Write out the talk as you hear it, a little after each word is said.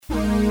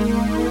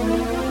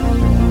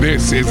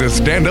This is a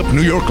Stand Up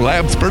New York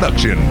Labs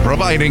production,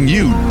 providing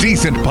you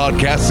decent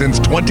podcasts since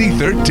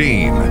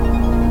 2013.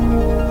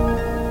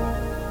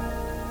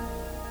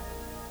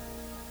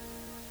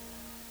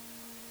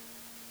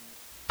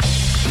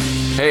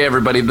 Hey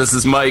everybody, this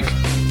is Mike.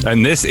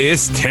 And this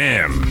is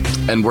Tim.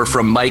 And we're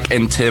from Mike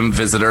and Tim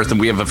Visit Earth, and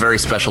we have a very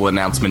special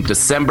announcement.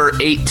 December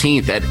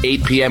 18th at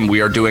 8 p.m.,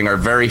 we are doing our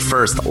very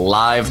first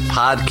live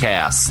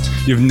podcast.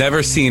 You've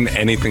never seen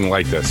anything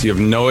like this. You have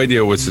no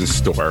idea what's in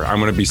store. I'm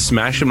going to be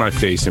smashing my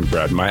face in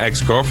bread. My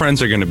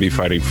ex-girlfriends are going to be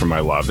fighting for my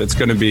love. It's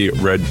going to be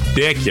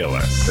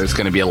ridiculous. There's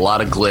going to be a lot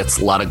of glitz,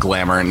 a lot of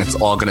glamour, and it's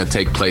all going to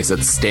take place at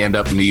Stand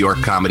Up New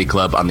York Comedy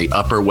Club on the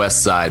Upper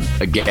West Side.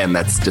 Again,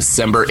 that's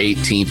December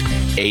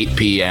 18th, 8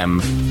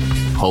 p.m.,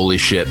 Holy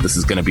shit, this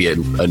is going to be a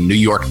New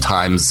York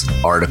Times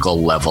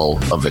article level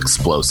of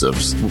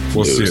explosives.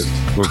 We'll see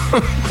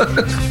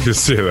it. You'll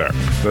see you there.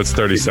 That's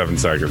 37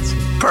 seconds.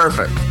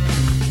 Perfect.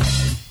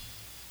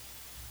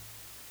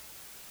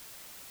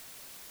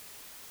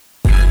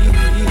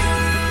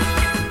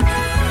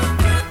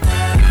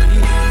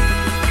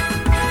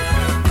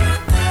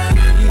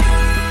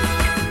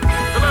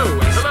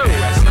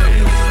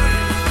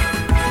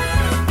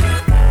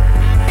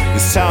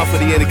 It's time for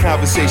the End of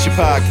Conversation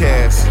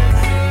podcast.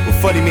 With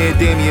funny man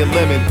Damian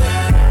Lemon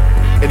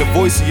and the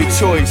voice of your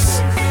choice,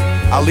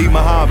 Ali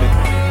Muhammad.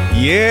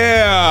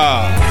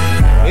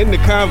 Yeah, in the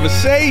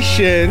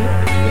conversation.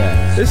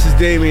 Yeah. This is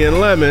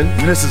Damian Lemon.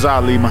 And this is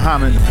Ali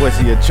Muhammad, the voice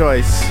of your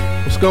choice.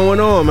 What's going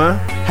on, man?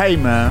 Hey,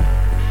 man.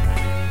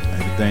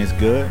 Everything's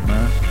good,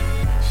 man.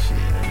 Shit,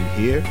 we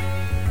here.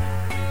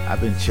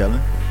 I've been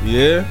chilling.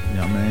 Yeah. You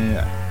know what I mean?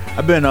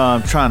 I've been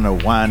trying to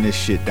wind this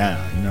shit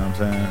down. You know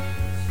what I'm saying?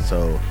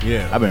 So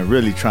yeah, I've been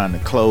really trying to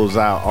close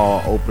out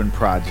all open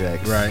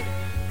projects, right?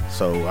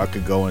 So I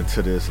could go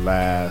into this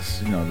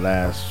last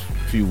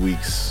few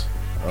weeks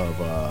of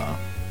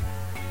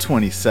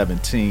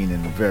 2017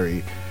 in a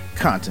very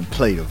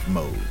contemplative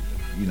mode.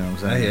 You know what I'm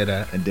saying? I hear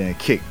that. And then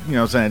kick. You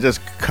know what I'm saying?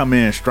 Just come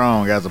in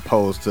strong as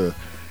opposed to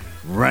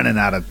running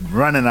out of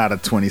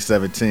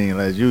 2017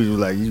 as usual.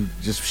 Like you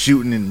just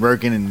shooting and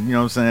working and you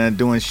know what I'm saying,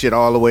 doing shit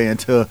all the way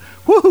until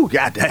woohoo,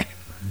 goddamn,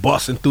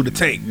 busting through the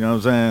tank. You know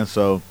what I'm saying?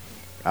 So.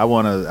 I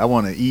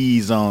wanna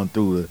ease on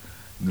through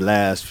the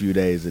last few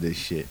days of this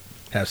shit.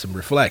 Have some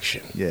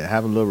reflection. Yeah,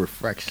 have a little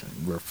reflection.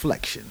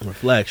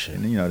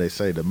 And you know they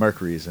say the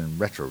Mercury is in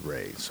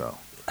retrograde, so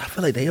I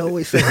feel like they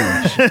always say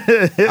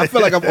that. I feel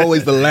like I'm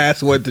always the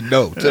last one to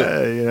know too.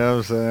 You know what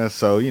I'm saying?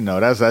 So you know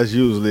that's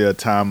usually a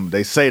time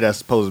they say that's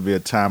supposed to be a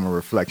time of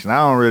reflection. I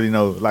don't really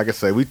know. Like I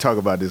say, we talk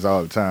about this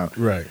all the time.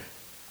 Right.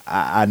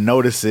 I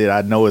notice it.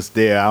 I know it's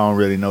there. I don't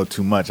really know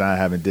too much. I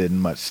haven't did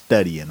much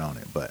studying on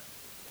it, but.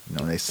 You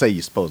know, they say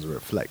you're supposed to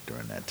reflect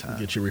during that time.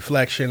 Get your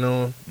reflection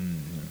on.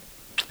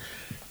 Mm-hmm.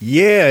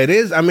 Yeah, it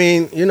is. I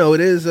mean, you know, it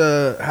is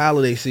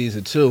holiday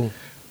season too.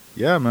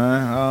 Yeah,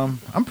 man.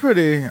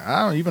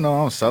 Even though I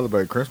don't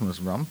celebrate Christmas,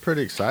 but I'm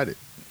pretty excited.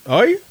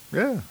 Are you?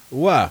 Yeah.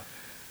 Why?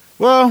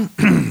 Well,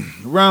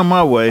 around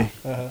my way,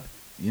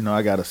 you know,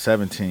 I got a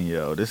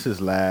 17-year-old. This is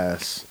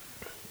last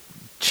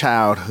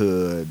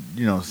childhood,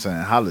 you know what I'm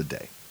saying,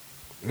 holiday.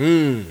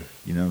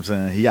 You know what I'm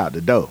saying? He out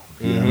the door.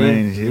 You know what I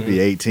mean? He'll be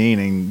 18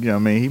 and, you know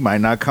what I mean? He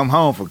might not come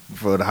home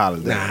for the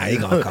holiday. Nah, he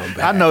gonna come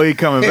back. I know he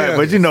coming back,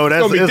 but you know,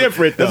 that's gonna be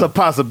different, that's a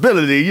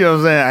possibility. You know what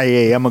I'm saying?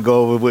 Hey, I'm going to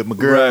go over with my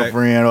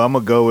girlfriend or I'm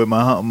going to go with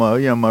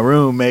my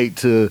roommate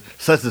to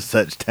such and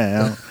such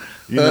town.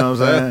 You know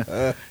what I'm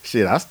saying?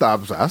 Shit, I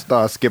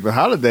started skipping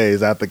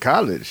holidays after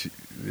college.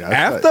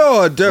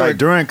 Or during? Like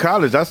during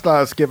college, I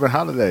started skipping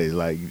holidays.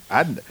 Like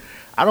I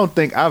don't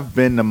think I've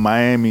been to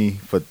Miami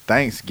for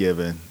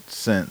Thanksgiving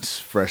since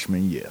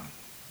freshman year.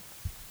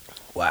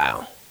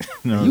 Wow.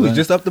 You was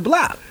just up the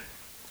block.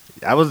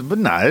 But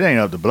it ain't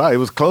up the block. It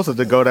was closer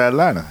to go to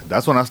Atlanta.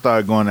 That's when I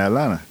started going to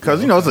Atlanta.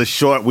 Because, you know, it's a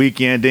short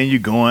weekend. Then you're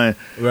going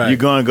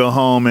to go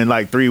home in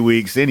like 3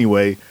 weeks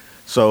anyway.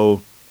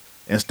 So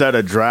instead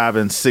of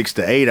driving 6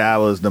 to 8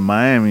 hours to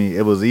Miami,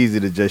 it was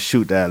easy to just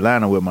shoot to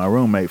Atlanta with my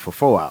roommate for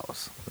 4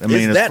 hours. I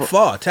mean, it's that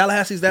far.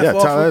 Tallahassee's that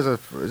far?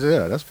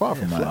 That's far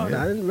from Miami.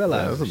 I didn't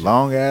realize. That's a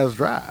long-ass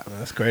drive.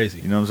 That's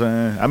crazy. You know what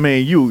I'm saying? I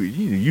mean, you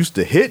used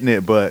to hitting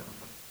it, but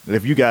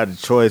if you got a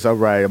choice, all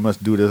right, I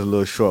must do this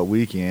little short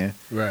weekend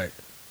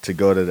to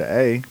go to the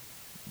A.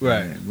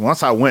 Right. And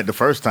once I went the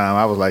first time,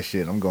 I was like,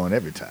 shit, I'm going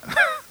every time.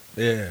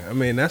 Yeah, I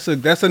mean, that's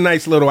a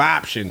nice little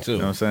option, too. You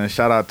know what I'm saying?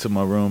 Shout out to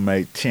my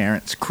roommate,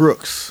 Terrence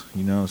Crooks.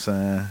 You know what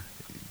I'm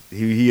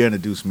saying? He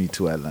introduced me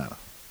to Atlanta.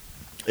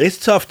 It's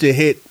tough to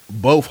hit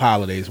both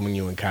holidays when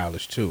you're in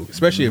college, too,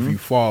 especially if you're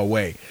far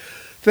away.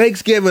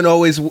 Thanksgiving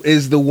always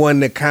is the one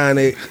that kind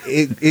of,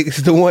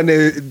 it's the one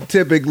that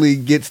typically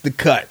gets the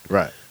cut.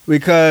 Right.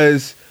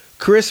 Because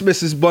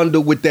Christmas is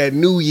bundled with that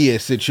New Year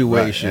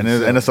situation.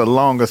 Right. And it's a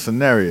longer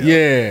scenario.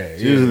 Yeah.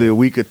 It's usually a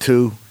week or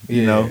two,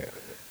 you know.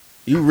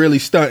 You really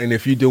stunting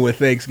if you're doing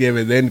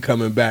Thanksgiving then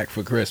coming back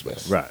for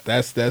Christmas. Right.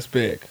 That's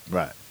big.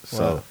 Right.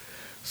 Wow.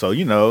 So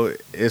you know,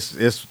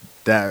 it's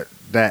that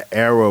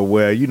era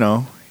where, you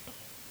know,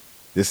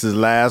 this is the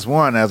last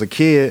one as a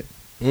kid.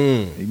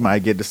 You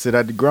might get to sit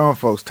at the grown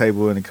folks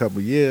table in a couple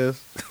of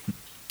years.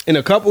 In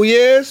a couple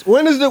years?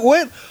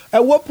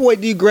 At what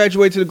point do you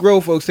graduate to the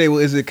grown folks table?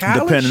 Is it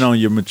college? Depending on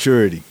your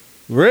maturity.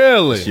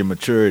 Really? It's your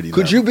maturity.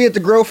 Could level. you be at the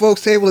grown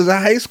folks table as a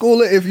high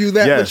schooler if you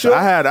that Yes, mature?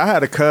 I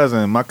had a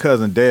cousin, my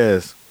cousin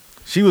Des.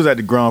 She was at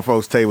the grown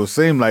folks table,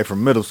 seemed like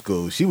from middle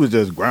school. She was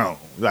just grown.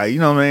 Like, you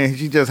know what I mean?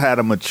 She just had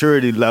a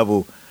maturity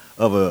level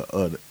of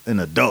an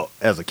adult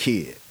as a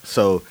kid.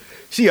 So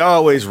she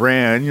always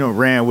ran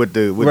with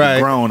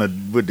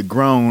the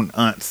grown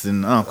aunts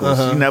and uncles.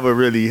 She never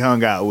really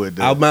hung out with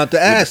the, I'm about to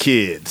with ask. the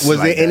kids. Was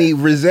like there any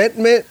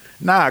resentment?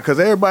 Nah, because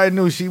everybody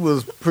knew she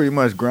was pretty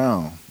much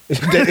grown.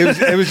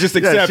 it was just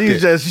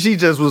accepted. Yeah, she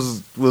just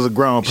was a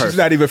grown person. She's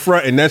not even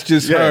fronting. That's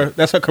just her.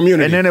 That's her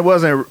community. And then it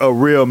wasn't a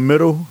real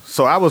middle,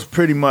 so I was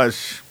pretty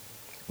much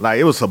like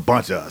it was a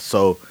bunch of us.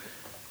 So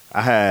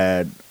I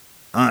had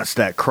aunts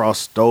that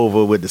crossed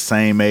over with the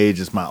same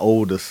age as my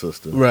older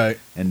sister, right.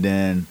 and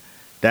then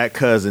that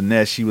cousin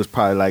there, she was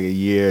probably like a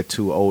year or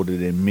two older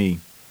than me.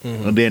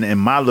 And then in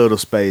my little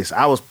space,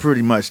 I was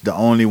pretty much the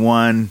only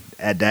one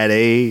at that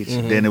age.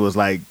 Then it was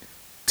like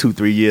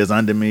 2-3 years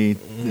under me.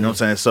 You know what I'm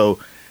saying? So.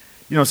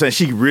 You know what I'm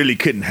saying? She really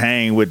couldn't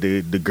hang with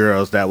the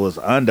girls that was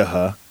under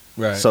her.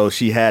 Right. So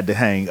she had to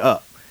hang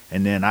up.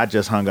 And then I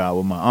just hung out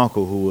with my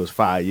uncle who was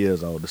 5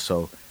 years older.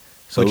 So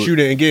But you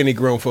didn't get any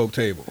grown folk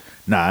table.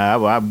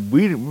 Nah,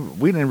 we didn't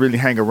really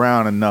hang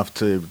around enough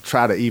to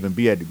try to even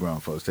be at the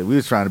grown folks table. We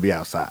was trying to be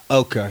outside.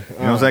 Okay. You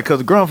know what I'm saying? Because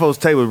the grown folks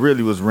table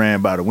really was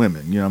ran by the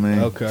women. You know what I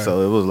mean? Okay.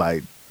 So it was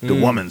like the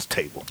woman's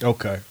table.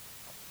 Okay.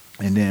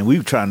 And then we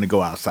were trying to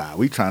go outside.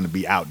 We trying to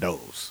be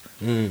outdoors.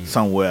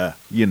 Somewhere,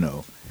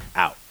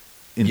 out.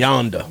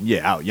 Yonder.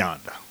 Yeah, out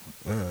yonder.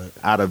 Right.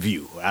 Out of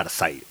view, out of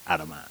sight,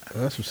 out of mind.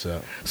 That's what's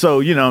up. So,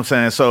 you know what I'm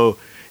saying? So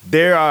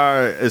there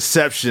are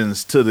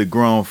exceptions to the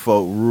grown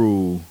folk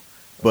rule,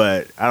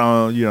 but I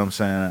don't, you know what I'm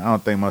saying? I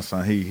don't think my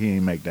son, he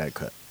ain't make that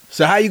cut.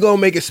 So how you gonna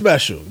make it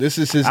special? This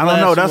is his I don't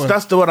know. last one.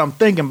 That's what I'm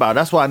thinking about.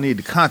 That's why I need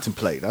to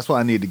contemplate. That's why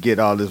I need to get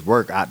all this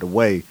work out the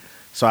way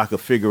so I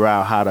could figure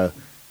out how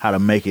to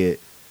make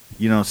it,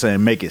 you know what I'm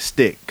saying, make it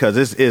stick. Because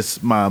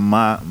it's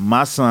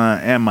my son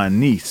and my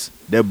niece.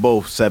 They're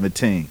both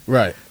 17.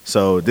 Right.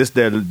 So this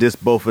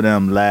both of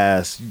them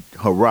last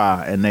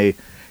hurrah, and they,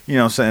 you know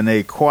what I'm saying,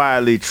 they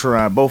quietly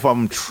both of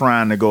them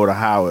trying to go to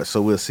Howard,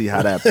 so we'll see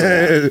how that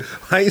plays out.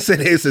 I ain't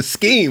saying it's a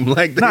scheme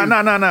like that.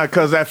 No,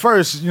 because at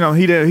first,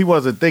 he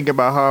wasn't thinking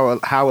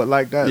about Howard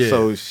like that, Yeah.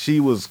 so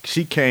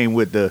she came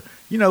with the,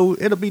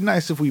 it'll be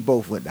nice if we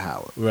both went to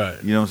Howard. Right.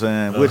 You know what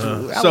I'm saying? Which I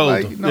was Sold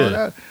like,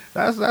 them.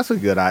 that's a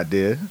good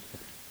idea.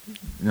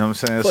 You know what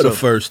I'm saying? For the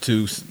first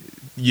 2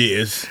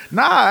 years.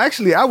 Nah,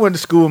 actually, I went to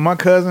school with my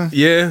cousin,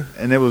 Yeah.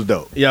 and it was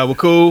dope. Yeah, we're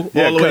cool.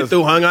 Yeah, all the way 'cause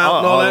through, hung out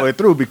and all the that. way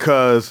through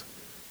because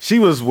she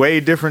was way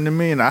different than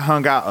me, and I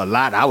hung out a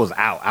lot. I was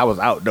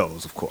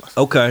outdoors, of course,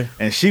 Okay.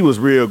 and she was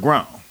real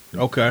grown.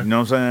 Okay. You know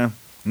what I'm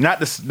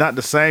saying? Not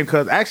the same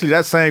cousin. Actually,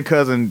 that same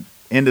cousin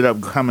ended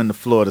up coming to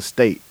Florida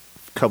State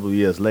a couple of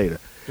years later.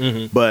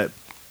 But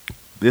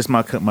this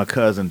my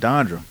cousin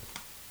Dondra.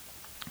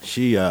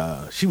 She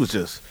was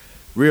just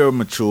real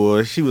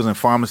mature. She was in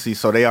pharmacy,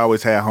 so they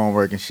always had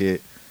homework and shit,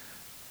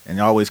 and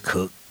they always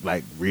cooked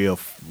like real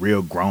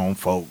grown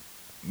folk.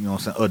 You know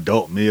what I'm saying?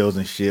 Adult meals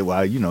and shit.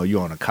 While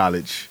you're in a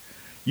college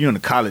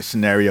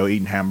scenario,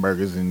 eating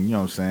hamburgers and you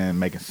know what I'm saying,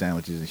 making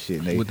sandwiches and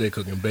shit. And What they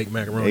cooking? Baked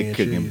macaroni they and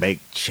cooking cheese?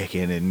 baked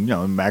chicken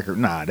and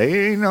macaroni. Nah,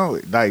 they ain't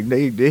like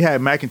they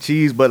had mac and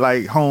cheese, but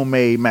like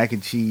homemade mac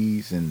and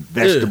cheese and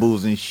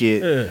vegetables and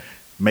shit. Yeah.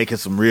 Making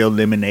some real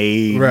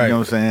lemonade. Right. You know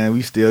what I'm saying?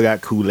 We still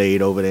got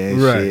Kool-Aid over there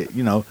and Right.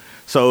 shit.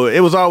 So it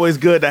was always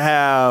good to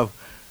have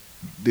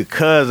the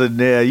cousin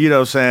there, you know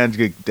what I'm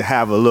saying, to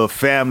have a little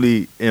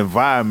family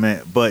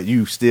environment, but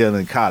you still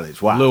in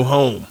college. Wow. Little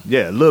home.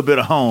 Yeah, a little bit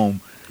of home.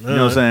 You know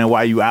what I'm saying,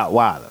 while you out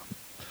wilder.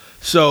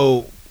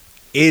 So,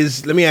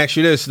 let me ask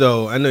you this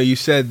though. I know you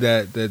said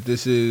that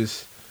this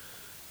is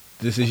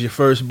your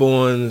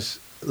firstborn's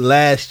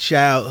last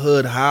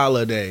childhood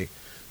holiday.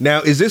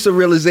 Now, is this a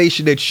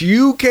realization that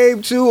you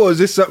came to, or is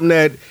this something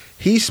that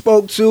he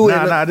spoke to?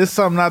 Nah, this is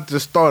something I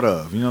just thought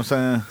of. You know what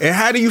I'm saying? And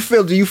how do you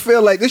feel? Do you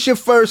feel like this your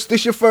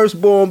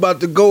firstborn about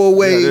to go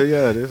away?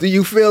 Yeah, it is. Do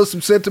you feel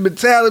some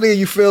sentimentality? Or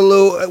you feel a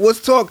little?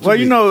 Let's talk to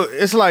me. Well,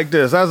 it's like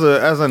this. I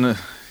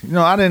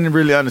didn't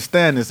really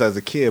understand this as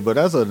a kid, but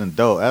as an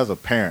adult, as a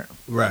parent,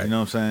 Right. You know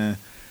what I'm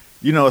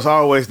saying? It's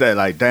always that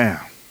like, damn,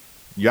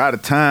 you're out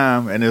of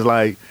time, and it's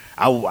like,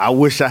 I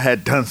wish I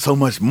had done so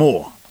much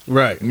more.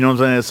 Right. You know what I'm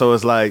saying? So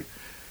it's like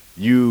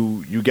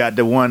you got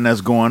the one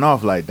that's going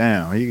off like,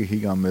 damn, he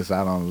gonna miss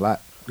out on a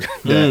lot.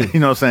 You know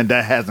what I'm saying?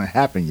 That hasn't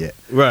happened yet.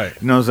 Right.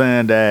 You know what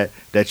I'm saying?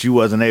 That you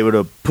wasn't able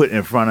to put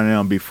in front of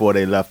them before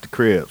they left the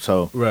crib.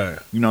 So Right.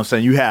 you know what I'm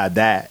saying? You had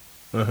that.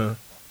 Uh-huh.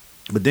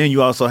 But then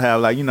you also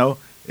have like,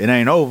 it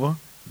ain't over.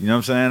 You know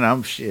what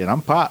I'm saying?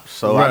 I'm Pops.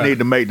 So Right. I need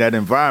to make that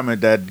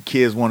environment that the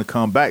kids want to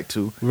come back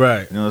to.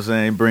 Right. You know what I'm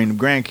saying? Bring the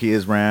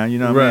grandkids around, you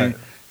know what I mean?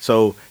 Right.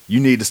 So you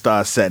need to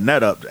start setting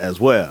that up as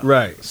well.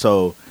 Right.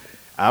 So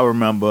I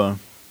remember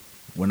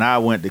when I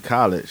went to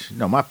college,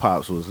 my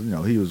pops was,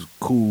 he was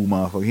cool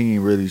motherfucker. He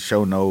didn't really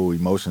show no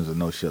emotions or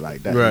no shit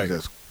like that. Right. He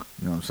just,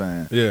 you know what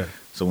I'm saying? Yeah.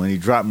 So when he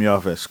dropped me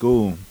off at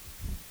school,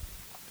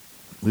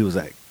 we was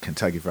at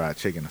Kentucky Fried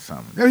Chicken or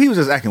something. He was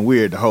just acting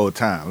weird the whole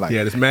time. Like,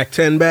 Yeah, this Mac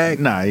 10 bag?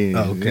 nah,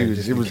 okay.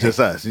 it was just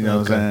us, you know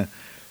what I'm saying?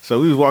 So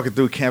we was walking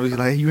through campus. He's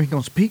like, hey, you ain't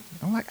gonna speak?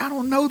 I'm like, I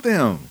don't know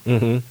them.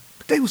 Mm-hmm.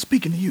 But they was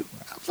speaking to you.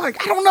 I was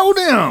like, I don't know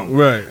them.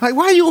 Right. Like,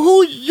 you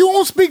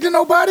won't speak to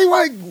nobody?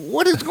 Like,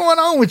 what is going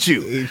on with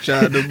you? He's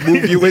trying to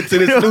move you into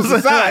this You know new what I'm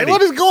saying? society.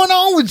 What is going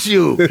on with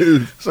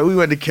you? So we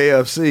went to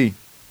KFC,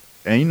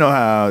 and you know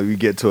how you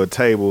get to a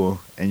table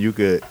and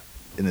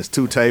it's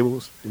 2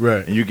 tables,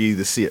 Right. and you can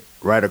either sit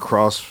right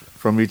across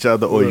from each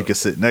other or you can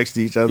sit next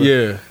to each other.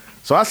 Yeah.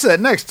 So I sat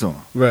next to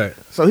him. Right.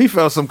 So he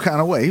felt some kind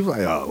of way. He was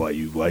like, "Oh, why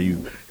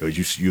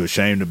you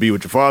ashamed to be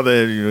with your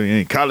father? You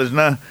in college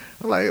now?"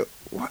 I'm like,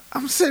 what?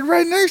 I'm sitting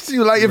right next to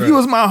you. Like, if Right. you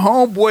was my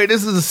homeboy,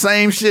 this is the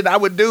same shit I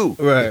would do.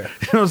 Right. You know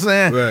what I'm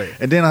saying? Right.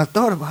 And then I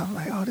thought about it. I'm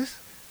like,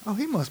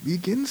 he must be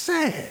getting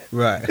sad.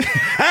 Right.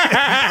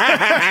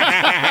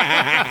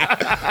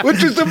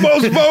 Which is the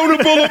most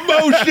vulnerable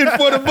emotion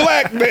for the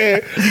black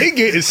man. He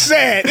getting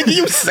sad. Nigga,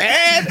 you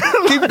sad?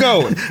 Keep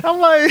going.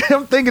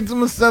 I'm thinking to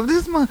myself,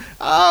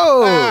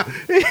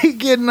 he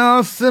getting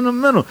all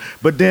sentimental.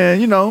 But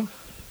then,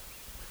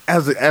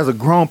 as a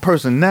grown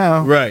person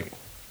now, Right.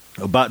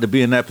 about to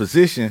be in that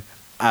position,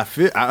 I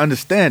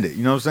understand it.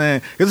 You know what I'm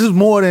saying? Because it's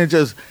more than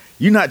just,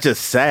 you're not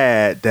just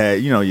sad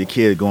that your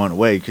kid going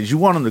away because you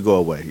want them to go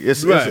away.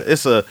 It's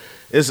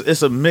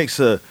a mix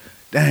of,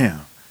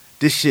 damn,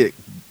 this shit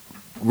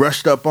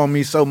rushed up on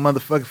me so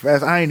motherfucking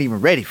fast. I ain't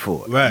even ready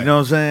for it. Right. You know what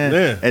I'm saying?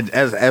 Yeah. And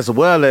as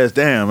well as,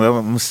 damn,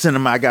 I'm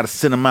sending them. I got to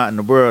send them out in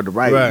the world to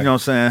write. Right. You know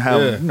what I'm saying? How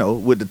Yeah.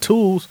 with the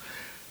tools,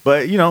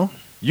 but you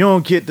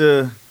don't get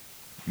to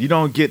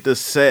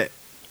set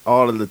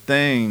all of the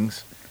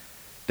things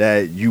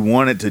that you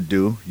wanted to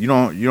do. You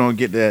don't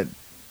get the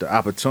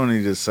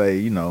opportunity to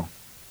say,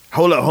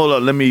 hold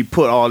up, let me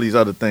put all these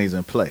other things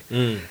in play.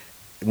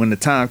 When the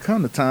time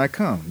come. You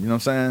know what I'm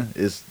saying?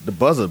 It's the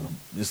buzzer.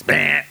 It's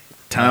bam,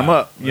 time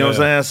up. You know what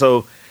I'm saying?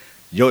 So,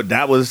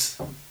 that was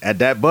at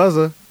that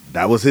buzzer.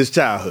 That was his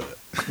childhood.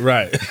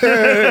 Right.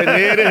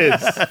 There it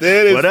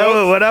is.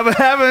 Whatever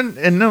happened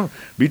in them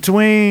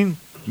between,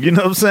 you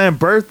know what I'm saying,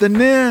 birth and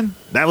then,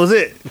 that was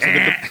it.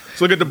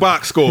 Let's look at the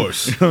box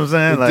scores. You know what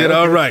I'm saying? He did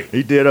all right.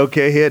 He did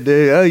okay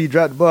here. You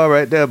dropped the ball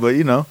right there, but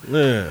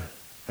Yeah.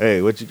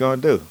 hey, what you gonna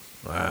do?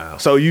 Wow.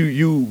 So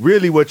you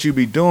really what you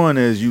be doing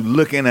is you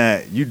looking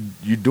at you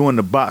doing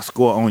the box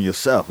score on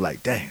yourself.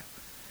 Like, damn,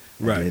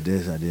 I Right. did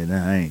this, I did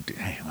that. I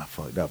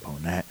fucked up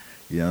on that.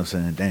 You know what I'm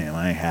saying? Damn,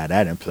 I ain't had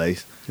that in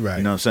place. Right.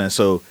 You know what I'm saying?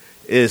 So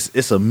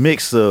it's a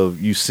mix of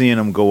you seeing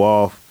them go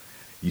off.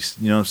 You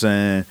know what I'm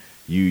saying?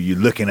 You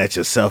looking at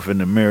yourself in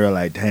the mirror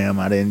like, damn,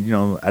 I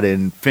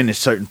didn't finish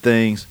certain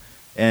things,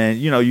 and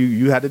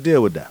you had to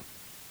deal with that.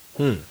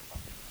 You know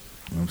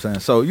what I'm saying?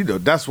 So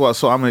that's why.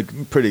 So I'm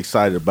pretty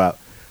excited about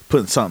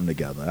putting something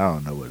together. I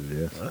don't know what it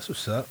is. That's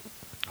what's up.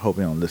 Hope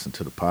you don't listen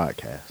to the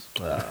podcast.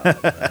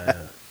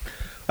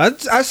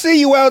 I see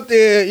you out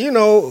there,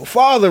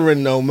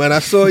 fathering though, man. I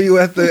saw you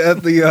at the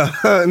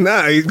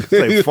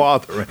Say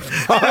fathering.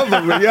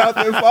 fathering. You out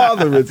there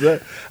fathering.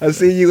 Son. I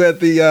see you at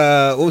the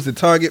what was it,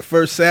 Target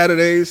First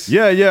Saturdays?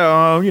 Yeah.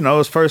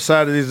 It's first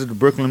Saturdays at the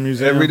Brooklyn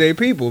Museum. Everyday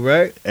People,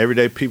 right?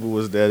 Everyday People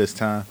was there this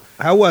time.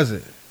 How was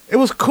it? It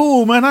was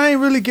cool, man. I ain't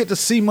really get to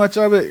see much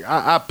of it.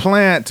 I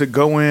planned to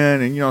go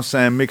in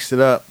and mix it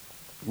up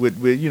with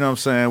with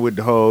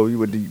the whole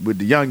with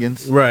the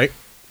youngins. Right.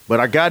 But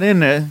I got in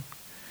there,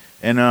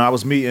 and I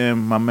was meeting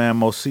my man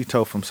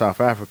Mosito from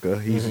South Africa.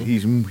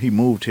 He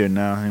moved here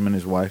now, him and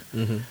his wife.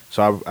 Mm-hmm.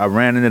 So I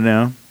ran into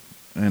them,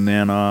 and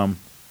then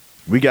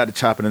we got to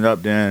chopping it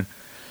up. Then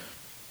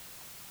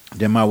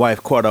my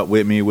wife caught up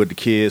with me with the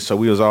kids, so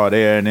we was all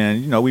there. And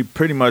then we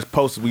pretty much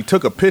posted. We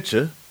took a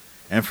picture,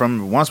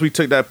 and once we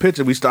took that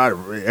picture,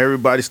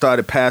 everybody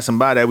started passing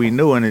by that we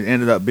knew, and it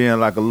ended up being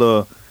like a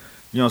little,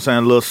 a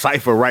little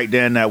cipher right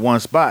there in that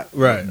one spot.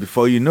 Right.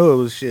 Before you knew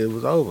it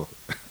was over.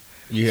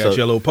 You had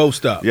your little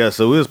post up. Yeah,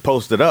 so we was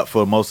posted up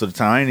for most of the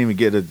time. I didn't even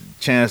get a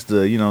chance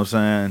to, do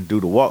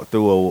the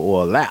walkthrough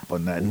or a lap or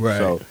nothing.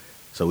 Right.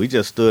 So we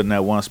just stood in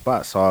that one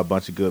spot, saw a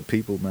bunch of good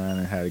people, man,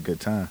 and had a good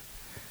time.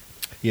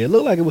 Yeah, it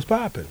looked like it was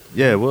popping.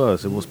 Yeah, it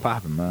was. It was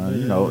popping,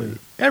 man. Yeah.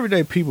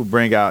 Everyday people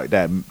bring out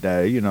that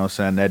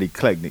that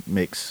eclectic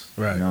mix.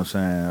 Right. You know what I'm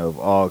saying? Of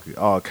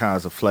all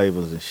kinds of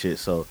flavors and shit.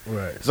 So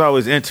Right. it's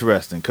always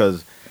interesting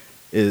because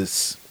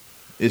it's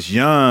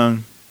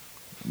young,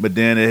 but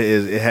then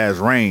it has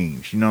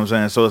range. You know what I'm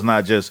saying? So it's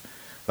not just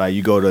like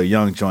you go to a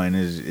young joint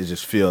and it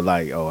just feel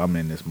like, oh, I'm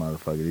in this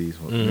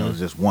motherfucker. It's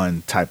just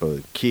one type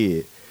of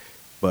kid.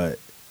 But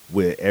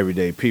with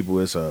Everyday People,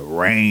 it's a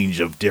range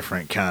of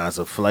different kinds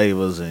of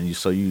flavors, and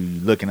you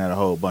looking at a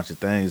whole bunch of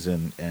things,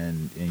 and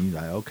you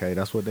like, okay,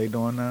 that's what they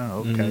doing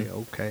now.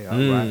 Okay,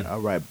 all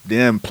right.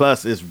 Then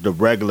plus it's the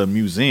regular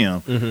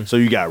museum, so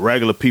you got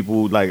regular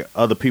people like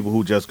other people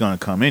who just gonna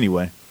come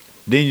anyway.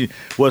 Then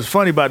what's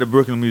funny about the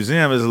Brooklyn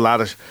Museum is a lot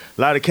of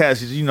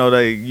cats,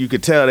 you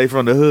could tell they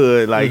from the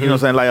hood, like you know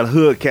what I'm saying, like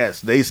hood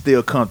cats, they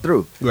still come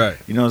through. Right.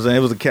 You know what I'm saying?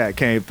 It was a cat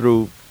came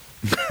through.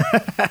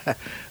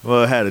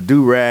 Well, it had a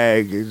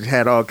do-rag. It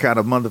had all kind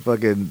of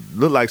motherfucking,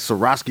 looked like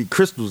Swarovski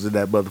crystals in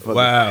that motherfucker.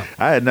 Wow.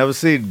 I had never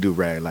seen a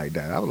do-rag like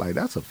that. I was like,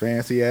 that's a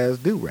fancy-ass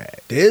do-rag.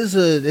 There's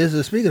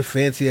a speaking of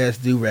fancy-ass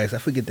do-rags, I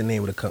forget the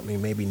name of the company,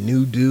 maybe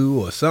New Do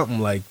or something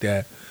like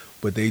that,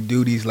 but they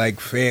do these, like,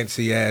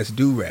 fancy-ass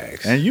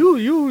do-rags. And you a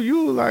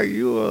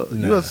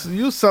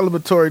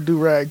celebratory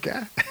do-rag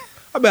guy.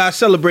 I mean, I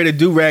celebrated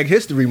Do-Rag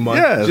History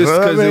Month just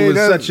because it was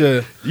such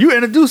a... You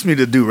introduced me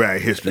to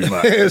Do-Rag History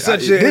Month.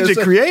 Did you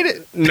create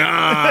it?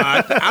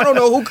 Nah, I don't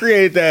know who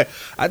created that.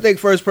 I think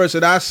first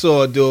person I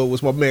saw do it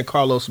was my man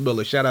Carlos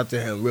Miller. Shout out to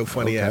him, real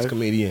funny-ass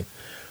comedian.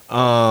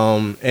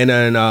 And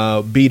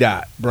then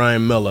B-Dot,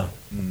 Brian Miller.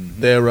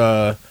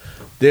 Mm-hmm.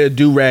 They're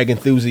Do-Rag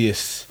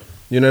enthusiasts.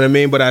 You know what I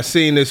mean? But I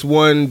seen this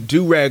one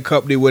Do-Rag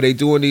company where they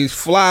doing these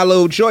fly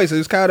low choices.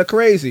 It's kind of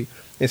crazy.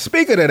 And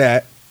speaking of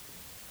that,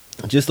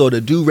 just on the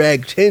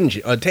do-rag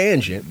tangent,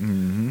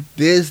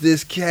 there's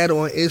this cat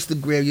on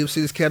Instagram. You ever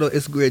see this cat on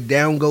Instagram,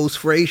 Down Goes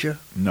Frazier?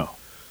 No.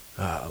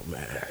 Oh,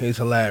 man. He's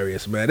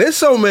hilarious, man. There's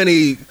so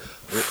many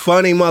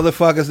funny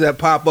motherfuckers that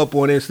pop up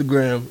on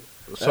Instagram.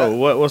 So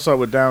what's up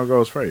with Down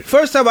Goes Frazier?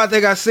 First time I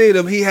think I seen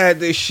him, he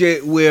had this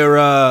shit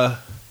where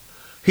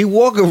he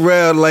walk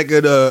around like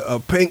in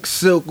a pink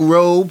silk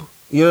robe.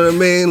 You know what I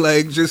mean?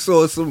 Like, just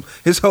saw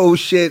his whole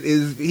shit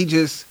is,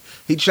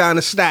 he trying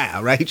to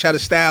style, right? He trying to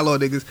style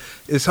on niggas.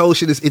 His whole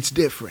shit is, it's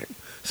different.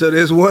 So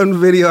there's one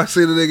video I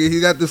see the nigga,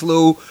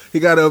 he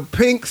got a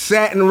pink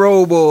satin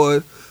robe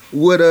on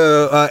with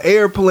a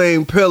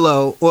airplane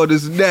pillow on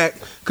his neck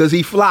because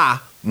he fly.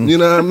 You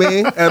know what I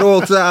mean? At all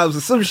times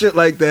or some shit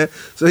like that.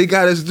 So he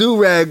got his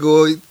do-rag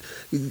on.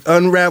 He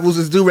unravels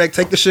his do-rag,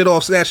 take the shit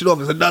off, snatch it off.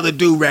 It's another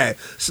do-rag.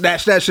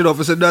 Snatch that shit off.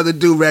 It's another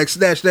do-rag.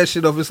 Snatch that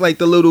shit off. It's like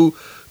the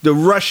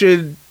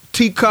Russian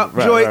teacup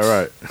joints.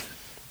 Right.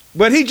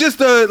 But he's just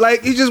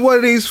one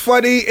of these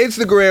funny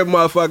Instagram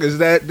motherfuckers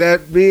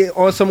that be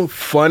on some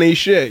funny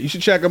shit. You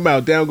should check him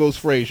out. Down Goes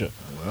Frazier.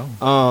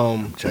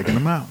 Well, checking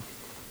him out.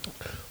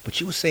 But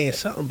you were saying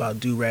something about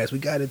do-rags. We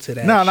got into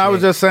that. No, I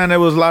was just saying there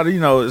was a lot of,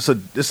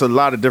 it's a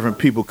lot of different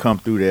people come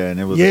through there, and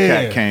it was a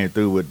cat came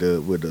through with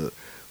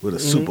a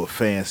super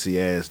fancy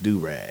ass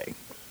do-rag.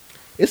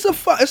 It's a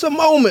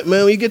moment,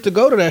 man. When you get to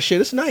go to that shit,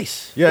 it's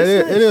nice. Yeah,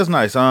 it is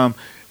nice.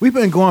 We've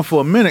been going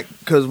for a minute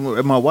because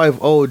at my wife's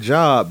old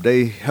job,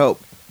 they help,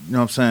 you know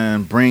what I'm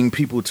saying, bring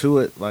people to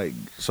it. Like,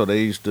 so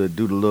they used to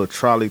do the little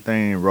trolley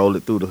thing and roll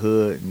it through the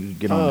hood, and you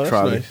get on the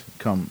trolley, nice.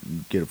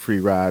 Come get a free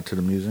ride to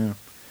the museum.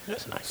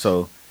 That's nice.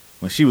 So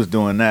when she was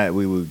doing that,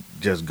 we would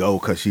just go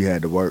because she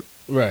had to work.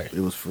 Right. It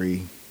was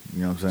free.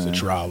 You know what I'm saying? It's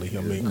a trolley.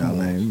 I mean, come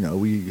on.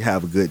 We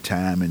have a good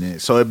time in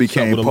it. So it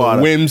became part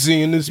of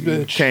whimsy in this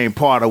bitch. Became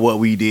part of what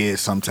we did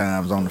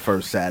sometimes on the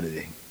first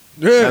Saturday.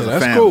 Yeah,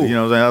 that's family, cool. You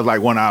know what I'm saying? That was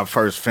like one of our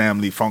first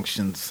family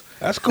functions.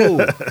 That's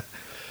cool.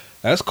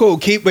 That's cool.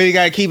 But you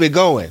gotta keep it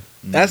going.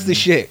 That's the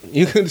shit.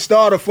 You can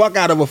start a fuck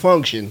out of a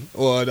function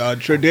or a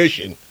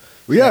tradition.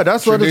 Well, yeah,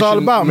 that's what it's all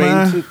about,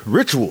 man.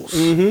 Rituals.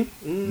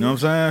 Mm-hmm. You know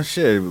what I'm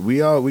saying? Shit, we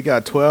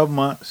got 12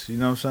 months. You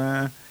know what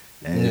I'm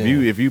saying?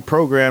 And if you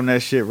program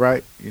that shit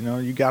right,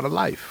 you got a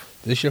life.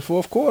 This your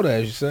fourth quarter,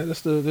 as you said.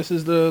 This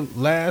is the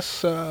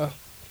last 3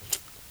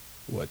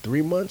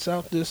 months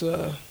out this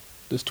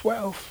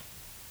 12.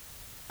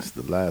 It's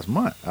the last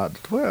month out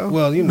to 12.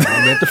 Well, I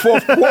meant the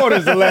fourth quarter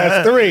is the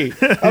last 3.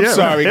 I'm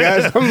sorry,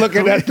 guys. I'm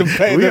looking at the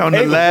paper. We on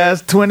the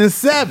last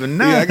 27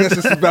 now. Yeah, I guess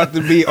it's about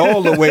to be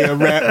all the way a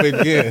wrap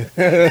again.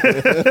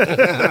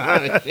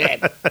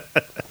 Shit.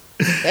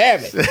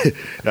 Damn it.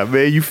 I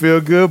mean, you feel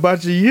good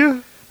about your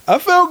year? I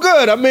feel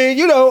good. I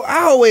mean,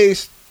 I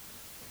was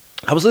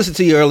listening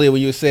to you earlier when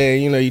you were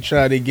saying, you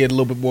try to get a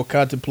little bit more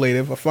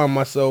contemplative. I find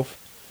myself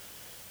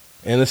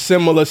in a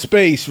similar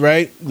space,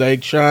 right?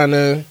 Like trying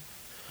to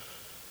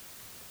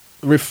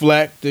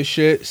reflect the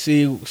shit,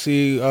 see,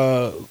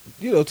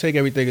 take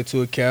everything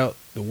into account,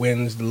 the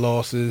wins, the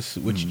losses,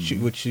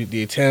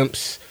 the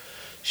attempts,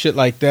 shit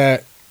like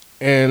that,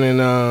 and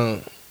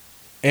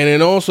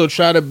then also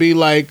try to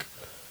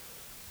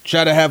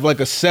have like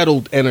a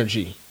settled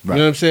energy. Right. You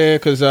know what I'm saying?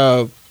 Because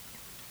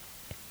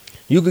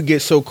you could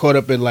get so caught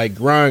up in like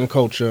grind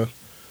culture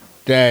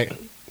that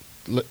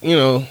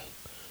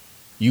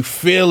you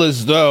feel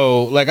as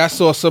though, like I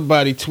saw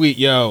somebody tweet,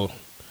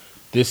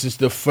 this is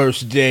the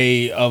first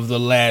day of the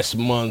last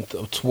month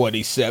of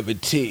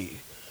 2017.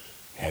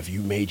 Have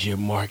you made your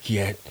mark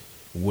yet?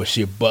 What's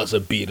your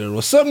buzzer beater?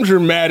 Or some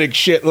dramatic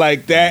shit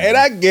like that. And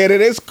I get it.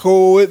 It's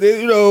cool.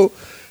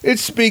 It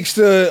speaks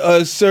to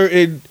a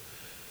certain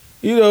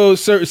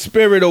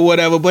spirit or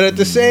whatever. But at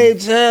the same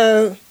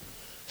time,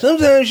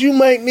 sometimes you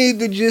might need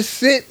to just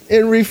sit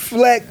and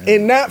reflect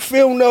and not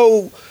feel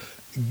no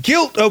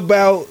guilt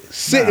about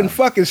sitting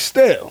fucking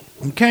still.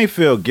 You can't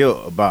feel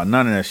guilt about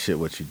none of that shit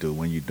what you do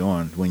when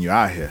you're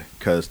out here,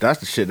 because that's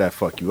the shit that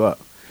fuck you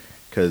up.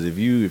 Because if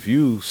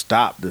you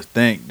stop to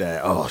think that,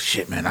 oh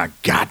shit, man, I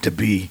got to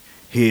be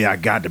here, I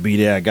got to be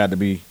there, I got to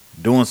be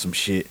doing some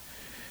shit,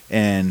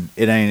 and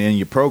it ain't in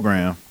your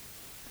program,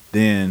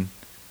 then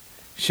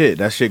shit,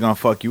 that shit gonna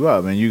fuck you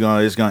up, and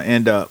it's gonna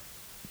end up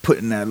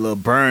putting that little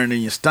burn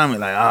in your stomach,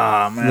 like,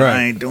 man,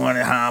 I ain't doing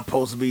it how I'm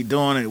supposed to be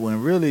doing it,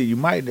 when really you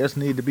might just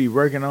need to be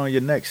working on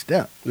your next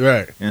step.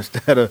 Right.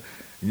 Instead of,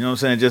 you know what I'm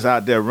saying, just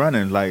out there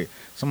running. Like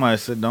somebody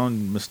said,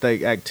 don't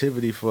mistake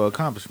activity for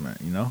accomplishment,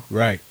 you know?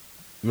 Right.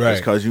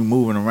 Just because you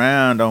moving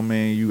around don't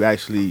mean you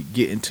actually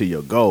getting to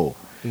your goal.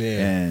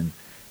 Yeah.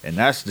 And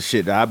that's the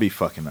shit that I be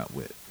fucking up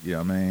with. You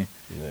know what I mean?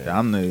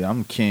 Yeah.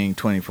 I'm king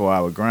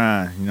 24-hour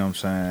grind, you know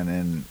what I'm saying?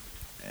 And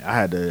I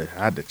had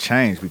to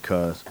change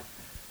because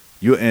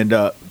you end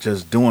up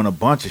just doing a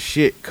bunch of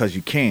shit because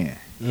you can.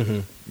 Mm-hmm.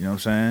 You know what I'm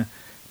saying?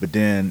 But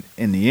then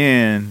in the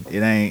end,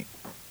 it ain't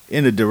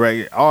in the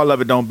direct. All of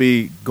it don't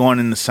be going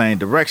in the same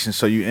direction.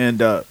 So you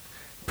end up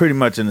pretty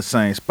much in the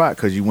same spot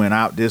because you went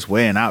out this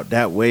way and out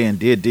that way and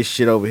did this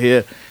shit over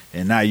here.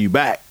 And now you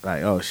back.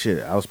 Like, oh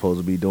shit, I was supposed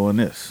to be doing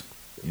this.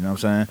 You know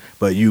what I'm saying?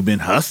 But you've been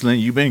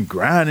hustling, you've been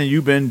grinding,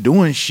 you've been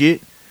doing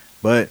shit.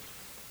 But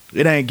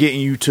it ain't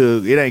getting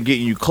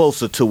you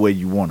closer to where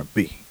you want to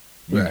be.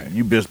 Right.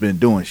 You just been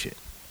doing shit.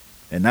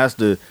 And that's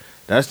the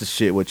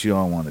shit what you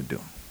don't want to do.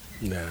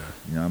 Nah.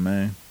 You know what I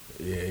mean?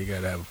 Yeah, you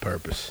gotta have a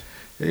purpose.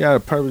 You got a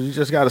purpose. You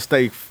just gotta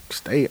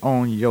stay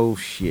on your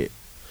shit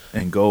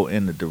and go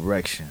in the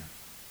direction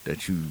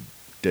that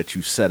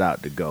you set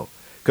out to go.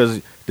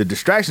 Because the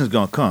distraction's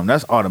gonna come.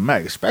 That's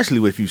automatic.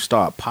 Especially if you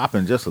start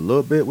popping just a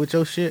little bit with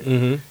your shit.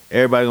 Mm-hmm.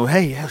 Everybody go,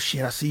 hey, hell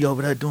shit, I see you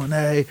over there doing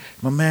that. Hey,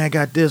 my man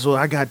got this or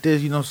I got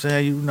this. You know what I'm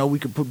saying? You know, we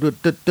can put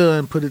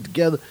and put it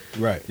together.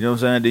 Right. You know what I'm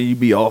saying? Then you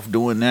be off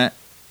doing that.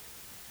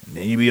 And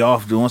then you be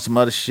off doing some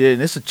other shit.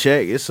 And it's a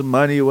check. It's some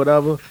money or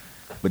whatever.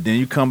 But then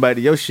you come back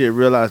to your shit,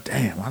 realize,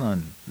 damn, I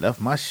done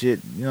left my shit.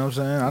 You know what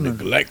I'm saying?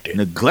 I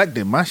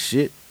neglected my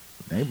shit.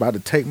 They about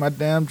to take my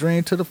damn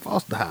dream to the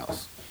foster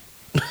house.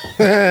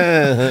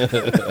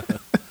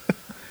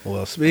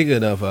 Well,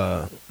 speaking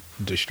of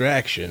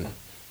distraction,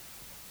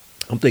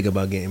 I'm thinking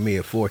about getting me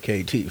a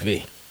 4K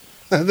TV.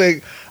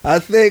 I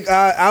think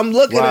I'm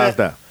looking Why at. is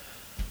that?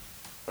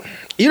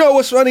 You know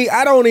what's funny?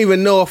 I don't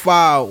even know if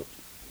I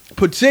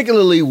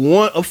particularly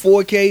want a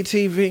 4K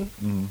TV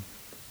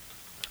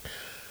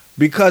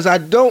because I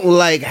don't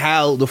like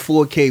how the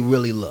 4K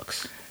really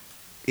looks.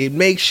 It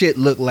makes shit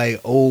look like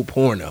old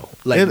porno.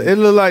 Like it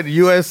look like the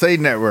USA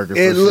Network. Or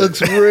it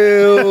looks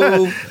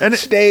real and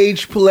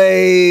stage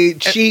play,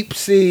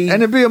 cheapsy.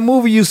 And it'd be a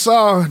movie you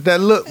saw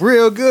that looked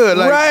real good.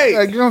 Like, right.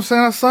 Like, you know what I'm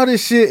saying? I saw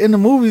this shit in the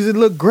movies. It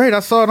looked great.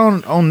 I saw it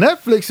on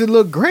Netflix. It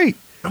looked great.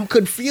 I'm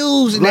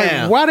confused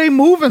now. Why they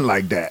moving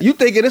like that? You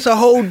thinking it's a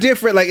whole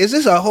different, like, is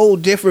this a whole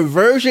different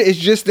version? It's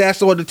just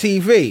that's on the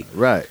TV.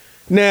 Right.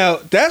 Now,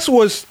 that's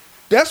what's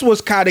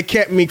kind of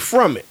kept me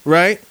from it,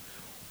 right?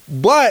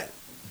 But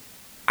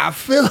I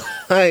feel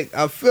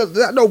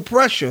not no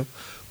pressure,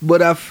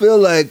 but I feel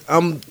like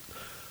I'm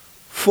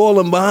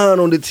falling behind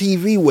on the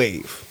TV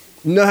wave.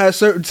 You know how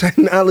certain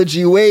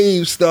technology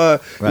waves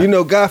start, right. You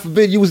know, God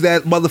forbid you was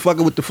that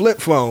motherfucker with the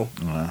flip phone.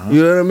 Uh-huh.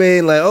 You know what I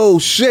mean? Like, oh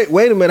shit,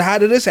 wait a minute, how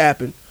did this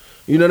happen?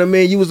 You know what I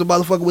mean? You was the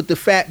motherfucker with the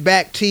fat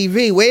back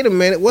TV. Wait a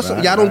minute, what's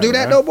up? Y'all don't do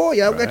that no more?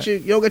 Y'all got you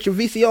don't got your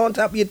VCR on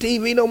top of your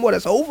TV no more?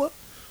 That's over?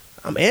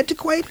 I'm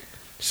antiquated.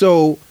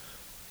 So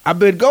I've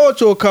been going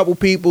to a couple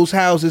people's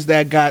houses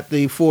that got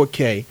the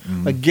 4K.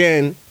 Mm-hmm.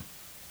 Again,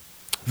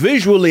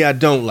 visually, I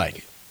don't like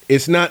it.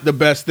 It's not the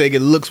best thing.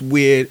 It looks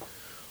weird.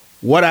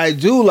 What I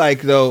do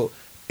like, though,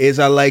 is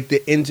I like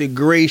the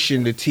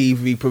integration the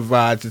TV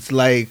provides. It's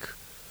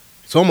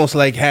almost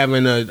like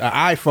having an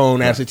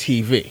iPhone as a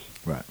TV.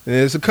 Right.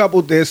 There's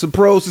some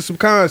pros and some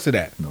cons to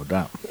that. No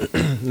doubt.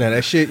 Now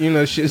that shit,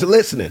 shit's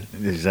listening.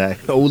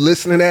 Exactly. Old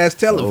listening ass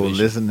television. Old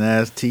listening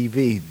ass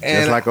TV.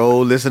 Just like an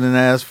old listening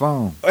ass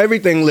phone.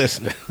 Everything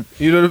listening.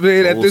 You know what I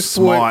mean? At this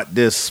smart point.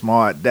 This,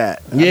 smart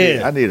that.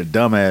 Yeah. I need a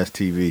dumb ass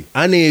TV.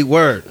 I need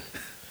word.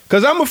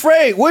 Cause I'm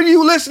afraid. What are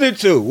you listening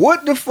to?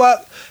 What the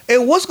fuck?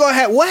 And what's gonna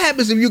happen? What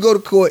happens if you go to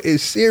court?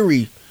 Is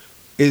Siri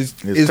is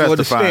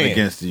testifying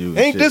against you?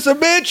 Ain't this a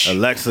bitch?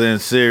 Alexa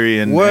and Siri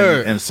and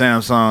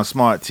Samsung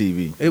smart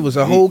TV. It was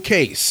a whole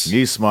case.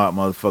 These smart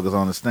motherfuckers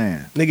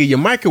understand. Nigga, your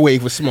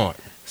microwave was smart.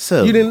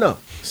 So you didn't know.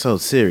 So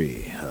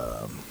Siri,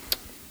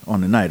 on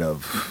the night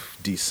of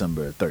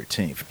December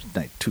 13th,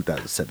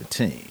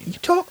 2017. You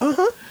talk.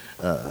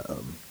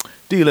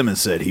 D. Lemon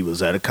said he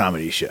was at a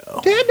comedy show.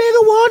 That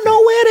nigga wasn't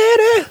nowhere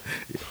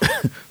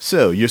there.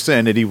 So you're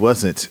saying that he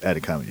wasn't at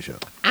a comedy show?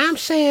 I'm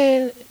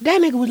saying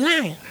that nigga was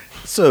lying.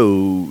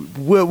 So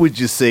what would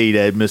you say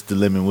that Mr.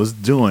 Lemon was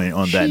doing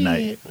on that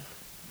night?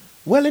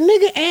 Well, a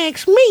nigga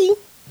asked me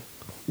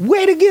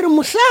where to get a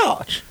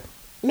massage.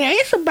 Now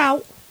it's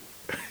about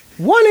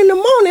 1 in the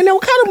morning. Now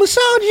what kind of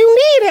massage you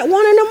need at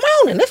 1 in the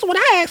morning? That's what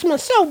I asked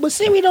myself. But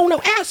Siri don't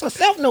ask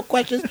herself no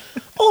questions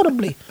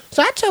audibly.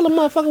 So I tell a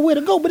motherfucker where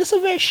to go, but it's a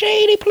very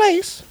shady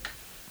place,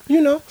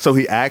 you know. So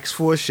he asked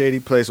for a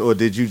shady place, or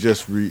did you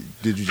just I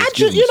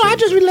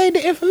just relayed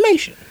the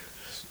information.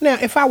 Now,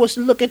 if I was to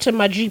look into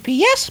my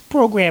GPS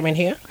program in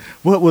here,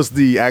 what was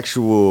the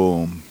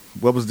actual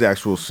What was the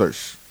actual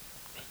search?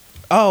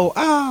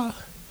 Oh,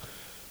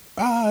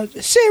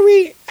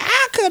 Siri,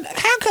 how could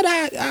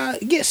I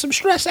get some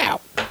stress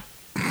out?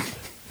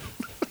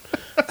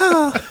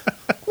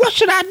 What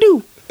should I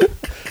do?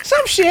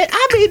 Some shit.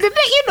 I mean,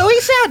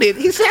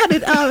 he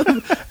sounded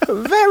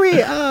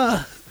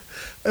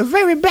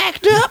very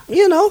backed up.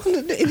 You know. I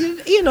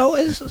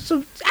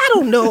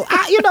don't know.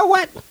 You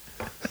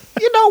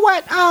know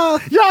what?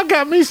 Y'all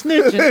got me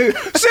snitching.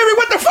 Siri,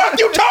 what the fuck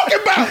you talking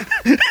about?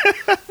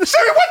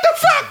 Siri, what the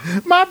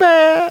fuck? My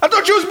bad. I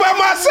thought you was by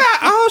my side.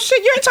 Oh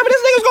shit! You ain't telling me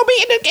this nigga's gonna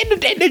be in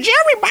the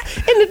jury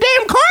in the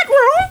damn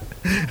courtroom.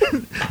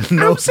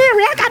 No. I'm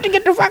Siri. I got to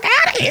get the fuck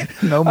out of here.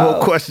 No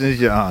more questions,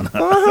 Your Honor.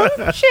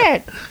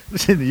 Shit.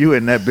 You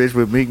and that bitch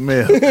with Meek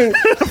Mill.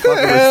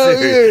 Hell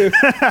yeah.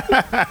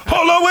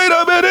 Hold on, wait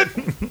a minute.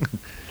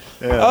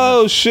 Yeah.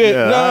 Oh shit!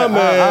 Yeah, nah,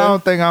 man. I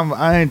don't think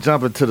I ain't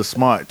jumping to the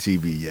smart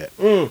TV yet.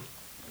 No.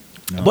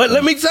 But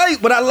let me tell you,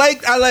 what I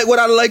liked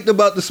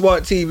about the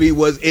smart TV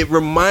was it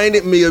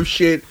reminded me of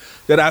shit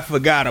that I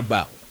forgot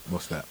about.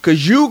 What's that?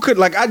 Cause you could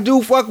I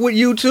do fuck with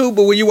YouTube,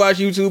 but when you watch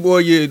YouTube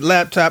or your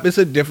laptop, it's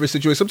a different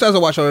situation. Sometimes I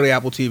watch on the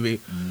Apple TV,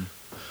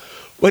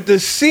 but the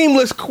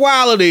seamless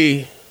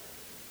quality,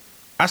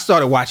 I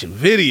started watching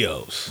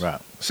videos. Right.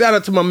 Shout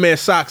out to my man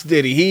Socks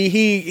Diddy.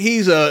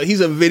 He's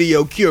a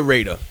video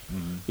curator.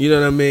 You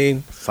know what I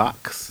mean?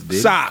 Socks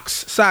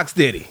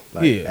Diddy.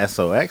 Like yeah.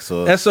 SOX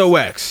or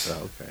SOX.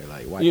 Oh, okay,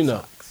 like white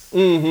socks.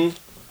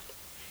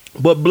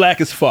 But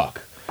black as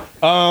fuck.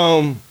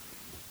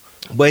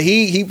 But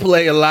he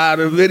play a lot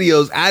of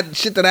videos.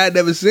 Shit that I had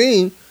never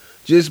seen.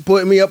 Just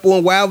putting me up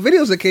on wild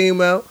videos that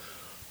came out.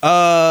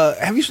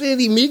 Have you seen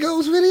any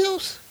Migos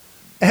videos?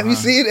 Have you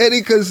seen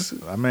any? Cause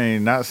I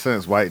mean, not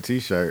since White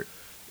T-shirt.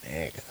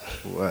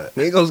 What?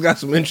 Migos got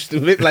some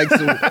interesting, like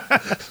some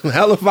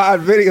hella fire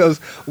videos.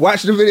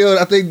 Watch the video,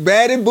 I think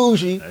Bad and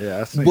Bougie,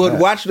 Yeah, I seen but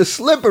that. watch the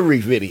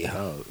Slippery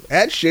video.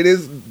 That shit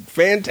is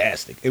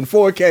fantastic. In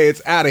 4K,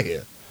 it's out of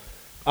here.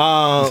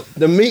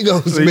 The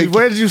Migos. So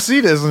where did you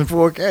see this in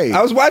 4K?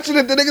 I was watching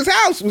it at the nigga's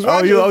house. Was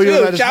watching you was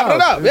at his chopping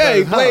it house. up. Yeah,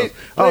 he played.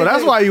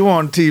 That's why you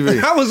on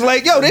TV. I was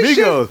like, yo, this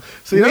Migos.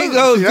 shit.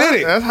 Migos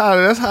did it.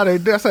 That's how they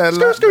do. That's that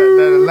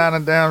Atlanta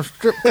damn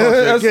strip club.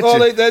 That's all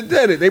they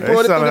did it. They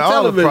brought it to the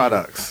all the television.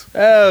 products.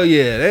 Hell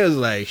yeah, they was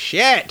like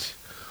shit.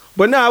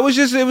 But no,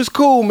 it was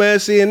cool, man,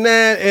 seeing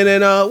that. And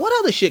then what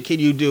other shit can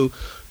you do?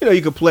 You know,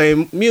 you could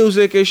play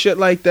music and shit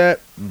like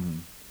that.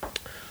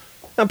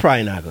 I'm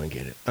probably not gonna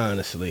get it,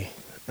 honestly.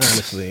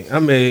 I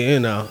mean, you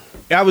know,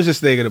 I was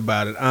just thinking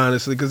about it,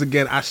 honestly, because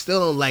again, I still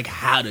don't like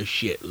how the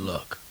shit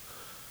look.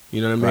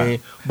 You know what I mean?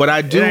 Right. But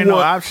I do There ain't want.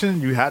 no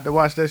option. You had to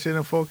watch that shit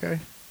in 4K.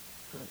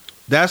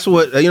 That's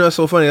what it's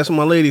so funny. That's what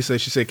my lady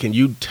said. She said, "Can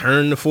you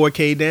turn the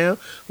 4K down?"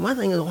 My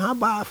thing is, why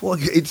buy a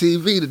 4K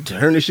TV to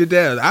turn the shit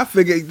down? I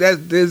figured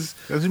that there's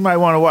Because you might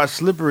want to watch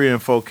Slippery in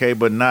 4K,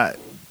 but not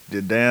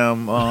the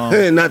damn not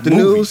the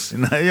movie. news. You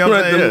know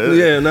what I'm saying?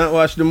 Yeah, not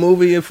watch the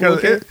movie in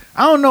 4K.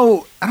 I don't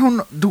know.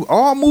 Do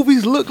all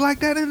movies look like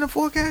that in the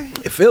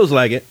 4K? It feels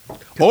like it.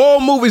 All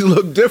movies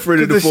look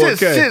different in the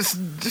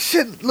 4K. The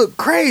shit look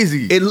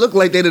crazy. It looked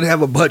like they didn't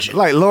have a budget.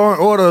 Like Law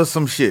and Order or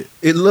some shit.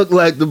 It looked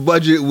like the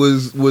budget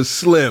was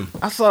slim.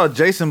 I saw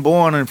Jason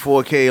Bourne in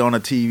 4K on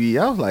a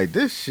TV. I was like,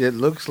 this shit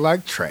looks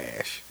like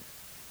trash.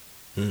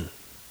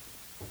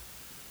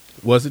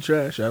 Was it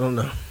trash? I don't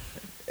know.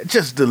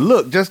 Just the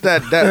look, just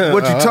that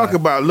what you talk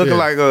about, looking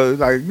like you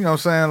know what I'm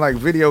saying, like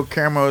video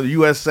camera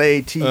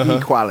USA TV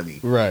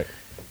quality. Right.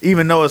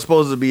 Even though it's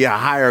supposed to be a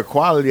higher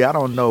quality, I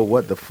don't know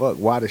what the fuck,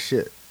 why the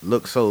shit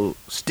looks so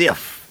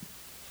stiff.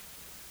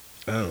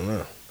 I don't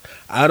know.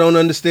 I don't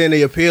understand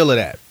the appeal of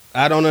that.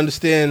 I don't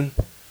understand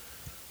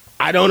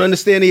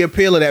the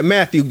appeal of that.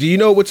 Matthew, do you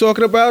know what we're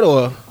talking about,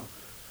 or?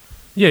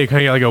 Yeah, you kind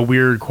of get like a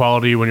weird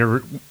quality when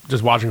you're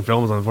just watching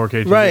films on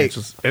 4K TV. Right. It's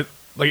just,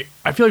 like,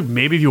 I feel like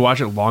maybe if you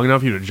watch it long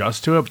enough, you'd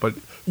adjust to it, but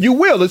You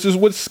will. This is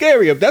what's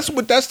scary.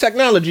 That's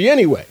technology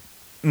anyway.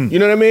 You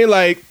know what I mean?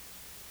 Like,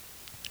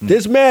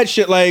 this mad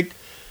shit, like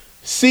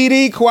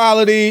CD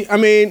quality. I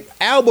mean,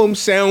 albums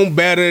sound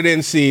better than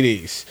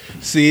CDs.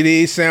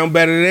 CDs sound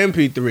better than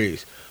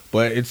MP3s.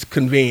 But it's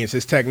convenience,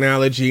 it's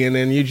technology, and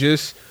then you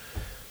just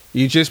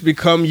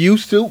become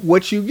used to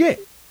what you get.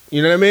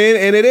 You know what I mean?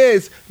 And it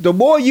is. The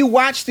more you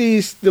watch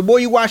the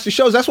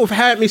shows, that's what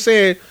had me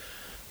saying,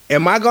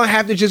 am I gonna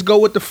have to just go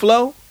with the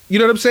flow? You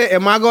know what I'm saying?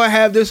 Am I gonna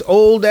have this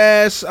old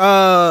ass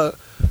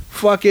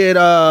fucking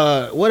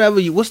whatever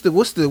what's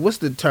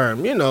the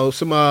term? You know,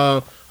 some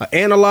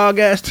analog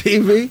ass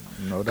TV?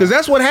 Because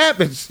that's what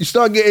happens. You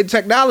start getting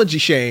technology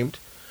shamed.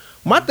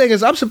 My thing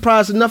is, I'm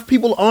surprised enough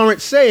people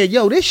aren't saying,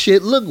 yo, this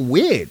shit look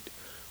weird.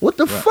 What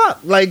the fuck?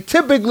 Like,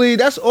 typically,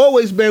 that's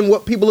always been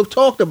what people have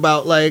talked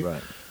about. Like,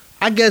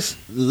 I guess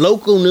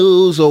local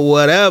news or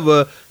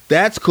whatever,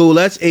 that's cool.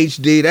 That's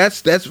HD.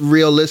 That's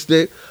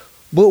realistic.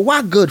 But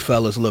why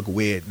Goodfellas look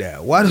weird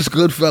now? Why does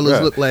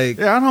Goodfellas look like?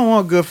 Yeah, I don't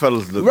want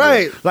Goodfellas to look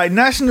Right. weird. Like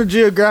National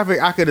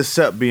Geographic, I could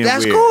accept being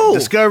That's weird. cool.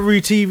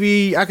 Discovery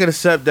TV, I could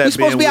accept that We being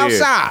supposed to be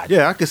weird. outside.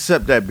 Yeah, I could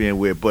accept that being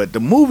weird. But the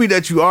movie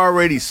that you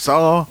already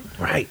saw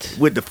Right.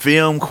 with the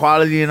film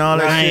quality and all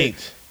that Right.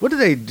 shit, what did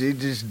they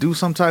just do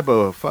some type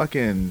of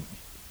fucking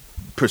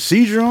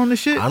procedure on the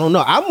shit? I don't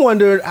know. I'm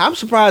wondering. I'm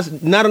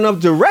surprised not enough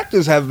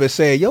directors have been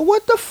saying, "Yo,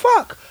 what the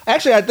fuck?"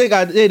 Actually, I think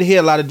I did hear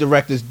a lot of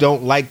directors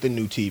don't like the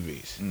new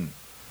TVs.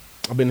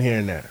 I've been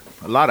hearing that.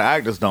 A lot of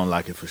actors don't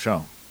like it for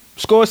sure.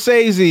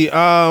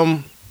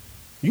 Scorsese,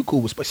 you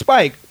cool with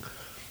Spike?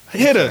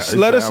 Hit us. Yeah,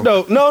 Let us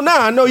know. No,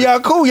 I know y'all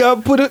cool. Y'all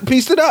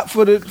pieced it up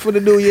for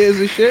the New Year's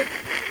and shit.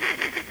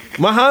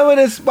 Muhammad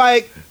and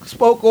Spike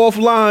spoke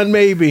offline,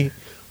 maybe,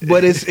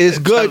 but it's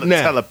good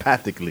now.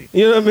 Telepathically.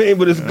 You know what I mean?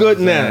 But it's good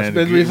now. It's And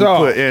been you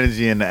resolved. put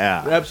energy in the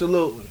air.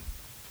 Absolutely.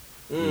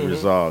 You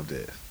resolved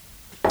it.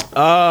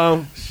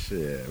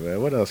 Shit,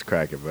 man. What else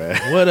cracking, man?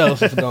 What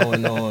else is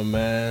going on,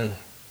 man?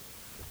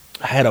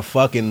 I had a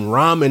fucking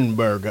ramen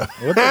burger.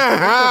 What the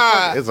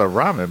fuck? It's a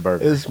ramen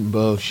burger. It's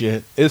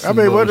bullshit. It's I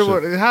mean,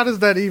 bullshit. how does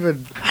that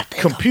even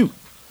compute?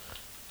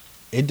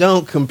 It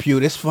don't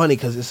compute. It's funny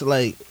because it's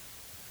like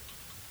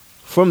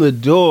from the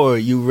door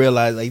you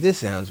realize like this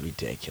sounds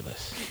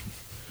ridiculous,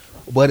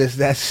 but it's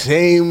that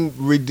same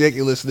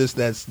ridiculousness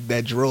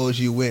that draws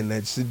you in.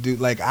 That's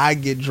like I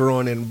get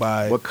drawn in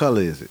by What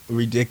color is it?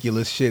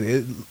 ridiculous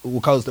shit.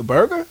 What color's the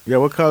burger? Yeah,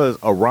 what color is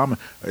a ramen?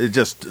 Is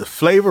just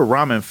flavor,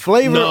 ramen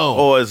flavor, No.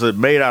 or is it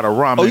made out of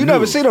ramen? Oh, you never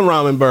noodles? seen a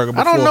ramen burger I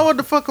before? don't know what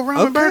the fuck a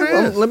ramen Okay, burger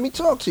well, is. let me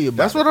talk to you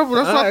about That's what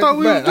I it. thought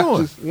we bet. was doing.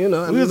 I just, you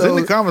know, I We was know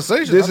in the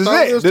conversation. This I is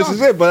thought we it. was This talking.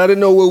 is it. But I didn't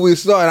know where we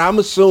started. I'm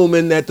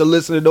assuming that the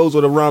listener knows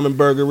what a ramen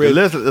burger is.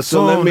 Listen,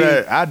 So let assume me-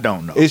 that I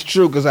don't know. It's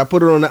true because I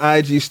put it on the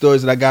IG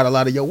stories and I got a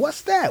lot of yo.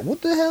 What's that?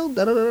 What the hell?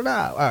 Da, da, da,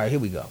 da. All right, here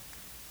we go.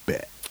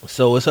 Bet.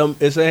 So it's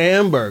a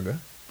hamburger.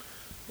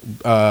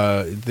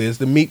 There's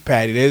the meat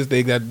patty.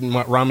 They got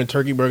ramen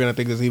turkey burger. And I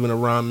think there's even a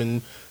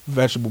ramen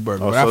vegetable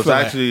burger. Oh, But I so it's feel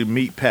like- actually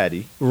meat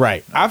patty.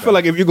 right. I feel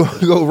like if you're going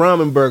to go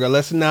ramen burger,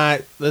 let's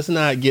not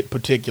get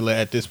particular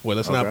at this point.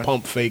 Let's not Okay.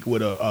 pump fake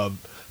with a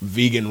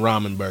vegan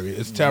ramen burger.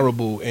 It's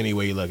terrible any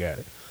way you look at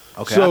it.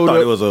 Okay, So I thought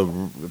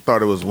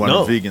the- it was one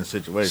No. vegan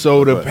situation.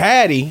 So the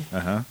patty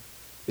uh-huh.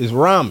 is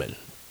ramen.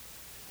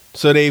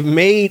 So they've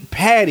made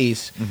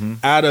patties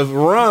out of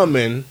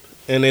ramen,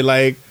 and they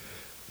like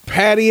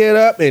patty it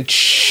up and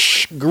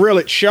grill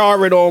it,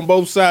 char it on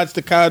both sides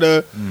to kind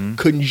of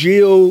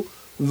congeal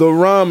the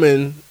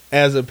ramen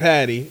as a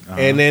patty,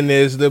 and then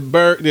there's the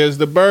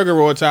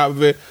burger on top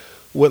of it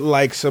with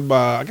like some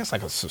I guess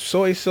like some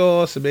soy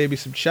sauce and maybe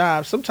some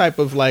chives, some type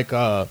of like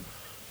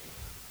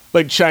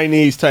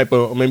Chinese type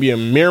of maybe a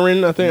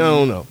mirin, I think. I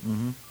don't know.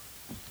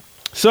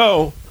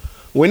 So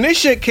when this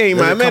shit came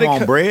Does out, it man, come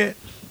on bread?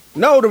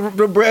 no,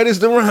 the bread is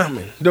the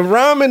ramen. The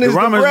ramen is the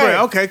ramen's bread.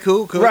 Okay,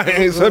 cool. Right.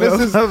 cool. So this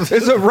is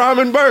it's a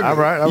ramen burger. All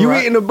right, You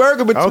right. eating a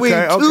burger between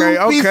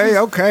two pieces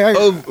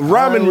of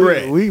ramen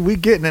bread. We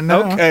getting it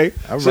now. Okay.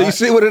 All So you right.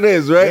 see what it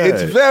is, right? Yeah.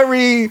 It's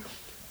very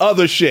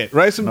other shit,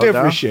 right? Some No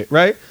different doubt. shit,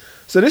 right?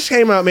 So this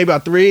came out maybe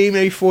about 3,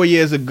 maybe 4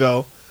 years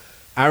ago.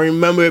 I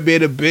remember it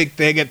being a big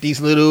thing at these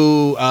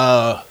little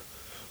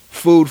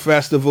food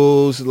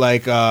festivals,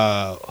 like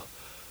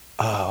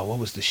what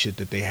was the shit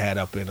that they had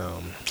up in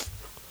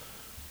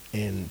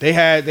and they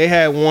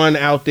had one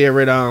out there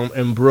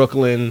in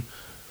Brooklyn.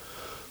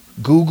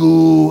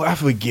 Google, I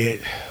forget,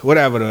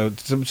 whatever,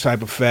 some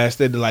type of fest.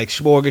 They did like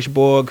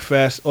Smorgasbord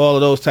Fest, all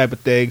of those type of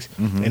things.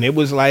 And it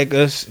was like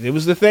it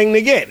was the thing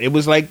to get. It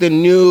was like the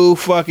new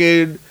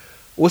fucking,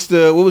 what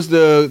was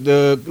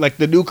the like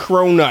the new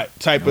cronut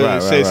type of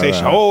Right,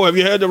 sensation. right. Oh, have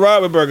you had the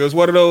ramen burger? It's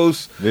one of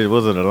those.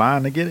 Was it a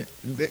line to get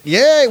it?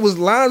 Yeah, it was,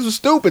 lines were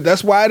stupid.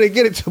 That's why I didn't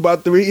get it till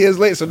about 3 years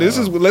later. So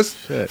let's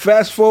shit.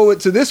 fast forward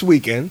to this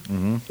weekend,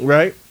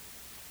 right?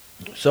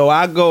 So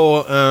I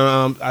go,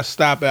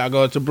 I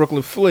go to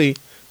Brooklyn Flea,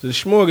 to the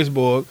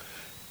Smorgasbord,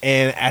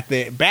 and at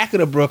the back of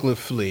the Brooklyn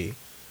Flea,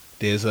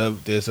 there's a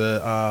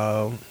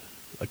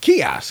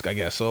kiosk, I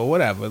guess, or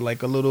whatever,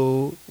 like a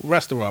little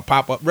restaurant,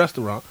 pop-up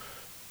restaurant,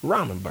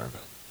 ramen burger.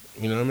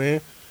 You know what I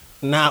mean?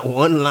 Not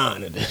one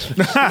line of this.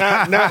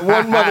 not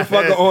one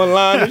motherfucker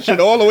online. This shit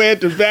all the way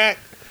at the back.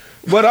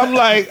 But I'm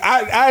like,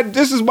 I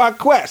this is my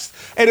quest.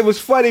 And it was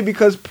funny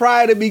because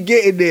prior to me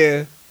getting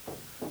there,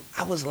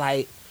 I was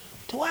like,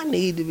 do I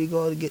need to be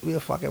going to get me a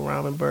fucking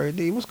ramen burger?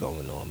 D, what's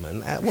going on,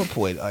 man? At what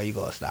point are you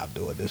going to stop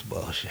doing this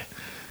bullshit?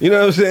 You know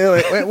what I'm saying?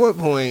 Like, at what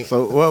point?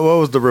 So what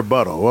was the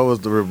rebuttal? What was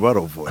the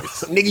rebuttal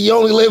voice? Nigga, you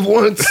only live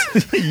once.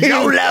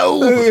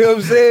 YOLO. You know what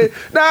I'm saying?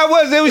 Nah,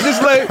 it was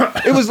just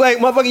like,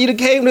 motherfucker, you done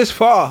came this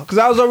far. Because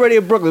I was already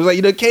in Brooklyn. It was like,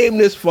 you done came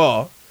this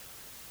far.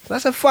 So I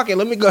said, fuck it,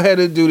 let me go ahead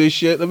and do this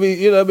shit. Let me,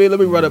 you know what I mean? Let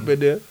me run up in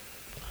there.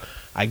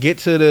 I get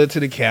to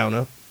the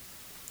counter.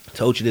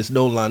 Told you there's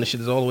no line. This shit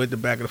is all the way at the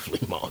back of the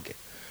flea market.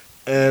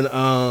 And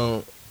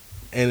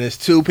there's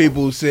two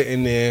people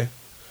sitting there.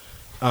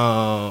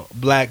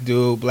 Black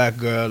dude, black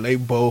girl. They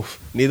both,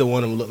 neither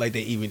one of them look like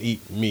they even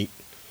eat meat.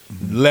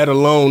 let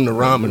alone the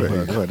ramen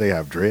burger. What, they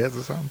have dreads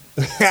or something?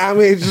 I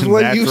mean, just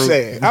what you Natural.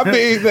 saying. I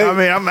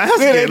mean, I'm asking.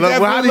 they Look,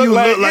 how do you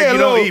look like you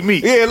don't eat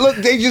meat? Yeah, look,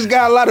 they just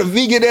got a lot of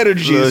vegan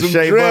energy, Little some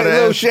shea butter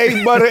little energy.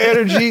 shea butter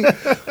energy,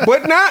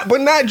 but not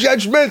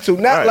judgmental.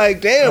 Not Right.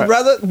 like, damn, Right.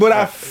 brother. But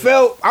I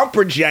felt I'm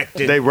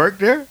projecting. They work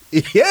there?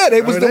 Yeah,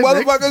 they was the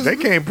motherfuckers. They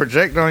can't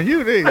project on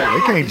you. They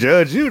can't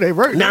judge you. They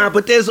work. Nah,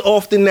 but there's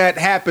often that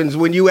happens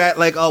when you at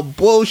like a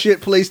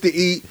bullshit place to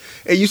eat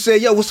and you say,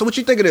 yo, so what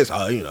you think of this?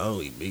 Oh, you know, I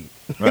don't eat meat.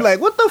 You're Right. like,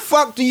 what the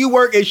fuck do you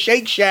work at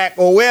Shake Shack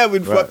or wherever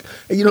the Right. fuck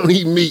and you don't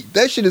eat meat?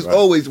 That shit is Right.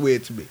 always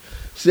weird to me.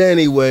 So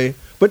anyway,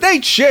 but they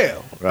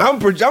chill. Right. I'm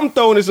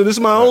throwing this, so this is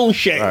my own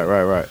shit.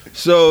 Right.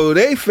 So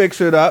they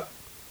fix it up.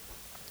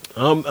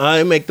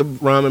 I make the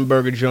ramen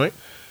burger joint.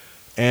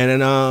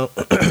 And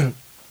then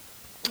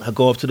I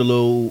go up to the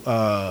little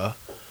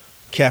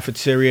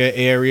cafeteria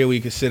area where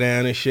you can sit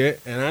down and shit.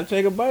 And I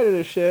take a bite of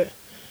this shit.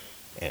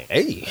 And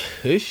hey,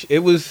 it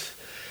was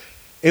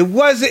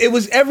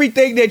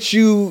everything that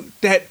you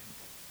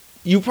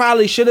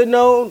probably should have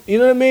known. You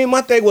know what I mean?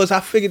 My thing was I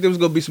figured there was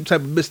gonna be some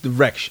type of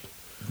misdirection.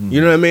 You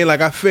know what I mean?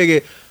 Like I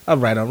figured, all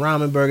right, a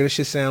ramen burger, this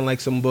shit sound like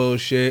some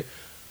bullshit.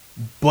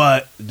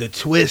 But the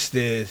twist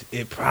is,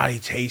 it probably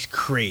tastes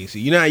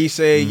crazy. You know how you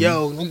say,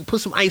 yo, put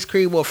some ice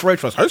cream on French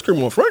fries. Ice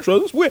cream on French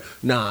fries? That's weird.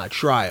 Nah,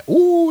 try it.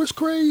 Ooh, it's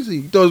crazy.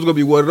 You thought it was going to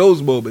be one of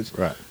those moments.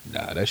 Right.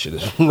 Nah, that shit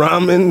is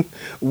ramen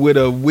with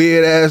a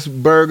weird-ass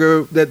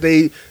burger that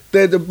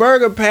the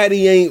burger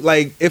patty ain't,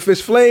 like, if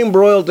it's flame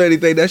broiled or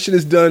anything, that shit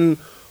is done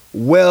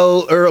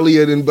well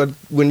earlier than but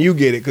when you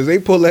get it. Because they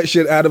pull that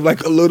shit out of,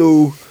 like, a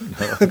little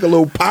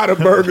pot of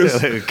burgers.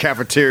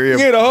 Cafeteria.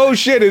 Yeah, the whole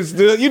shit is.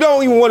 You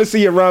don't even want to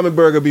see a ramen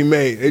burger be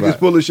made. They just Right.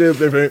 pull the shit.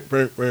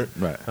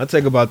 Right. I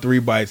take about 3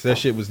 bites. That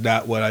shit was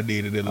not what I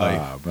needed in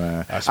life. Oh,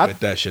 man. I spit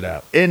that shit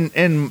out.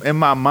 In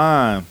my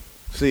mind,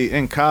 see,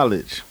 in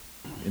college,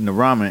 in the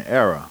ramen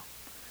era,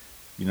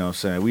 you know what I'm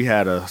saying, we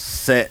had a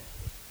set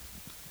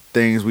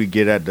things we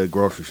get at the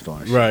grocery store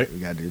and shit. Right. We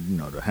got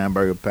the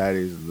hamburger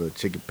patties, the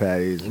chicken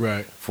patties,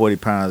 Right. 40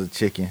 pounds of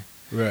chicken,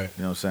 Right.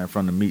 you know what I'm saying,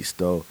 from the meat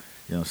store.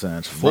 You know what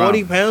I'm saying?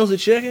 40 Ramen. pounds of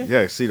chicken?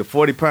 Yeah, see, the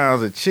 40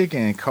 pounds of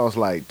chicken costs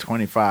like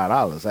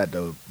 $25 at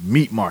the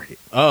meat market.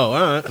 Oh,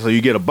 all right. So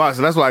you get a box.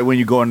 So that's like when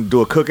you go and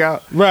do a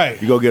cookout. Right.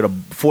 You go get a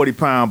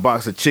 40-pound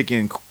box of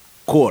chicken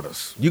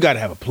quarters. You got to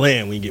have a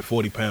plan when you get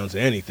 40 pounds of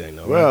anything,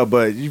 though. Well, right?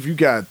 but if you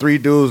got 3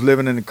 dudes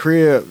living in the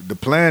crib, the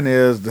plan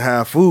is to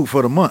have food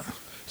for the month.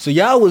 So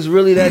y'all was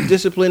really that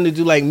disciplined to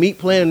do like meat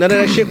planning? None of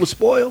that shit was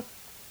spoiled?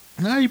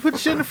 Now you put the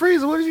shit in the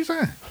freezer. What is you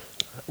saying?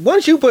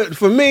 Once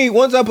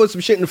I put some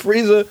shit in the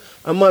freezer,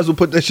 I might as well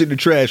put that shit in the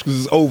trash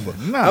because it's over.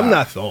 Nah. I'm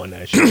not throwing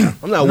that shit out.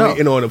 I'm not No.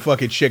 waiting on a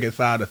fucking chicken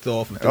thigh to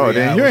thaw for 3 hours. Oh,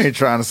 then you ain't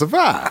trying to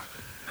survive.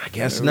 I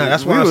guess not.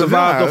 That's We why I was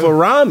survived not. off of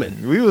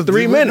ramen. We was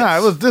 3 minutes. Nah,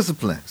 it was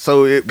discipline.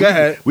 So Go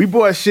ahead. we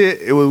bought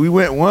shit. We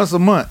went once a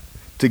month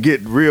to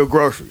get real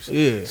groceries.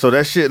 Yeah. So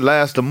that shit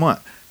lasts a month.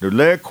 The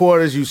leg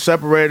quarters, you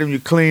separate them, you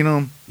clean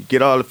them, you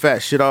get all the fat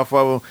shit off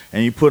of them,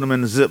 and you put them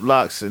in the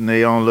Ziplocs and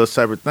they own little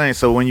separate things.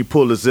 So when you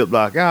pull the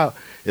Ziploc out,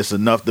 it's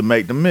enough to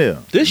make the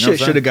meal. This You know shit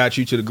what should I'm have got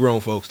you to the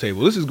grown folks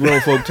table. This is grown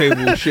folk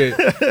table shit.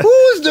 Who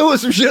is doing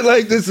some shit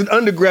like this in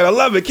undergrad? I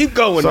love it. Keep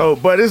going. So,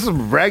 but it's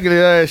some regular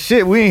ass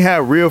shit. We ain't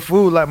have real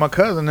food like my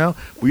cousin now.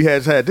 We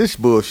had this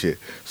bullshit.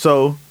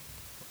 So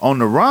on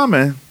the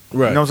ramen,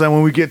 Right. you know what I'm saying?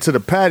 When we get to the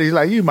patties,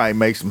 like you might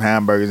make some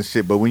hamburgers and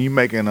shit, but when you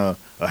making a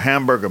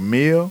hamburger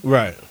meal,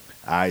 Right.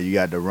 you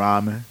got the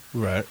ramen.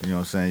 Right. You know what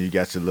I'm saying? You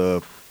got your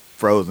little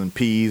frozen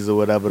peas or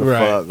whatever the Right,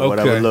 fuck, or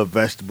whatever okay. little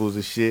vegetables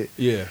and shit.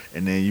 Yeah.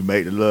 And then you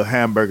make the little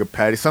hamburger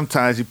patty.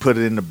 Sometimes you put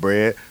it in the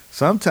bread.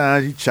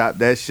 Sometimes you chop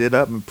that shit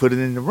up and put it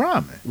in the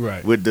ramen.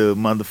 Right. With the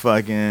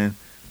motherfucking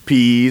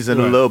peas and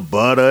a Right. little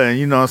butter and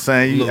you know what I'm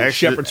saying? You Little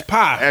shepherd's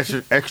pie.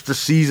 Extra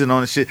season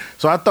on the shit.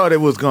 So I thought you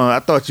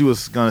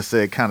was gonna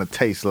say it kinda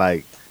tastes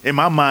like, in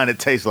my mind it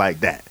tastes like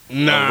that.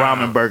 Nah. A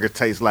ramen burger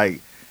tastes like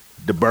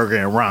the burger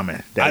and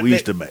ramen that I we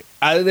used think- to make.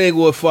 I think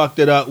what fucked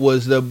it up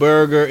was the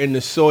burger and the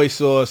soy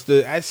sauce.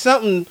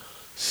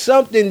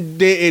 Something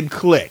didn't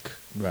click.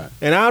 Right.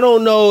 And I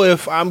don't know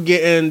if I'm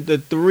getting the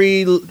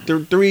 3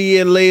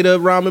 year later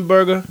ramen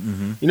burger.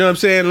 Mm-hmm. You know what I'm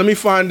saying? Let me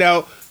find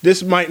out.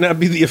 This might not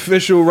be the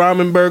official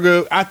ramen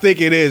burger. I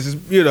think it is.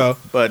 It's,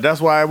 But that's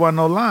why it wasn't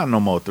no line no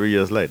more 3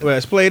 years later. well,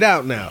 it's played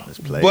out now.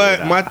 played but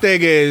out. my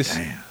thing is,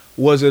 Damn.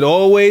 was it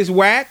always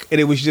whack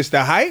and it was just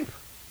a hype?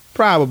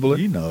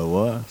 Probably. You know it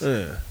was.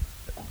 Yeah.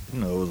 You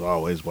know it was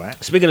always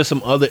whack. Speaking of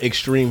some other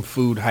extreme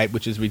food hype,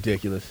 which is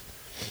ridiculous,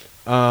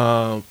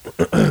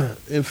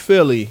 in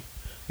Philly,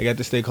 they got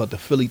this thing called the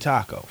Philly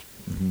Taco,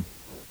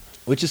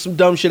 which is some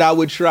dumb shit I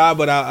would try,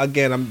 but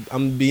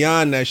I'm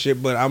beyond that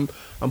shit. But I'm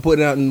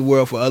putting it out in the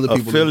world for other A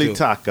people. Philly to do.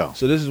 taco.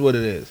 So this is what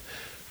it is.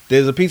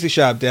 There's a pizza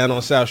shop down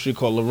on South Street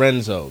called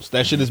Lorenzo's.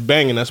 That shit is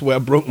banging. That's where I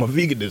broke my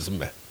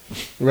veganism at.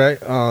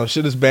 Right?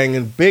 Shit is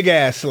banging. Big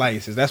ass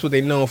slices. That's what they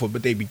known for,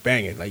 but they be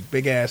banging. Like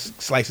big ass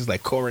slices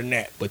like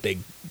Coronet, but they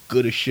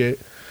good as shit.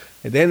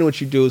 And then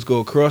what you do is go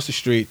across the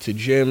street to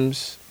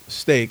Jim's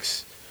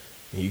Steaks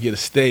You get a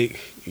steak.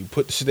 You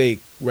put the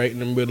steak right in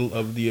the middle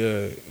of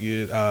the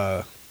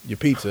your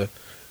pizza.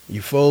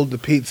 You fold the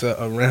pizza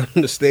around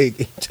the steak.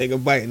 And you take a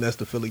bite, and that's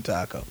the Philly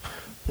taco.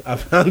 I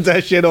found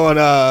that shit on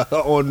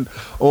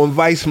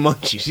Vice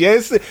Munchies.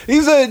 Yes,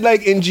 these are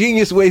like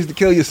ingenious ways to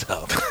kill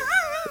yourself.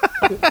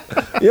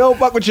 You don't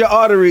fuck with your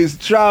arteries.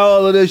 Try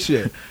all of this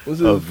shit.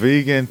 A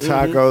vegan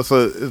taco.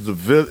 So it's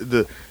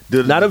the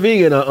not a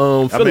vegan.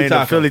 Philly taco.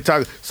 The Philly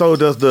taco. So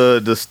does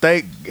the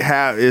steak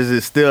have? Is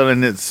it still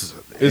in its?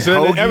 It's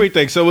in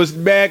everything, so it's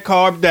bad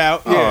carved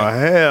out. Yeah. Oh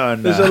hell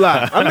no! It's a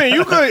lot. I mean,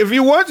 you could, if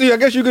you want to, I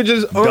guess you could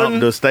just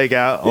dump the steak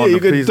out. Yeah, on you the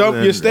could pieces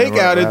dump your steak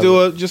out and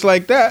do it just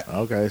like that.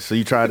 Okay, so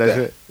you tried that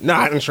shit? No,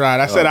 I didn't try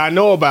it. I said I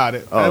know about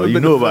it. Oh, you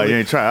knew about it. You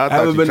ain't tried. I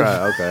thought you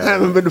tried. Okay, I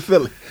haven't been to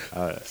Philly.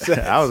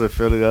 I was in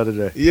Philly the other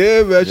day.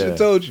 Yeah, man, I should have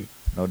told you.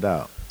 No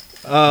doubt.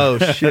 Oh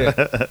shit.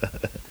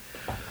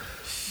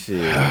 Shit,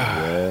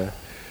 yeah.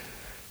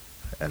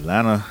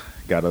 Atlanta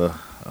got a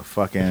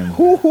fucking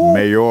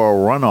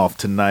mayoral runoff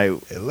tonight.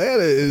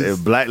 Atlanta is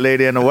a black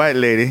lady and a white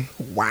lady.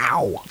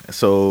 Wow.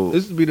 So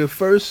this would be the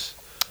first.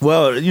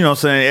 Well, you know what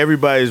I'm saying?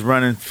 Everybody's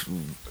running.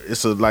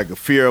 It's like a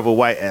fear of a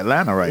white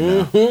Atlanta right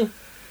now.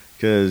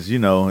 Because, you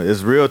know,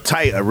 it's a real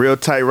tight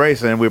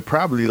race. And we're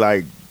probably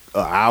like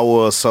an hour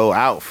or so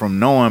out from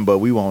knowing, but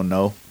we won't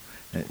know.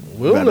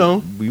 We'll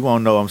know. We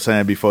won't know, I'm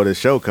saying, before this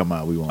show come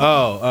out. We won't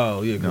know.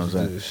 Oh, yeah. You know what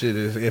I'm saying? Shit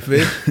is, if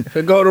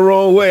it go the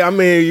wrong way, I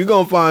mean, you're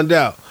going to find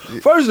out.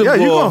 First of all,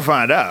 you're going to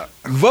find out.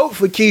 Vote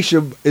for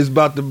Keisha is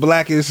about the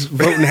blackest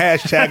voting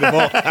hashtag of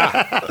all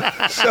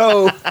time.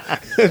 So,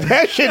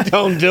 that shit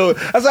don't do it.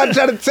 That's what I'm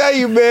trying to tell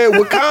you, man.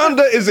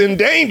 Wakanda is in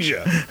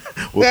danger.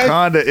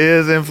 Wakanda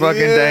is in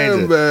fucking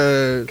danger.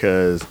 Man.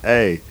 Because,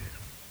 hey,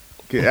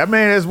 I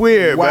mean, it's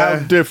weird, Wild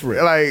man.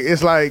 Different. Like,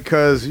 it's like,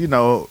 because, you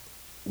know,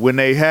 when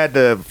they had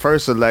the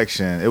first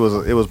election, it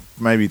was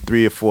maybe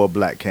 3 or 4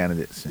 black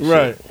candidates. And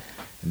right. Shit.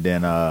 And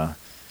then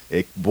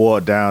it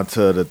boiled down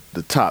to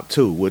the top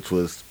 2, which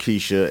was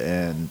Keisha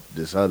and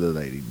this other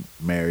lady,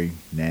 Mary,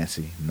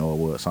 Nancy,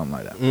 Norwood, something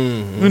like that.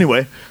 Mm-hmm.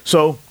 Anyway,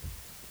 so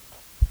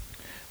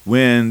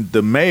when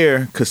the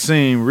mayor,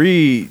 Kasim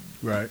Reed,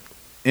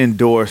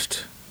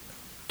 endorsed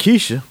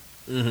Keisha,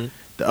 the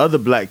other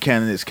black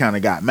candidates kind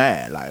of got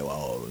mad. Like,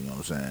 well, you know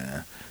what I'm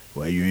saying?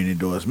 Well, you ain't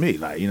endorsed me,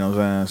 like, you know what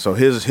I'm saying?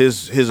 So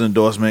his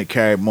endorsement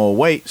carried more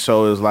weight.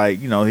 So it was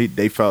like, you know,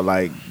 they felt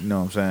like, you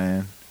know what I'm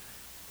saying,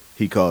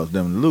 he caused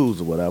them to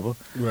lose or whatever.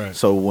 Right.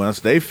 So once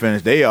they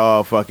finished, they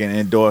all fucking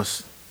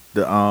endorsed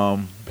the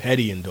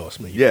petty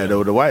endorsement. Yeah,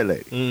 the white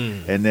lady.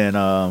 And then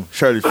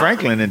Shirley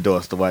Franklin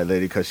endorsed the white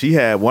lady because she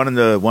had one of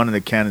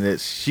the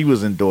candidates she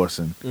was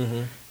endorsing,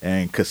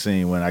 and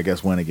Kasim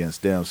went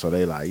against them. So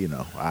they like, you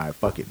know, all right,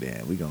 fuck it,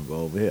 then we gonna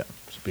go over here.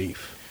 It's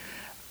beef.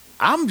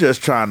 I'm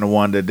just trying to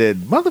wonder,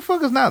 did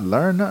motherfuckers not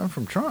learn nothing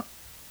from Trump?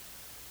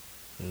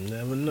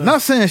 Never know.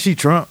 Not saying she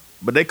Trump,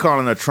 but they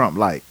calling her Trump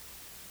light.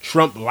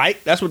 Trump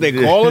light? That's what they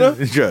calling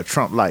her? Yeah,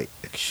 Trump light.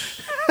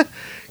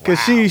 Because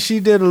she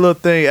did a little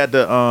thing at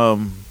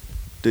the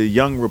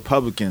Young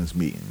Republicans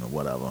meeting or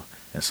whatever,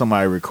 and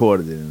somebody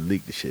recorded it and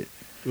leaked the shit.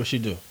 What she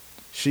do?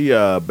 She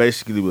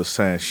basically was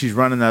saying she's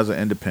running as an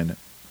independent,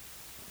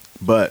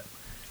 but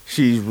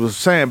she was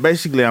saying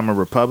basically I'm a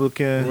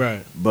Republican,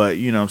 right? But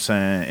you know what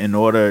I'm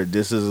saying,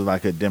 this is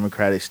like a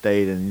Democratic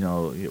state, and you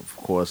know, of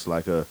course,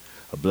 like a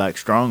black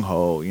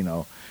stronghold, you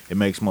know, it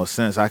makes more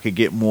sense. I could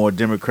get more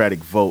Democratic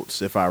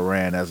votes if I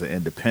ran as an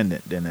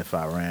independent than if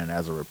I ran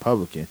as a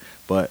Republican,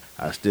 but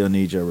I still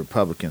need your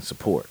Republican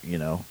support, you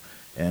know.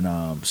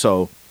 And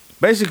so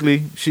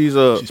basically she's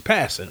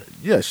passing it.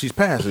 Yeah, she's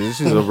passing.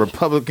 She's a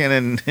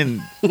Republican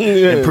in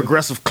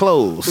progressive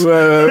clothes.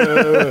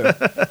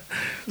 Right.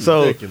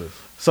 So ridiculous.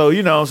 So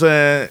you know what I'm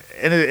saying,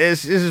 and it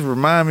just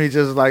remind me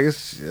just like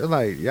it's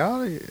like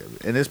y'all,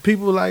 and it's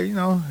people like, you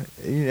know,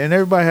 and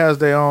everybody has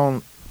their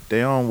own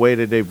way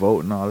that they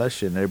vote and all that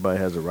shit, and everybody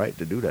has a right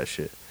to do that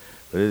shit.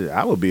 But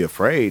I would be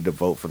afraid to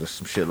vote for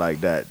some shit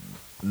like that,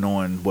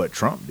 knowing what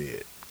Trump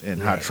did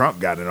and how Trump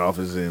got in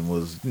office and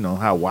was, you know,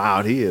 how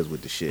wild he is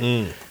with the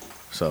shit.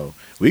 So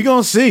we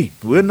gonna see.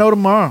 We'll know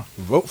tomorrow.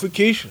 Vote for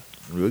Keisha.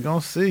 We're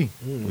gonna see.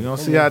 We're gonna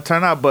see how it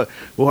turn out. But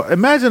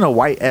imagine a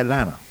white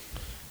Atlanta.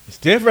 It's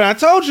different. I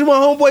told you, my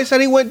homeboy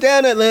said he went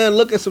down Atlanta and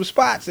looked at some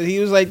spots, and he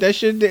was like, that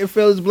shit didn't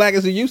feel as black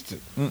as it used to.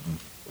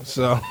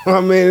 So,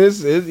 I mean,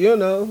 it's you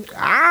know,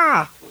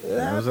 You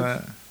know what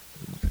I'm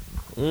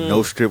saying?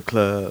 No strip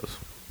clubs.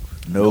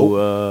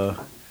 No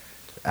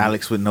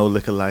Alex with no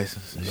liquor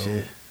license and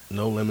shit.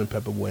 No lemon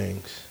pepper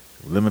wings.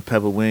 Lemon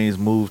pepper wings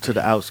moved to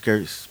the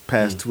outskirts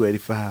past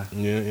 285.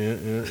 Yeah.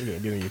 You gotta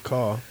get in your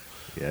car.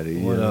 Yeah,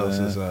 what else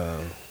is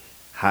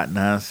Hot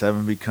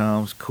 97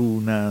 becomes Cool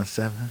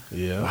 97.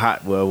 Yeah.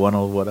 Hot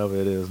 10, whatever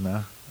it is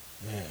now.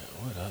 Man,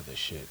 what other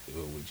shit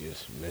would we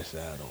just miss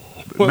out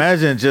on?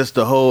 Imagine just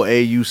the whole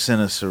AU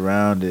Center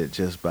surrounded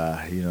just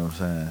by, you know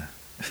what I'm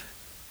saying,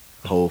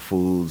 Whole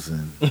Foods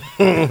and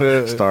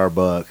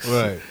Starbucks.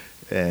 Right.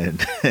 And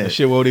That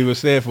shit won't even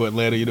stand for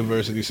Atlanta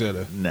University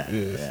Center. nah,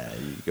 Yes.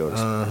 you go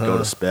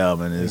to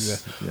Spelman.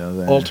 It's you know what I'm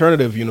saying?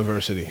 Alternative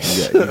University.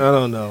 got- you- I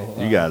don't know.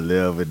 You gotta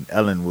live in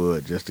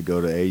Ellenwood just to go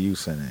to AU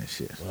Center and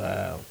shit.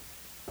 Wow.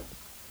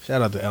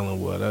 Shout out to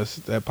Ellenwood.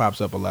 That pops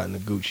up a lot in the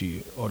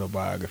Gucci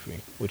autobiography,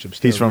 which I'm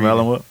still He's from reading.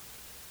 Ellenwood.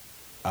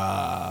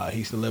 He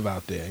used to live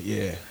out there.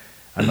 Yeah.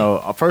 I know.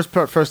 First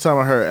time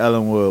I heard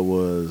Ellenwood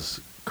was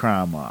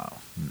Crime Mob.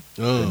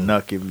 The Mm.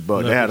 Nucky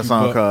Buck. They had a Nucky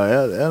song Buck.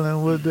 called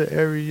Ellenwood, the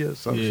area,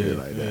 some yeah, shit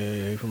like that.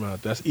 Yeah, he from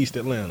out. That's East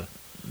Atlanta.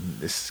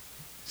 It's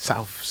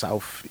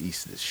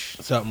southeastish.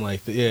 Something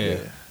like that.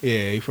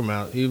 Yeah. He from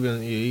out.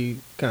 He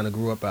kind of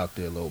grew up out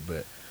there a little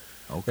bit.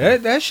 Okay.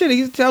 That shit,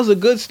 he tells a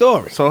good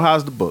story. So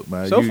how's the book,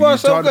 man? So You far,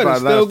 so talked good. about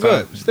It's it still last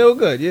good. time. Still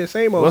good. Yeah,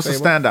 same old. What's the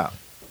same old. standout?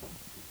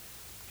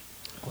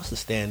 What's the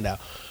standout?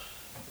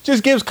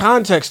 Just gives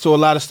context to a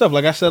lot of stuff.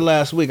 Like I said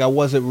last week, I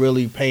wasn't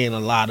really paying a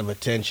lot of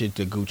attention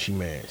to Gucci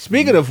Mane.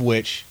 Speaking of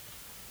which,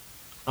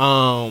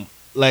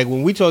 like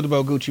when we talked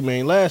about Gucci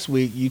Mane last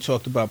week, you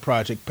talked about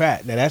Project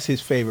Pat. Now that's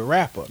his favorite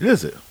rapper.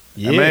 Is it?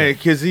 Yeah. I mean,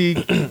 because he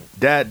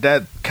that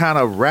kind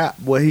of rap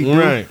what he do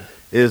Right.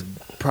 is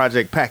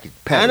Project Package.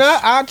 And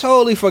I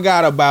totally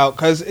forgot about,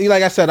 because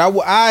like I said,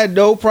 I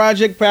know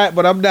Project Pat,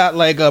 but I'm not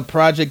like a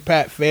Project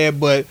Pat fan.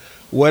 But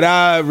when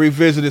I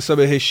revisited some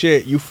of his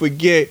shit, you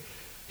forget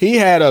he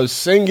had a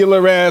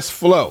singular ass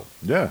flow.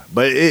 Yeah,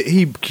 but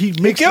he He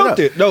mixed killed it up.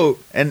 it. No,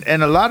 And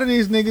a lot of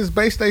these niggas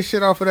base their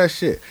shit off of that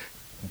shit.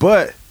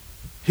 But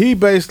he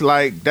based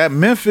like that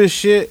Memphis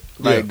shit,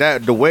 like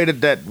that the way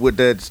that with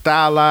that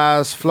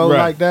stylized flow Right.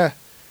 like that.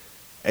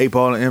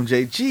 8Ball and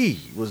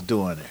MJG was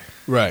doing it.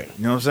 right.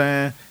 You know what I'm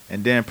saying?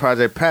 And then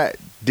Project Pat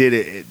did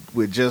it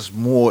with just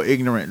more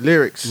ignorant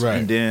lyrics. Right.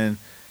 And then,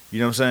 you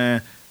know what I'm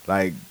saying?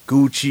 Like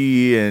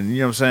Gucci and you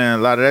know what I'm saying? A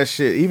lot of that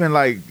shit. Even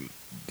like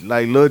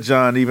Lil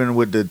Jon, even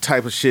with the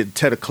type of shit,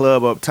 tear the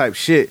club up type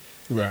shit.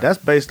 Right. That's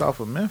based off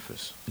of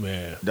Memphis.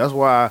 Man. That's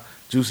why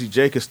Juicy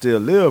J can still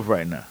live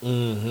right now.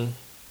 Mm-hmm.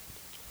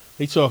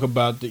 He talk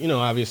about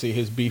obviously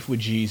his beef with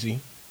Jeezy,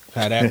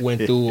 how that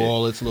went through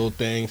all its little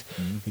things.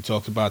 He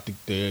talks about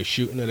the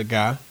shooting of the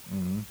guy.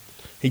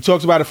 He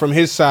talks about it from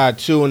his side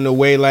too, in the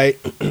way like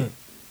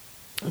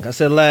I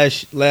said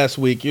last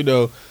week.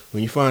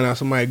 When you find out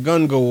somebody's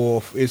gun go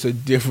off, it's a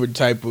different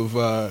type of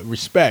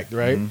respect,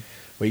 right?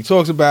 But he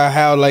talks about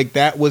how like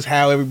that was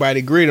how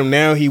everybody greeted him.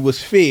 Now he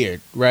was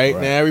feared, right?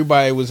 Right. Now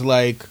everybody was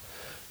like,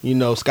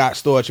 Scott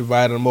Storch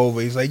invited him over.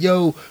 He's like,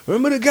 yo,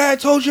 remember the guy I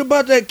told you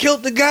about that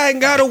killed the guy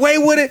and got away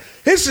with it?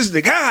 This is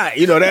the guy.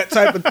 That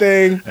type of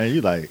thing. And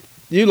you like,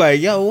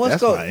 Yo, what's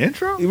that's going my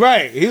intro?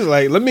 Right. He was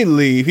like, let me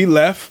leave. He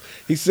left.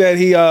 He said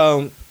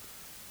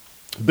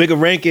Bigger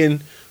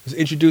Rankin was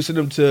introducing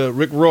him to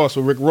Rick Ross.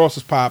 When Rick Ross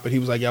was popping, he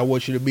was like, "Yo, I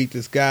want you to meet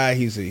this guy.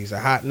 He's a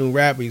hot new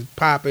rapper. He's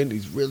popping.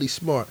 He's really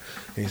smart."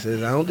 And he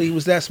says, "I don't think he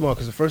was that smart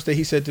because the first thing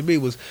he said to me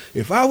was,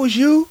 if I was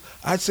you,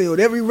 I'd say on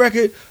every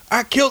record,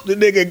 I killed the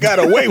nigga and got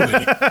away with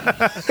it."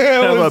 That's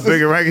what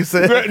Bigger Rankin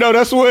said. No,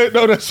 that's what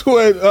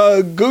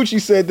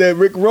Gucci said that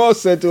Rick Ross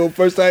said to him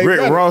first time. he met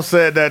Rick him. Ross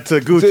said that to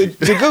Gucci.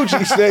 To Gucci,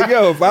 he said,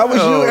 "Yo, if I was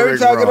Oh, you, every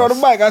Rick time I get on the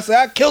Ross. mic, I say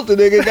I killed the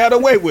nigga and got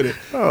away with it."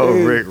 Oh,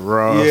 Yeah. Rick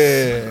Ross.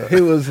 Yeah,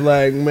 he was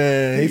like,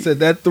 man. He said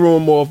that threw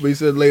him off. But he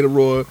said later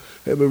on,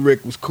 him and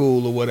Rick was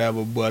cool or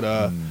whatever.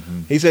 But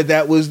he said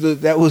that was the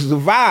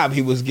vibe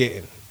he was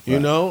getting. You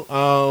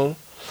know,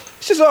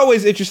 it's just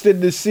always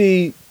interesting to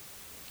see.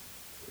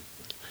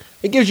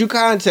 It gives you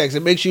context.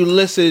 It makes you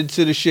listen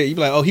to the shit. You be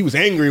like, oh, he was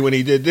angry when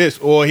he did this,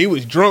 or he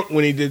was drunk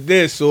when he did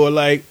this, or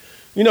like,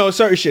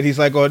 certain shit. He's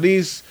like, on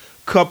these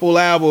couple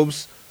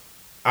albums,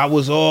 I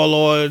was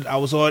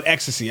on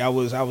ecstasy. I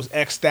was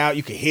X'd out.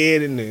 You could hear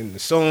it in the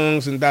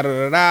songs and da da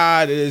da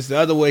da. There's the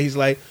other way. He's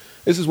like,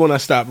 this is when I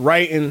stopped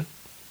writing.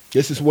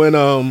 This is when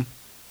I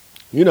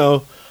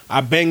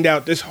banged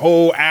out this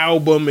whole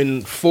album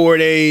in 4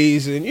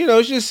 days, and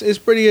it's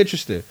pretty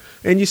interesting.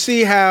 And you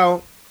see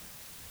how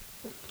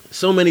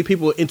so many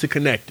people are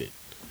interconnected.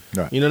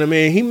 Right. You know what I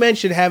mean? He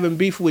mentioned having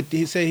beef with.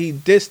 He said he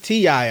dissed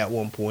T.I. at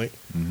one point.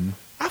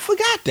 I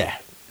forgot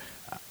that.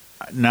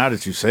 Now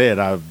that you say it,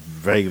 I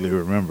vaguely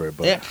remember it.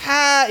 But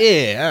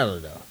I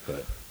don't know.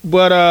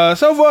 But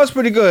so far it's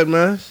pretty good,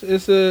 man.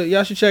 It's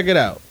y'all should check it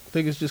out. I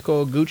think it's just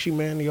called Gucci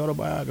Mane, the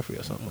autobiography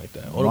or something like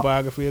that.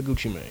 Autobiography of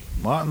Gucci Mane.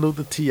 Martin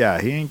Luther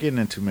T.I., he ain't getting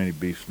in too many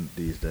beefs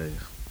these days.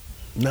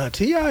 Nah,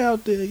 T.I.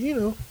 out there, he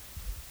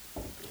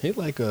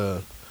like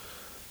a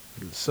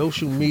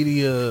social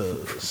media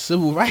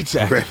civil rights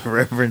actor.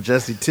 Reverend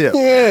Jesse Tip.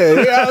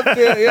 Yeah, he out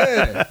there,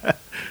 yeah.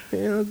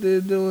 He out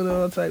there doing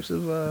all types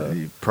of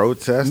He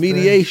protesting.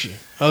 mediation.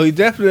 Oh, he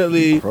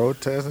definitely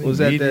Protesting, was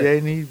at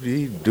that- mediating,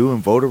 he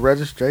doing voter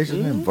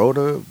registration and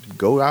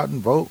go out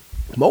and vote.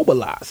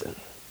 mobilizing.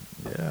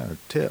 Yeah,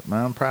 Tip,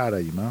 man. I'm proud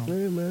of you, man.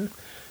 Yeah, man.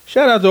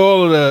 Shout out to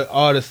all of the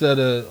artists that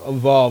are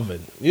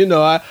evolving.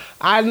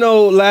 I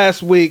know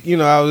last week,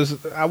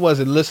 I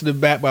wasn't listening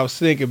back, but I was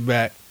thinking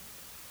back.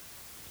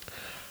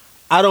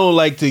 I don't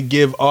like to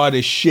give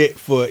artists shit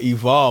for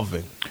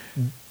evolving.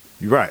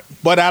 You're right.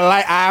 But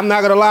I'm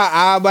not gonna lie.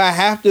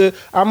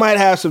 I might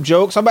have some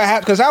jokes. I might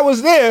have because I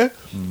was there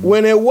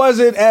when it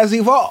wasn't as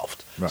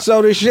evolved. Right.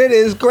 So the shit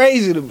is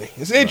crazy to me.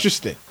 It's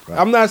interesting. Right.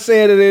 I'm not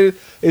saying that it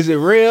is it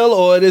real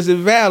or it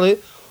isn't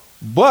valid,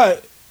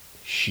 but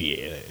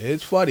shit,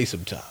 it's funny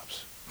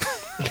sometimes.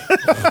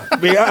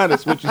 Be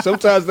honest with you.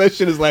 Sometimes that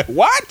shit is like,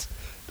 what?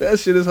 That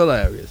shit is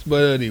hilarious.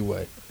 But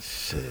anyway.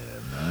 Shit,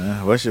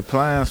 man. What's your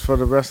plans for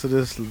the rest of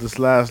this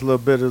last little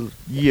bit of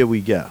year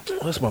we got?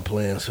 What's my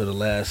plans for the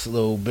last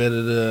little bit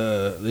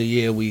of the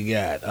year we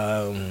got?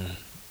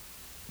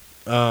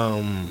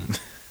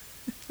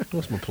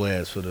 What's my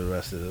plans for the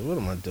rest of it? What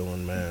am I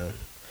doing, man?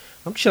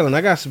 I'm chilling.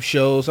 I got some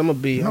shows. I'm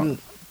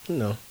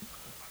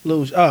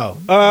lose.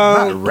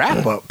 Not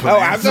wrap up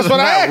plans. That's what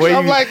I asked.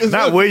 I'm like,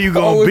 not where you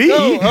gonna be.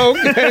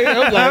 Okay.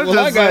 I'm like, well,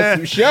 I got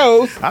some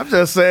shows. I'm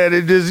just saying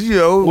it just,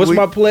 What's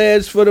my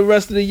plans for the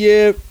rest of the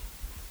year?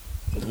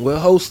 We're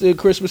hosting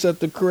Christmas at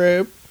the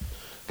crib.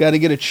 Got to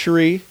get a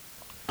tree.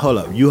 Hold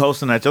up, you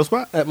hosting at your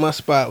spot? At my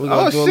spot.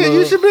 Oh shit,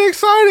 you should be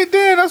excited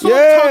then. That's what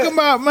I'm talking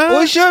about, man.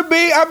 Well, it should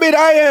be. I mean,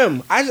 I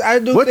am. I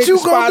do. What think you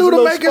the gonna spot's do a to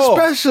little make it small.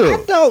 special?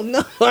 I don't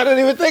know. I didn't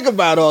even think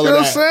about all You of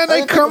know that. what I'm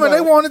saying? They coming.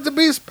 They want it to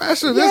be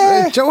special.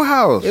 Yeah. This at your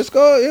house. Let's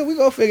go. Yeah, we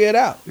gonna figure it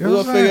out. You know We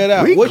what gonna I'm figure it saying?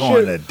 out. We What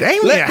going should- to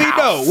Damien Let me house.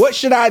 know. What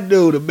should I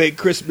do to make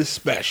Christmas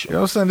special? You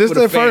know what I'm saying? This For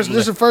their the first. family.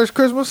 This your first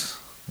Christmas.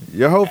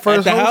 Your whole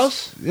first the host?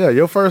 house? Yeah,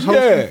 your first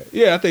host.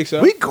 Yeah, I think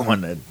so. We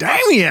going to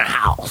Damien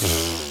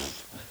house.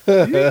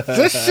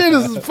 This shit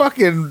is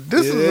fucking.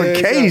 This is There you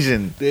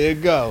occasion. go. There you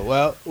go.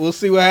 Well, we'll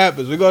see what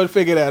happens. We're gonna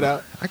figure that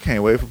out. I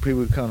can't wait for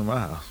people to come to my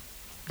house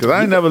because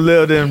I ain't never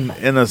lived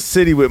in a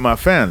city with my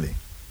family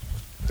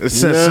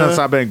since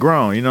I've been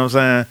grown. You know what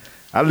I'm saying?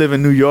 I live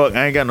in New York.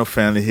 I ain't got no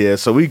family here,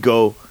 so we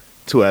go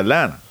to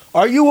Atlanta.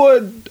 Are you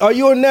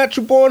a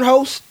natural born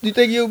host? Do you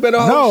think you've been a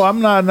host? No,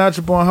 I'm not a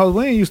natural born host.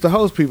 We ain't used to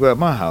host people at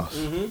my house.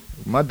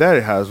 My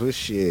daddy's house was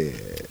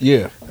shit.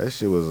 Yeah. That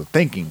shit was a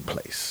thinking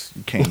place.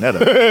 You can't let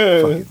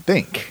her fucking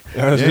think.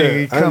 You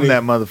ain't come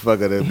that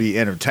motherfucker to be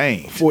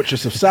entertained.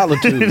 Fortress of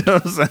Solitude. You know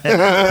what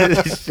I'm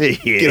saying?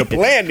 Shit. Get a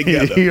plan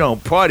together. You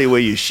don't party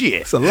where you shit.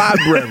 It's a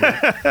library.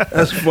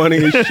 That's funny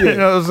as shit. You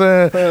know what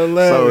I'm saying?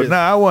 Hilarious.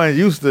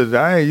 So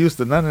I ain't used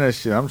to none of that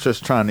shit. I'm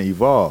just trying to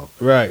evolve.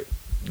 Right.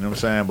 You know what I'm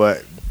saying?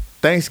 But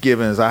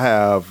Thanksgivings I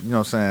have, you know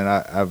what I'm saying,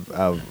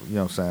 I've you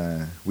know what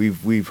I'm saying,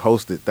 we've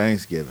hosted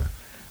Thanksgiving.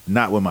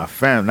 Not with my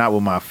family,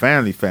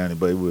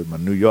 but with my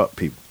New York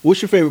people.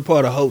 What's your favorite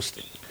part of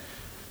hosting?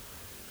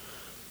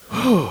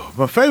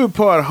 My favorite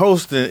part of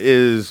hosting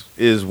is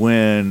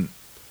when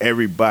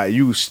everybody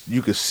you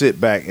could sit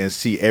back and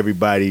see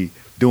everybody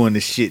doing the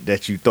shit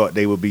that you thought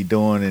they would be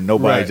doing, and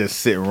nobody Right. just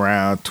sitting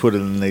around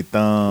twiddling their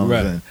thumbs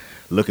Right. and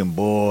looking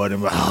bored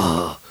and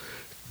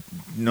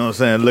you know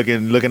what I'm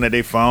saying, looking at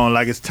their phone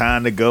like it's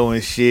time to go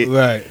and shit.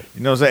 Right.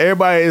 You know what I'm saying?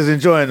 Everybody is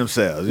enjoying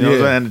themselves. You know what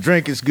I'm Yeah. saying? The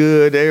drink is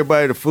good.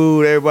 The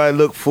food, everybody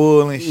look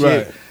full and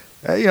shit.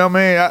 Right. You know what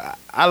I mean?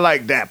 I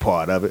like that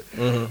part of it.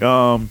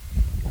 Mm-hmm.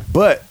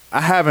 But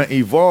I haven't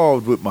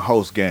evolved with my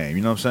host game.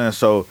 You know what I'm saying?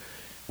 So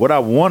what I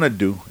want to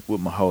do with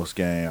my host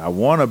game, I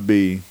want to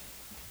be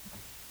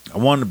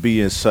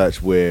in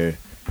such where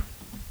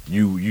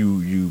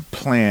you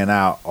plan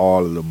out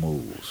all of the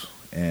moves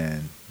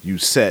and you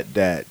set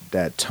that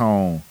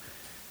tone.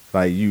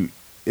 Like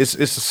it's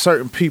a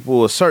certain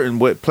people, certain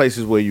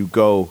places where you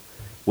go,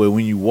 where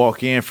when you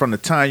walk in, from the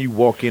time you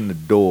walk in the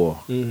door,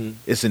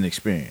 it's an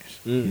experience.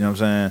 You know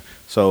what I'm saying?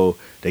 So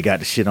they got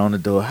the shit on the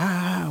door.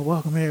 Hi,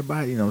 welcome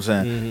everybody. You know what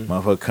I'm saying?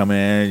 Motherfucker come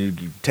in,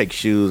 you take your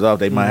shoes off.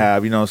 They might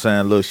have, you know what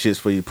I'm saying, little shits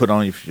for you to put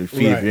on your feet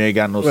if you ain't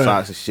got no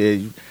socks and shit.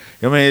 You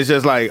know what I mean? It's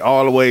just like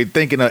all the way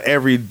thinking of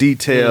every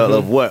detail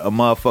of what a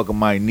motherfucker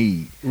might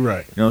need.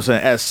 Right. You know what I'm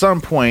saying? At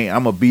some point,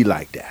 I'm going to be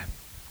like that.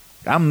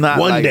 I'm not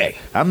One day.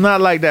 I'm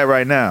not like that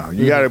right now.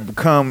 You got to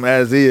come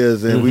as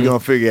is, and we're going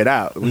to figure it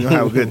out. We're going to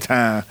have a good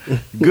time.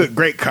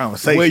 Great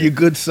conversation. Wear your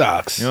good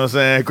socks. You know what I'm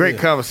saying? Great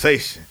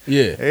conversation.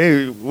 Yeah.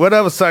 Hey,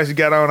 whatever socks you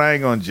got on, I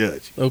ain't going to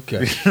judge. Okay.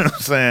 You know what I'm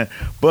saying?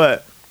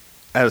 But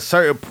at a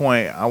certain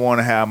point, I want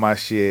to have my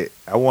shit.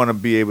 I want to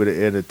be able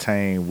to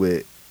entertain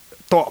with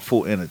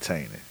thoughtful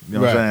entertaining. You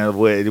know what I'm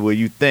saying? Where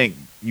you think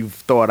you've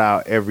thought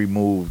out every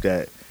move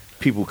that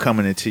people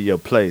coming into your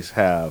place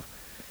have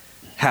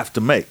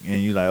to make.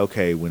 And you're like,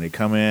 okay, when they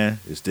come in,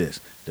 it's this.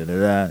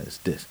 Da-da-da, it's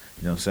this.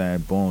 You know what I'm saying?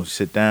 Boom,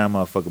 sit down,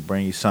 motherfucker,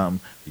 bring you something.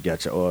 You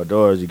got your hors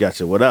d'oeuvres, you got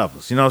your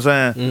whatevers. You know what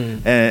I'm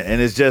saying?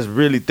 And it's just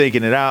really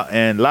thinking it out.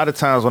 And a lot of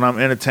times when I'm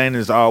entertaining,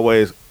 it's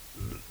always,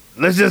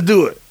 let's just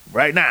do it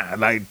right now,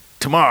 like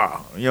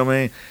tomorrow. You know what I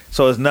mean?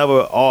 So it's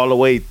never all the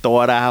way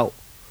thought out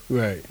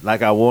Right.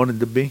 like I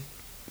wanted to be.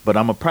 But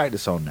I'm going to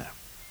practice on that.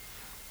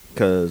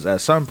 Because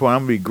at some point,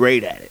 I'm going to be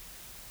great at it.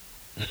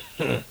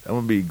 I'm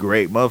going to be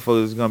great.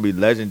 Motherfuckers going to be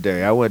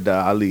legendary. I went to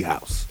Ali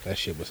House. That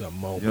shit was a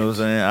moment. You know what I'm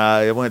saying?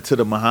 I went to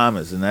the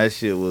Bahamas, and that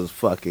shit was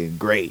fucking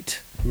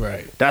great.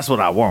 Right. That's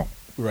what I want.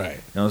 Right.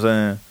 You know what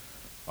I'm saying?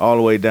 all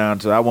the way down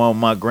to I want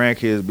my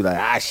grandkids to be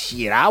like,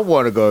 shit, I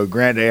want to go to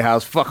granddad's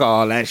house. Fuck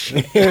all that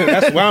shit.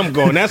 That's where I'm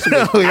going. That's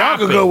where Y'all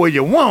can go where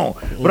you want,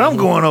 but I'm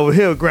going over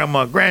here with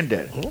grandma and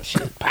granddaddy.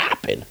 shit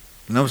popping.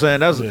 You know what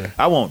I'm saying?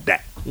 I want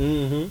that.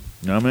 Mm-hmm. You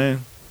know what I mean?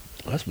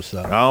 That's what's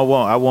up. I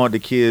want the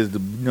kids to,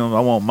 I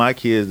want my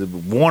kids to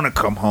want to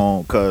come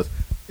home because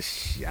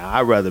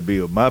I'd rather be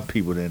with my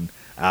people than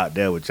out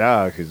there with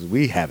y'all because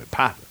we have it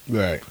popping.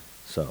 Right.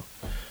 So,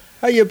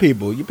 How your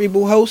people? Your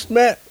people host,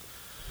 Matt?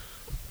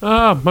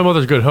 My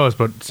mother's a good host,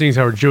 but seeing as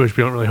how we're Jewish,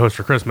 we don't really host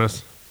for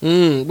Christmas.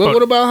 But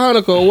what about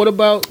Hanukkah? What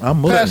about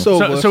I'm Muslim.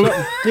 Passover?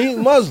 So- He's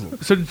Muslim.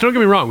 So don't get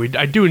me wrong,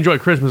 I do enjoy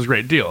Christmas a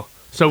great deal.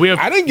 So we have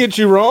I didn't get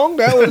you wrong.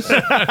 That was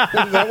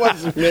that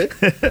wasn't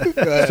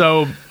it.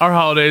 so our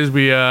holidays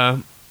we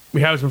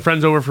have some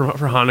friends over for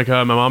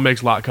Hanukkah. My mom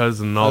makes latkes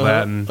and all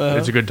that, and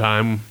it's a good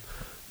time.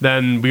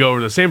 Then we go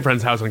over to the same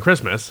friend's house on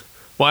Christmas.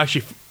 Well,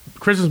 actually,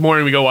 Christmas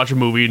morning we go watch a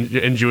movie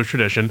in Jewish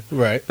tradition.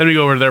 Right. Then we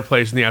go over to their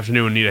place in the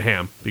afternoon and eat a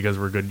ham because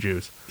we're good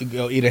Jews. You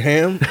go eat a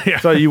ham.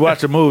 so you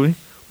watch a movie.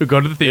 We go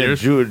to the Yeah,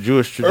 theaters.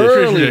 Jewish tradition.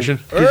 Jewish tradition.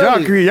 'Cause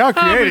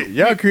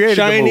y'all created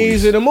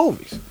Chinese the in the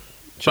movies.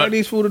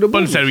 Chinese food in the But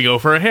movies. instead we go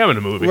for a ham in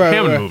a movie. Right,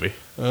 ham in right. a movie.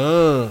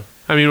 Uh,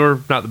 I mean, we're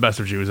not the best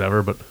of Jews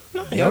ever, but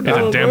y'all it's a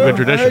doing damn good.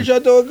 good I heard tradition. y'all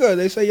doing good.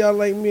 They say y'all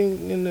like me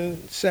in the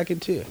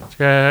second tier.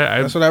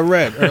 Yeah, That's what I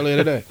read earlier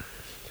today.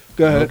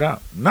 Go No ahead.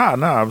 doubt.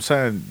 Nah, I'm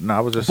saying, I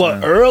was just But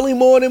saying. early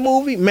morning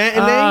movie,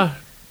 matinee,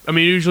 I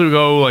mean, usually we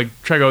go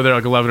try to go there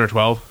 11 or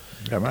 12.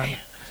 Yeah, man.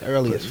 it's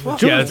early as fuck.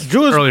 Yeah, it's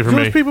Jewish, early for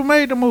Jewish me. people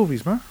made the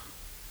movies, man.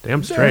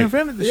 Damn They straight.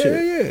 invented the Yeah,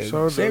 shit. yeah.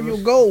 So Samuel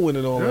Goldwyn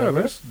and all yeah, that.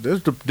 Right?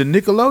 there's the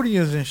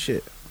Nickelodeons and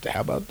shit.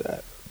 How about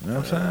that? You know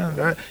what I'm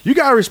saying? You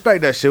gotta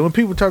respect that shit. When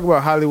people talk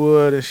about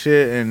Hollywood and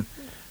shit, and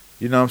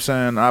you know what I'm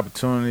saying,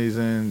 opportunities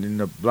and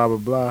the blah blah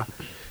blah.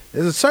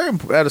 There's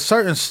at a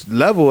certain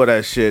level of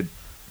that shit.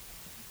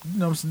 You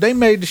know, what I'm saying, they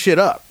made the shit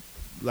up.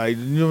 Like,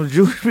 you know,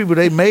 Jewish people,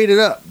 they made it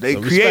up. They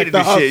So created respect the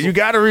the shit. hustle. You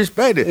gotta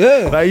respect it.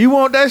 Yeah. Like, you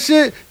want that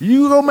shit,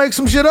 you gonna make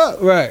some shit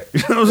up. Right.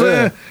 You know what I'm Yeah.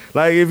 saying?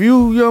 Like, if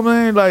you know what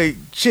I mean? Like,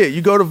 shit,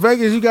 you go to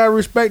Vegas, you gotta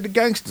respect the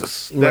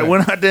gangsters that Right.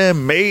 went out there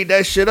and made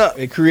that shit up.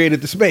 It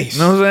created the space. You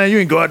know what I'm saying? You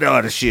ain't go out there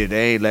all the shit.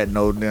 They ain't letting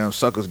no damn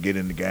suckers get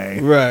in the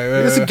game. Right,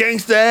 right. It's a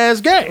gangster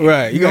ass game.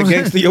 Right. You know got what I'm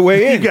gangster saying? your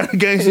way in. You got to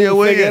gangster your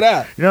way Figure in. it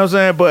out. You know what I'm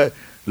saying? But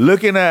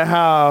looking at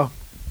how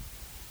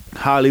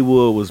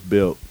Hollywood was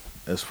built,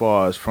 as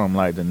far as from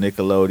like the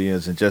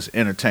Nickelodeons and just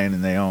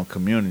entertaining their own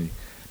community,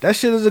 that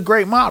shit is a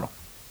great model.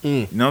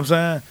 You know what I'm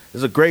saying?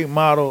 It's a great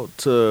model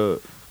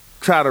to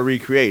try to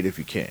recreate if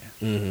you can.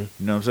 Mm-hmm. You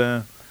know what I'm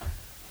saying?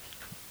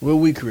 What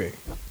we create?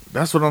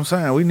 That's what I'm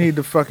saying. We need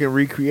to fucking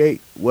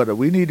recreate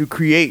we need to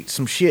create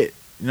some shit.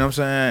 You know what I'm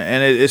saying?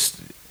 And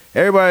it's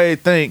everybody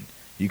think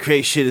you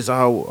create shit is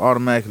all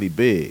automatically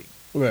big.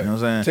 Right. You know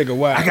what I'm saying? Take a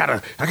while. I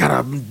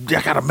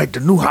gotta make the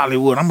new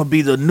Hollywood. I'm gonna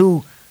be the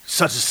new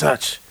such and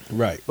such.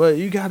 Right. But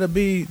you gotta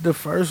be the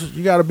first.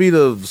 You gotta be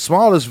the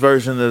smallest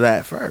version of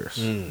that first.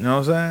 Mm. You know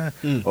what I'm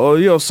saying?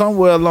 Or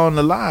somewhere along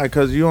the line,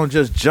 because you don't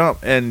just jump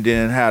and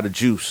then have the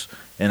juice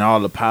and all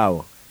the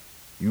power.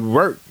 You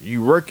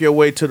work your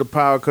way to the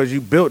power because you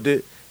built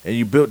it and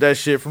you built that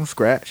shit from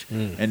scratch.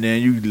 And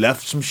then you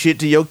left some shit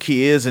to your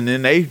kids, and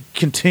then they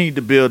continued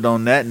to build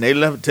on that, and they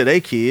left it to their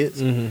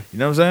kids. Mm-hmm. You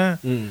know what I'm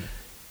saying?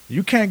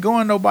 You can't go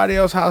in nobody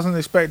else's house and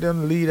expect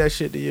them to leave that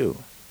shit to you.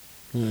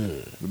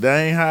 That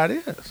ain't how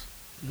it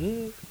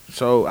is.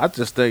 So I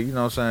just think, you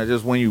know what I'm saying,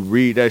 just when you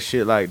read that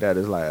shit like that,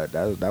 it's like,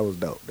 that was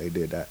dope. They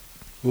did that.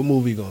 What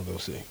movie you gonna go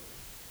see?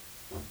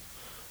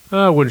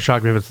 Wouldn't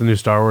shock me if it's the new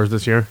Star Wars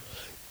this year.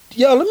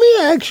 Yo, let me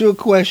ask you a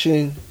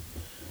question.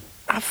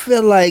 I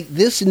feel like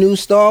this new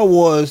Star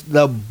Wars,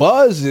 the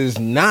buzz is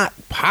not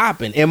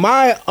popping. Am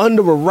I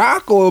under a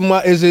rock, or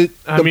is it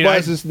the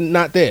buzz is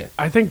not there?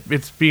 I think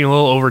it's being a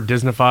little over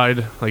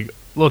Disneyfied, like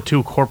a little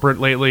too corporate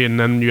lately, and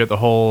then you get the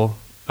whole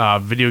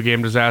video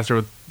game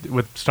disaster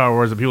with Star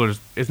Wars that people are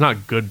it's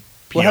not good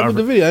PR. What happened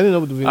to the video? I didn't know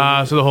what the video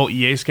was. So the whole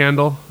EA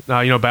scandal,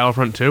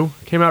 Battlefront 2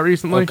 came out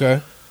recently.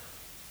 Okay.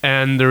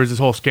 And there was this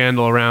whole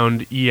scandal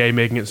around EA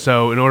making it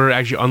so in order to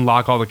actually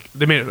unlock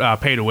they made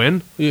it pay to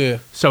win. Yeah.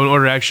 So in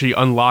order to actually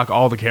unlock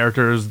all the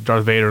characters,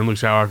 Darth Vader and Luke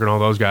Skywalker and all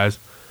those guys,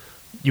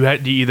 you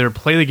had to either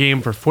play the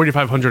game for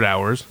 4,500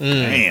 hours,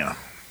 Damn.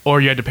 or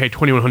you had to pay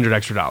 $2,100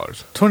 extra.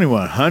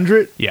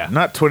 2,100? Yeah.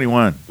 Not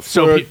 21.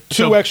 For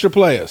two extra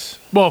players.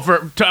 Well,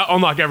 to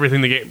unlock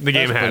everything the game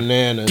That's had.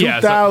 bananas. Yeah,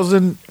 so-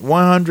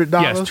 $2,100?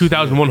 yes,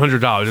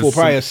 $2,100. For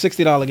probably a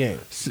 $60 game.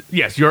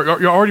 Yes,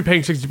 you're already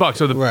paying $60.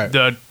 So Right.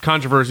 the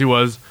controversy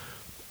was,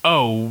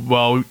 oh,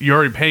 well, you're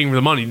already paying for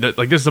the money.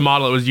 Like this is a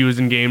model that was used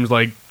in games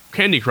like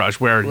Candy Crush,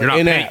 where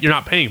in-app. you're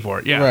not paying for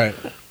it. Yeah, Right.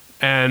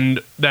 And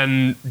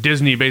then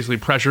Disney basically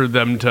pressured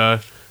them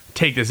to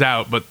take this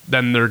out, but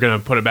then they're gonna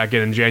put it back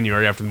in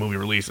January after the movie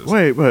releases.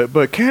 Wait,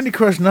 but Candy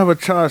Crush never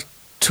charged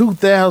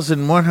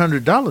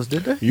 $2,100,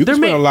 did they? You They're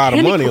can spend a ma- lot of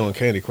Candy money Cru- on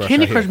Candy Crush.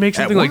 Candy I Crush hear. makes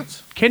At something like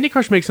once?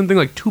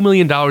 $2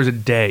 million a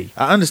day.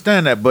 I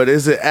understand that, but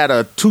is it at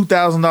a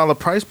 $2,000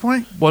 price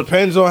point? Well,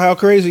 Depends on how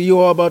crazy you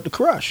are about the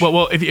Crush.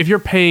 Well, if you're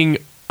paying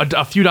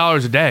a few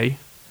dollars a day,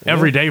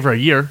 every day for a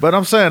year. But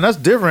I'm saying that's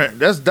different.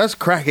 That's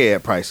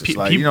crackhead prices. You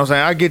know what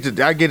I'm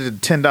saying? I get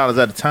it $10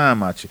 at a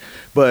time out you.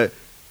 But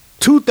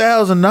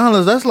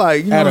 $2,000, that's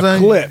like, you know At what a I'm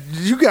saying? clip.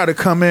 You got to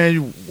come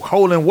in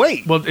holding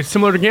weight. Well, it's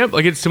similar to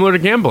gambling. It's similar to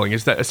gambling.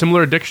 It's a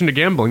similar addiction to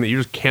gambling that you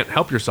just can't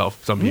help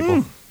yourself. Some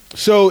people.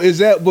 So is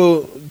that,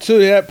 well, to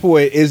that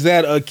point, is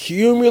that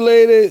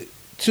accumulated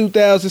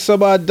 $2,000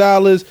 some odd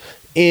dollars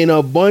in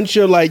a bunch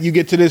of, like, you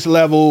get to this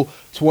level,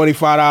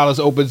 $25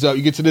 opens up.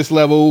 You get to this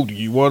level,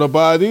 you want to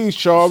buy these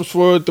charms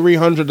for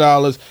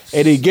 $300,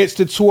 and it gets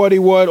to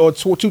 21 or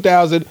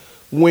 2,000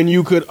 when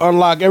you could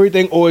unlock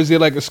everything, or is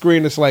it like a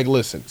screen that's like,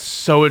 listen?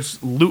 So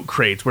it's loot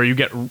crates where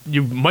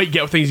you might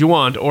get things you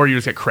want, or you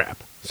just get crap.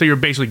 So you're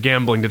basically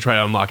gambling to try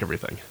to unlock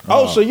everything.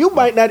 Oh, so you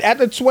might not,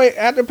 after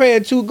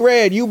paying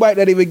 $2,000, you might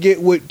not even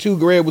get what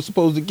 $2,000 was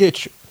supposed to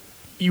get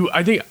you.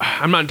 I think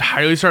I'm not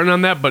entirely certain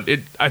on that, but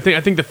I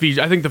think the fees.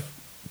 I think the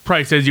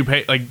price is you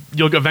pay, like,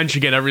 you'll eventually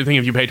get everything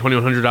if you pay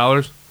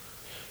 $2,100.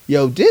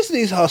 Yo,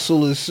 Disney's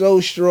hustle is so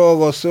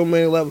strong on so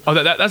many levels. Oh,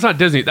 that's not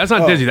Disney. That's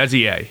not Disney. That's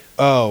EA.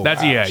 Oh,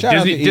 That's wow. EA. Shout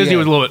out to Disney EA.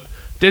 was a little bit.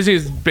 Disney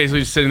is basically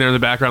just sitting there in the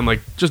background,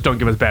 like, just don't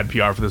give us bad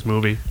PR for this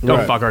movie. Don't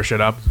Right. fuck our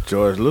shit up.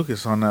 George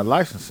Lucas on that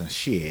licensing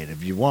shit.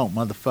 If you want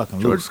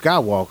motherfucking Luke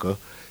Skywalker,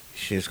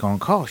 shit's gonna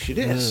cost you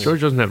this.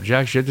 George doesn't have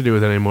jack shit to do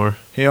with it anymore.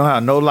 He don't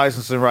have no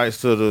licensing rights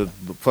to the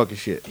fucking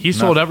shit. He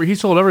sold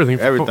everything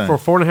Everything. for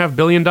 $4.5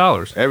 billion.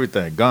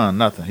 Everything gone,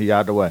 nothing. He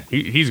out the way.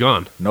 He's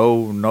gone.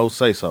 No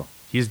say so.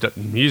 He's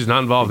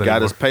not involved Got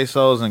anymore. his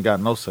pesos and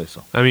got no say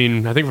so. I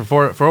mean, I think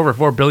for over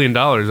 $4 billion,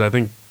 I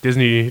think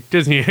Disney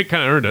kind of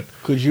earned it.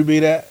 Could you be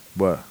that?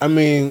 What? I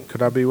mean,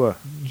 Could I be what?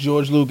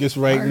 George Lucas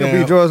right I now. could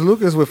be George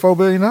Lucas with $4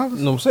 billion.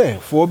 No, I'm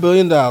saying $4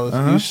 billion.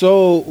 You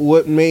sold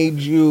what made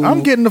you.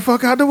 I'm getting the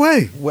fuck out the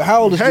way. Well,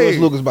 how old is Hey. George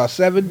Lucas? About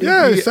 70.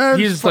 Yeah, son.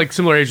 He's like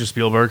similar age to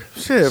Spielberg.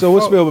 Shit. So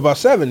what's Spielberg about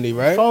 70,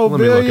 right? $4 Let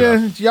me look it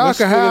billion. Y'all Let's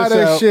can figure have this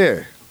that out.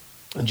 shit.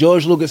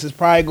 George Lucas is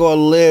probably going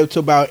to live to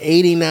about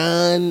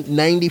 89,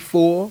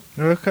 94.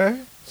 Okay.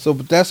 So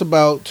but that's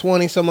about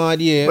 20 some odd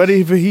years. But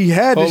if he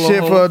had this Hold on, shit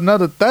hold for on.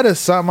 another 30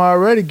 something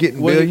already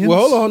getting Well, billions.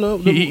 well, hold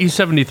on. No. He's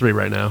 73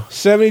 right now.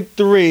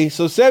 73.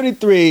 So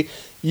 73,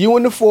 you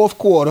in the fourth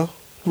quarter,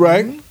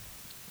 right?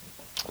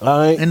 All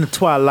right. In the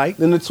twilight.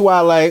 In the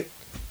twilight,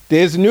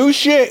 there's new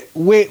shit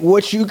with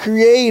what you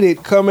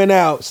created coming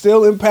out,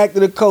 still impacting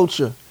the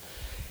culture.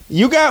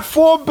 You got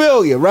 $4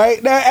 billion,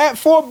 right? Now at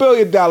 $4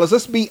 billion,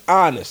 let's be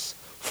honest.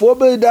 $4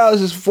 billion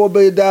is $4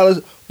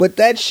 billion, but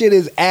that shit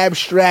is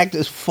abstract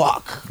as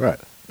fuck. Right.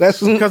 That's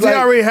Because like, he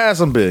already had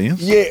some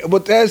billions. yeah,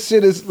 but that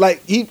shit is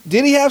like did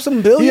he have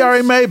some billions? He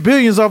already made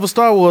billions off of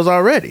Star Wars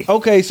already.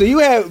 Okay, so you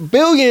have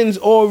billions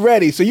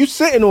already. So you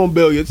sitting on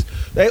billions.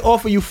 They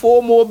offer you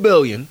 $4 more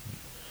billion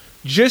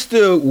just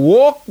to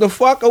walk the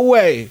fuck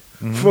away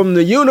from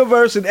the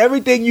universe and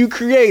everything you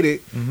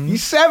created.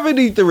 He's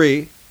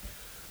 73.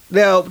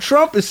 Now,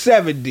 Trump is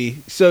 70,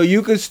 so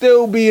you could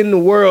still be in the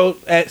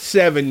world at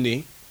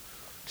 70.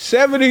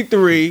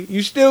 73,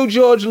 you still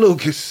George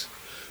Lucas.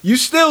 You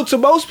still, to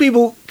most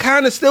people,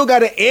 kind of still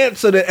got an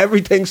answer to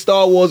everything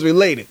Star Wars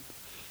related.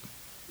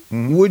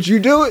 Would you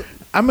do it?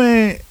 I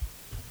mean,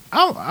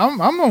 I'm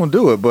gonna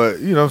do it, but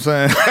you know what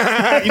I'm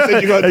saying. You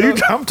said you're gonna do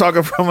it? I'm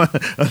talking from a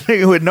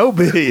nigga with no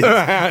billions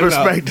I know.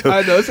 perspective.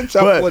 I know, it's a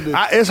tough but one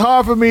to- it's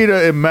hard for me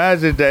to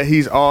imagine that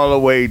he's all the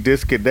way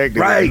disconnected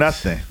Right. with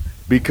nothing.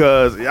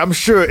 Because I'm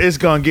sure it's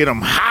gonna get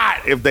him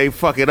hot if they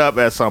fuck it up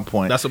at some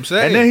point. That's what I'm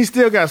saying. And then he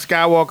still got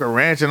Skywalker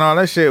Ranch and all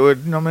that shit.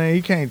 With, you know, what I mean,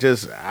 he can't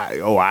just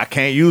I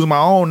can't use my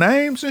own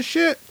names and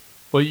shit.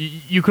 Well,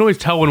 you can always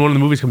tell when one of the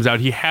movies comes out,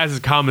 he has his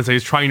comments that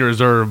he's trying to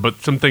reserve,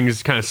 but some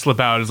things kind of slip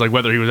out as like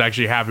whether he was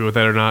actually happy with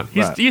it or not.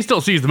 Right. He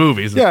still sees the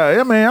movies. Yeah,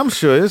 I mean, I'm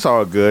sure it's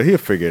all good. He'll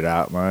figure it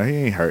out, man. He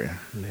ain't hurting.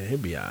 Man, he'll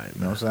be all right,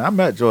 You know what I'm saying? I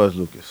met George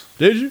Lucas.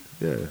 Did you?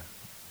 Yeah,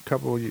 a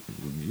couple of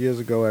years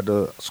ago at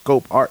the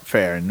Scope Art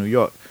Fair in New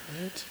York.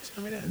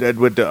 That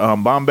with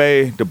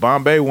the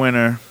Bombay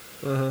winner,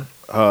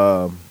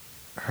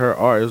 her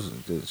art.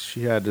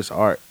 She had this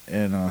art,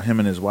 and him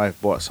and his wife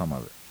bought some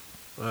of it.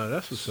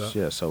 That's what's up.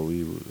 Yeah, so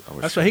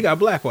That's right. He got a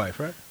black wife,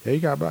 right? Yeah, he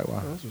got a black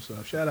wife. That's what's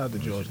up. Shout out to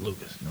George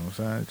Lucas. You know what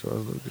I'm saying?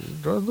 George Lucas.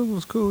 George Lucas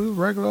was cool. He was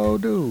a regular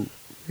old dude.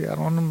 He had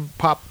on them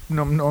pop, you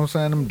know what I'm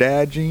saying, them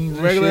dad jeans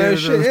and Regular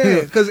shit. shit,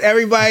 yeah. Because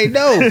everybody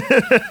know.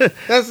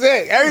 That's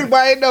it.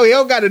 Everybody know. He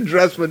don't got to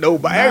dress for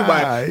nobody. Nah,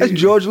 Everybody. That's he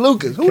George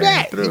Lucas. Who came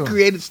that? through. He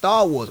created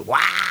Star Wars.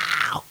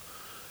 Wow.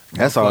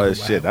 That's all his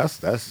Wow. shit.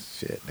 That's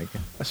shit, nigga.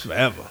 That's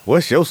forever.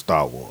 What's your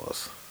Star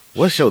Wars?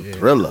 What's your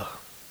Thriller?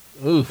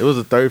 Oof. It was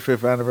the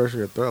 35th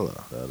anniversary of Thriller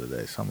the other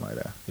day, something like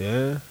that.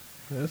 Yeah.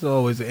 That's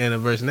always the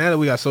anniversary. Now that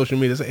we got social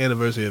media, it's an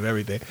anniversary of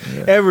everything.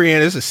 Yeah. Every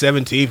year, it's the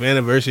 17th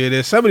anniversary of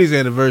this. Some of these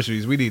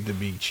anniversaries, we need to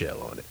be chill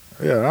on it.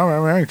 Yeah,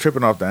 I ain't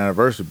tripping off the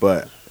anniversary,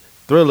 but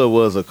Thriller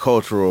was a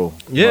cultural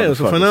Yeah, it was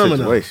a motherfucking phenomenon.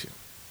 situation.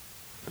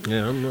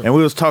 Yeah, I'm not. And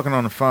we was talking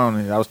on the phone,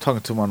 and I was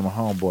talking to one of my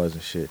homeboys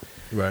and shit.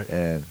 Right.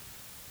 And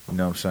you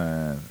know what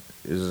I'm saying?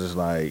 It's just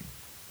like,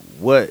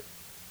 what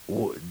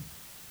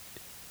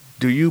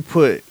do you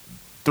put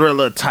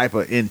Thriller type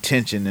of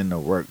intention in the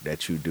work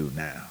that you do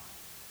now?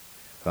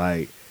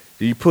 Like,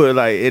 do you put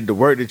like in the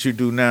work that you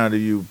do now? Do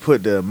you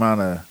put the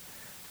amount of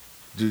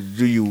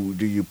do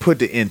you put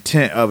the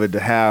intent of it to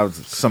have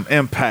some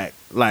impact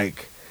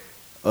like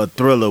a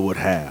Thriller would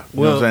have? You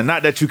know what I'm saying?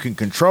 Not that you can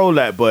control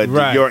that, but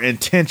your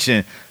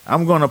intention.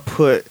 I'm gonna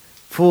put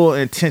full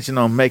intention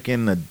on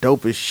making the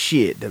dopest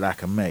shit that I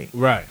can make.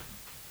 Right.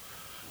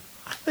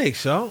 I think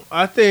so.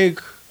 I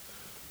think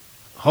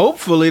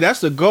hopefully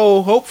that's the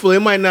goal. Hopefully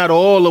it might not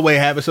all the way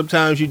happen.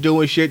 Sometimes you're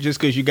doing shit just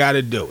because you got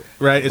to do it.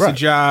 Right? It's a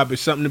job.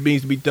 It's something that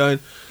needs to be done.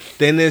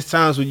 Then there's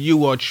times when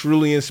you are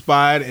truly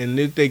inspired and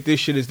you think this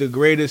shit is the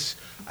greatest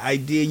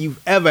idea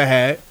you've ever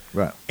had.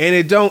 Right. And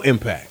it don't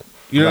impact.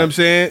 You know what I'm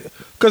saying?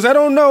 Because I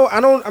don't know.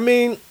 I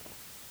mean,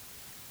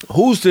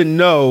 who's to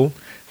know?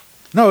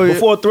 No,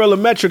 before Thriller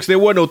Metrics, there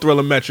were no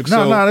Thriller Metrics.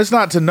 No, it's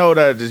not to know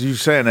that you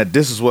saying that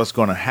this is what's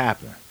going to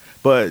happen.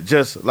 But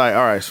just like,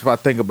 all right, so if I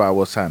think about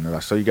what's happening,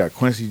 like, so you got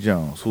Quincy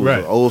Jones, who was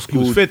an old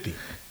school. He was 50.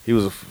 He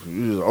was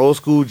an old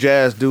school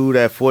jazz dude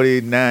at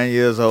 49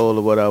 years old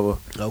or whatever.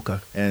 Okay.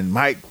 And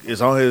Mike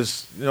is on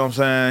his, you know what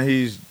I'm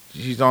saying?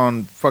 He's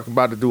on fucking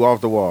about to do Off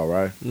the Wall,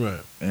 right?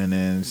 Right. And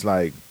then it's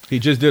like. He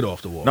just did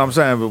Off the Wall. No, I'm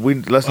saying,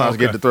 but let's not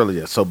get the Thriller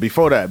yet. So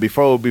before that,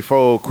 before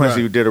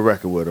Quincy did a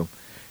record with him,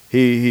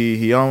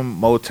 he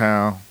on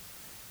Motown,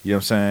 you know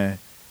what I'm saying?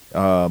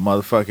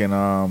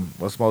 Motherfucking,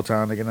 what's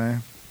Motown nigga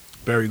name?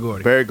 Berry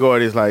Gordy. Berry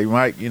Gordy is like,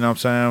 Mike, you know what I'm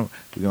saying?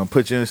 We're going to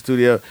put you in the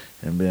studio.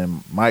 And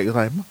then Mike is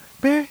like,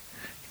 Barry,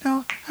 you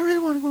know, I really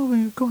want to move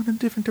and go in a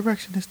different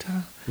direction this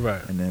time.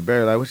 Right. And then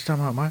Barry like, what you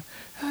talking about, Mike?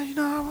 You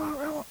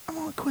know, I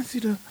want Quincy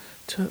to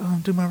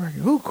do my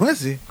record. Who,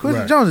 Quincy?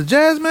 Quincy Jones, a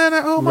jazz man,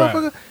 that old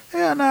motherfucker?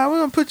 Hell nah, we're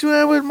going to put you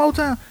in with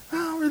Motown. I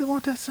don't really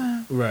want that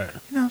sound. Right.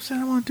 You know what I'm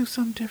saying? I want to do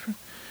something different.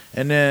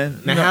 And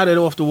then... Now, how did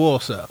Off the Wall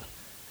sell?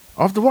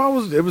 Off the Wall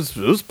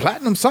was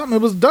platinum something.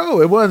 It was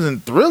dope. It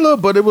wasn't Thriller,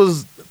 but it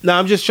was... No,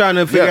 I'm just trying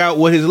to figure out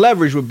what his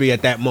leverage would be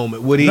at that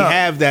moment. Would he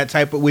have that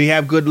type of? Would he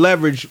have good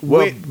leverage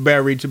with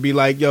Barry to be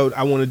like, "Yo,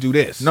 I want to do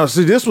this"? No,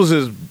 see, this was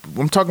his.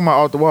 I'm talking about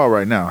Off the Wall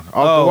right now.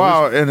 Off the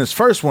Wall, in his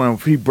first one,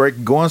 he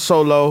going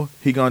solo.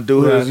 He gonna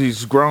do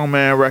his grown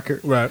man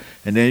record, right?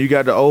 And then you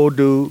got the old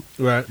dude,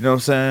 right? You know what I'm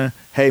saying?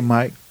 Hey,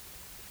 Mike,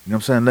 you know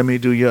what I'm saying? Let me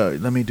do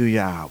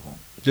your album.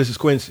 This is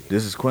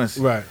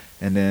Quincy, right?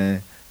 And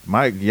then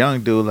Mike,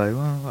 young dude, like,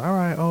 well, all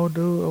right, old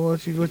dude,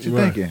 what you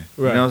thinking?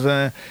 Right. You know what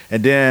I'm saying?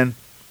 And then.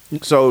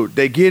 So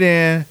they get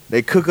in,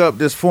 they cook up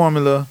this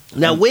formula.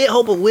 Now, where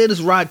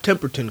does Rod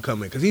Temperton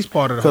come in? Because he's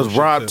part of the. Because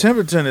Rod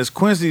Temperton is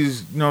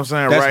Quincy's, you know what I'm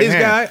saying, that's right his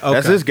hand. Guy? Okay.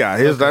 That's his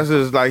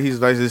guy. He's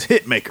like his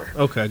hit maker.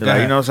 Okay, you know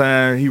what I'm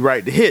saying? He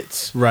write the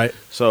hits. Right.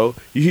 So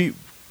he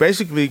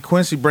basically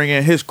Quincy bring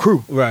in his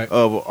crew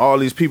of all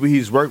these people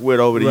he's worked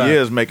with over the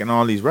years, making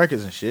all these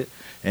records and shit.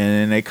 And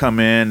then they come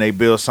in, they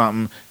build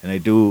something, and they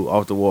do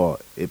Off the Wall.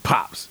 It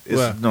pops. It's, you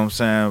know what I'm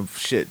saying,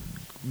 shit,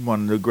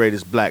 one of the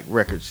greatest black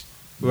records.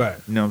 Right.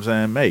 You know what I'm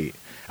saying? Made.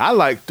 I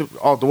like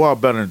Off the Wall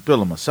better than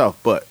Thriller myself,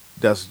 but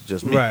that's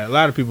just me. Right. A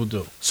lot of people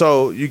do.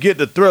 So you get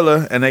the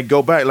Thriller, and they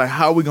go back, like,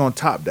 how are we going to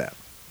top that?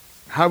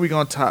 How are we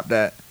going to top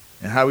that?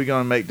 And how are we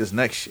going to make this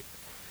next shit?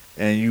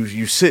 And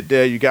you sit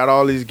there, you got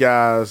all these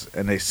guys,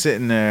 and they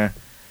sitting there,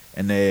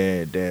 and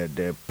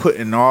they're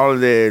putting all of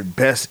their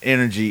best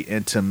energy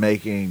into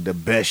making the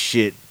best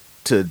shit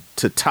to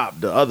top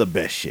the other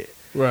best shit.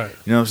 Right.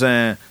 You know what I'm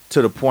saying?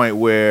 To the point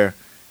where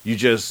you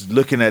just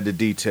looking at the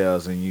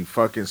details and you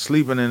fucking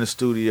sleeping in the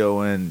studio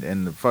and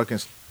the fucking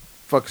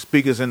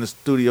speakers in the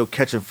studio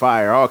catching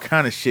fire, all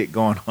kind of shit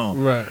going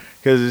on. Right.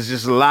 Because it's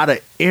just a lot of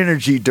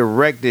energy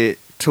directed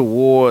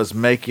towards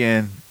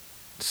making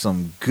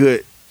some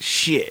good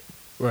shit.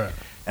 Right.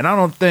 And I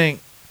don't think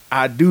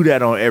I do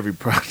that on every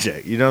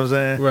project. You know what I'm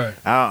saying? Right.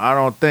 I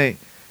don't think,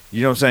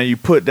 you know what I'm saying, you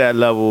put that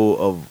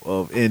level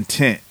of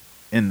intent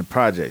in the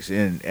projects.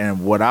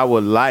 And what I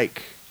would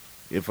like,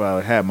 if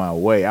I had my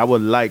way, I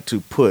would like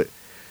to put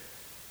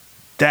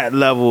that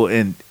level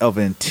of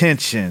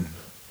intention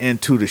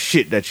into the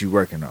shit that you're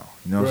working on.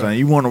 You know what I'm saying?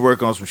 You want to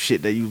work on some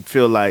shit that you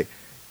feel like,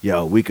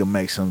 yo, we can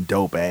make some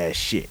dope ass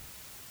shit.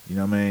 You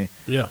know what I mean?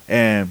 Yeah.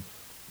 And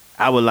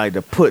I would like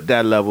to put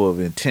that level of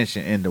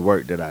intention in the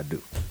work that I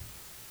do.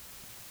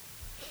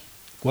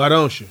 Why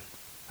don't you?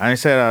 I ain't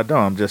saying I don't.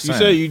 I'm just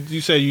saying.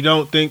 You say you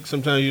don't think.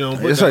 Sometimes you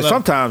don't. It's like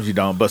sometimes you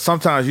don't, but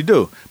sometimes you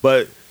do.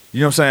 But you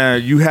know what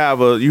I'm saying? You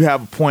have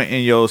a point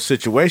in your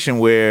situation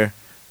where,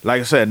 like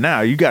I said,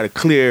 now you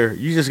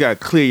just gotta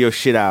clear your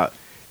shit out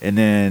and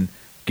then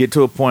get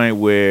to a point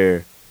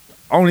where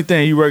only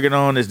thing you working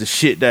on is the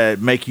shit that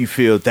make you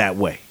feel that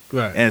way.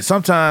 Right. And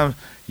sometimes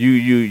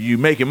you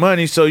making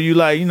money, so you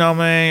like, you know,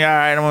 man, all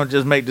right, I'm gonna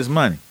just make this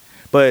money.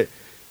 But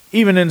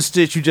even in the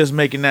stitch you just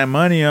making that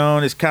money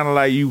on, it's kind of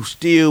like you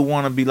still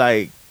want to be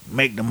like,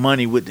 make the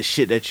money with the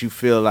shit that you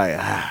feel like,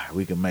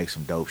 we can make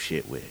some dope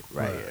shit with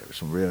right here,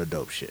 some real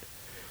dope shit.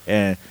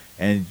 And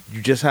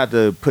you just have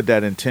to put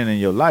that intent in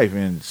your life,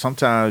 and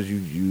sometimes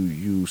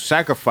you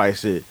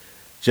sacrifice it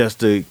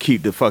just to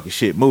keep the fucking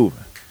shit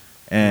moving.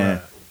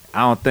 And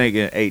I don't think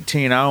in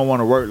 18, I don't want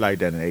to work like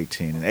that in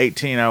 18. In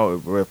 18,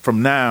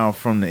 from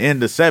the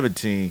end of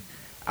 17,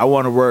 I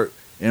want to work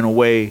in a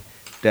way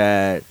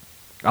that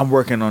I'm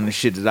working on the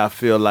shit that I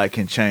feel like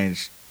can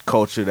change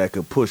culture, that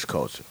could push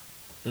culture.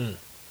 You know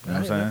what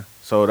I'm saying?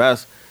 So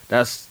that's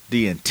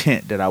the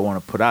intent that I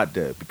want to put out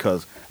there,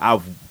 because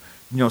I've,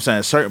 you know what I'm saying,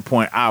 at a certain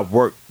point, I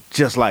worked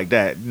just like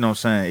that, you know what I'm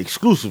saying,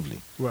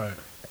 exclusively. Right.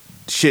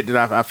 Shit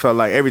that I felt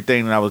like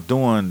everything that I was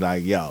doing,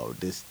 like, yo,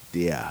 this,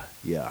 yeah.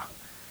 You know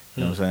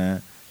what I'm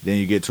saying? Then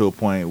you get to a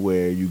point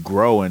where you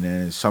grow, and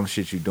then some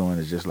shit you're doing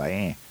is just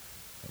like,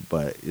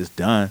 but it's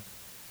done.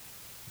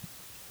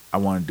 I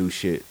want to do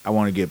shit. I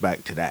want to get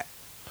back to that.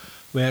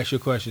 Let me ask you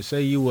a question.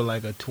 Say you were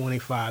like a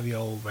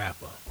 25-year-old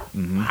rapper,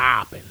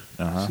 hopping,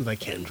 seems like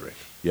Kendrick.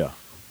 Yeah.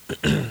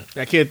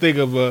 I can't think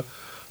of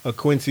a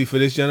Quincy for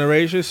this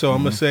generation, so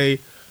I'm gonna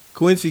say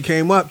Quincy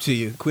came up to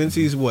you.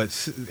 Quincy's what,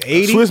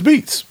 80? Swiss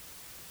Beats.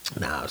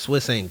 Nah,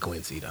 Swiss ain't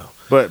Quincy though.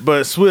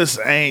 But Swiss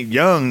ain't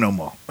young no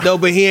more. No,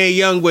 but he ain't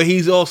young, but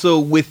he's also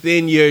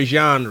within your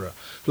genre.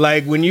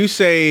 Like when you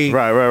say,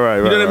 right.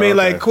 You know what I mean?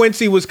 Like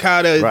Quincy was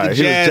kind of the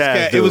jazz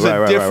cat. It was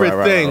a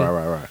different thing.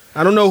 Right.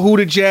 I don't know who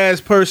the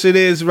jazz person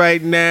is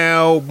right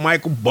now.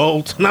 Michael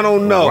Bolton. I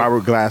don't know.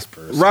 Robert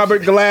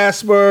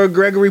Glasper,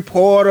 Gregory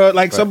Porter,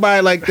 like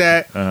somebody like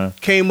that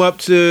came up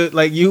to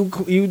like you.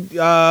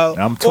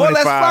 I'm 25. Or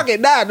let's fuck it.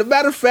 Nah, the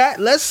matter of fact,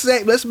 let's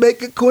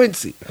make it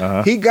Quincy.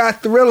 He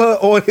got Thriller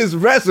on his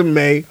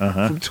resume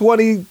from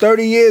 20,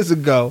 30 years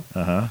ago,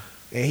 and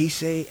he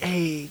say,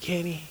 "Hey,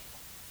 Kenny,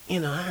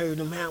 you know, I heard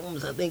them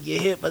albums. I think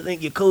you're hip. I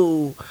think you're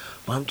cool.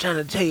 But I'm trying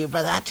to tell you,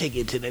 brother, I take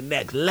it to the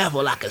next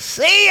level. I can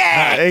see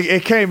it."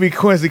 It can't be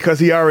Quincy because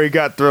he already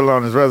got Thriller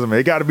on his resume.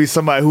 It got to be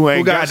somebody who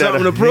ain't got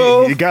something that. to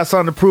prove. He got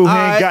something to prove. He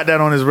ain't got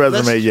that on his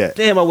resume yet.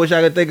 Damn, I wish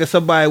I could think of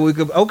somebody we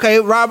could. Okay,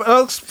 Robert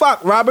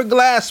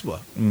Glasper,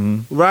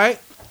 right?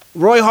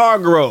 Roy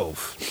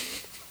Hargrove.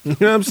 You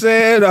know what I'm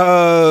saying?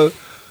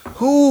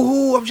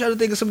 Who? I'm trying to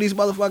think of some of these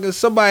motherfuckers.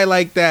 Somebody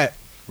like that.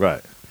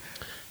 Right.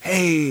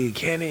 Hey,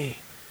 Kenny.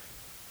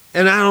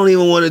 And I don't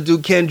even want to do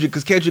Kendrick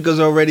because Kendrick has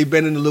already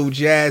been in the little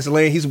jazz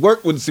lane. He's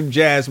worked with some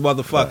jazz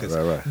motherfuckers.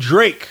 Right.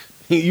 Drake.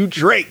 You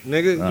Drake,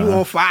 nigga. You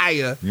on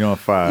fire. You on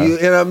fire. You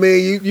know what I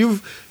mean?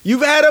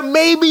 You've had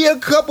maybe a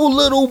couple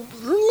little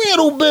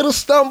bit of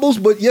stumbles,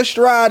 but your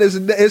stride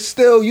is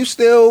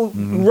still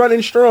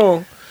running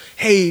strong.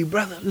 Hey,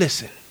 brother,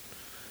 listen.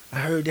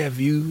 I heard that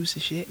Views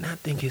and shit, and I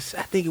think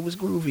it was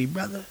groovy,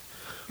 brother.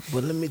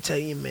 But let me tell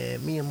you,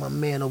 man, me and my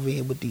man over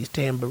here with these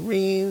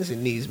tambourines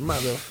and these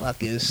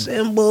motherfucking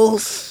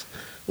cymbals,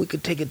 we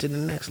could take it to the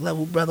next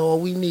level, brother. All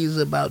we need is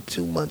about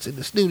 2 months in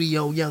the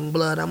studio, young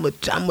blood. I'm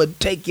gonna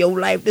take your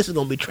life. This is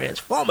gonna be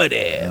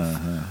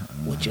transformative.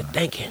 What you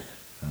thinking?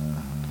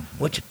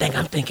 What you think?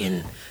 I'm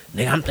thinking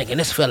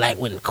this feel like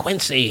when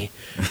Quincy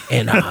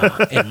and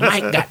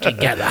Mike got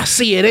together. I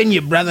see it in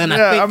you, brother. And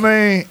I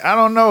mean, I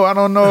don't know. I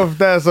don't know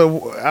if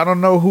I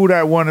don't know who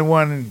that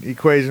 1-to-1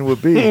 equation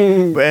would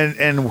be, but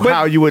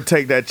how you would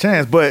take that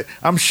chance. But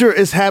I'm sure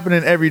it's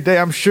happening every day.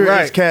 I'm sure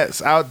there's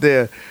cats out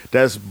there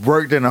that's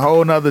worked in a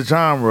whole nother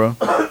genre,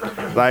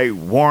 like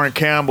Warren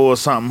Campbell or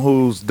something,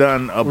 who's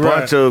done a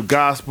bunch of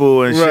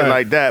gospel and shit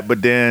like that,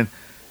 but then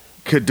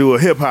could do a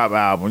hip hop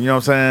album. You know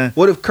what I'm saying?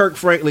 What if Kirk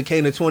Franklin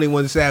came to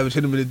 21 Savage,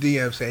 hit him in the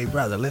DM, say, "Hey,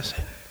 brother,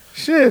 listen.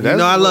 Shit, you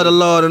know I love the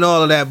Lord and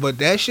all of that, but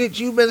that shit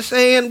you been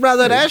saying,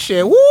 brother, that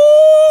shit, woo,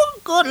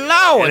 good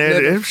Lord.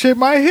 And shit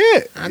might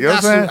hit.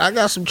 I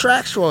got some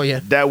tracks for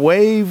you. That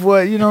wave,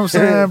 you know what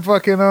I'm saying?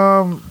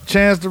 Fucking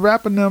Chance the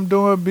Rapper and them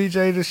doing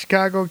BJ the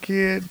Chicago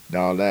Kid,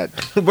 all that.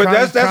 But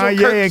that's what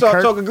Kirk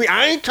started talking.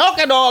 I ain't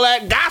talking all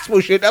that gospel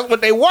shit. That's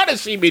what they want to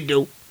see me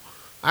do.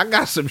 I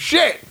got some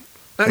shit.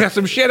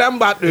 I'm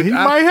about to. He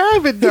might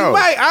have it though.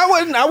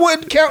 I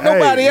wouldn't count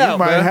nobody out. He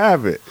might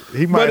have it.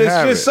 But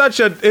it's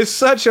just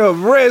such a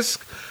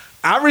risk.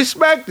 I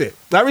respect it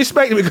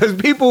because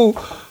people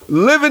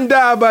live and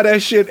die by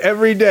that shit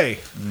every day.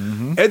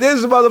 And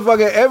this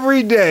motherfucker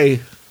every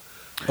day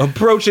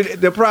approaching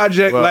the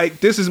project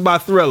like this is my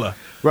Thriller.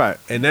 Right.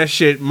 And that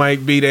shit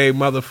might be their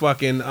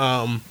motherfucking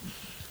I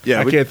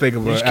can't think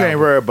of it. You can't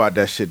worry about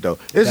that shit though.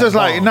 It's just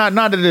like not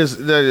that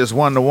it's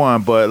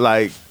 1-to-1, but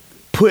like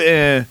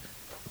putting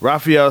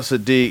Raphael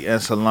Sadiq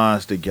and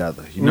Solange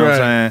together. You know what I'm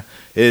saying?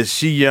 Is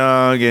she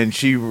young and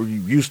she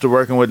used to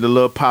working with the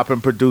little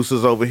popping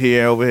producers over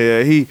here.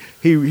 He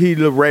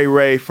the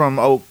Ray from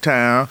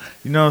Oaktown.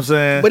 You know what I'm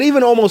saying? But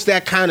even almost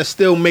that kind of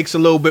still makes a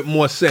little bit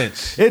more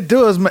sense. It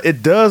does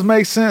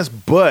make sense,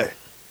 but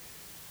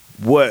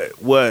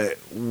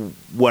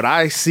what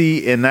I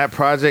see in that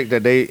project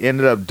that they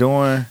ended up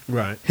doing,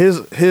 right?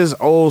 His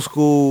old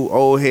school,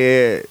 old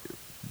head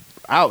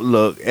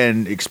outlook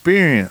and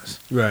experience,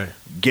 right,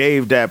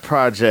 gave that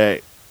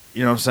project,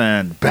 you know what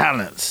I'm saying,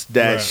 balance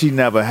that she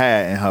never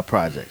had in her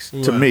projects.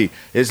 To me,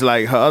 it's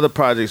like her other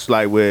projects,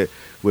 like with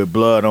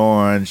Blood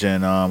Orange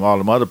and all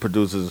them other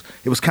producers,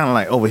 it was kind of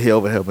like over here,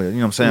 you know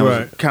what I'm saying? It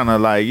was kind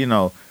of like, you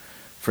know,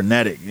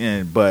 frenetic.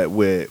 But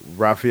with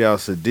Raphael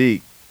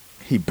Sadiq,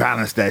 he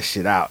balanced that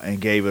shit out and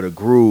gave it a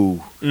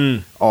groove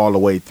all the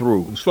way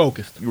through. It was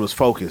focused. It was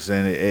focused,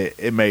 and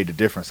it made the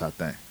difference, I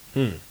think. Hmm.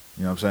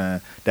 You know what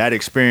I'm saying? That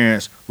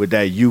experience with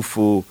that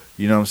youthful,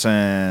 you know what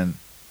I'm saying,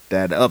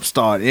 that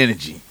upstart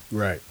energy.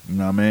 Right. You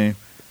know what I mean?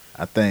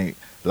 I think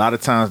a lot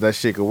of times that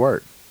shit could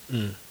work.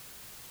 Yeah,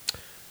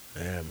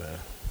 man.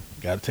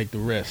 Got to take the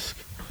risk.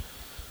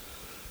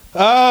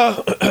 I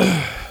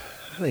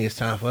think it's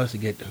time for us to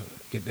get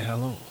the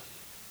hell on.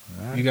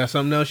 Right. You got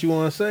something else you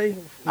want to say?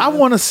 I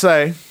want to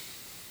say.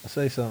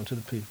 Say something to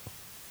the people.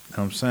 You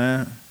know what I'm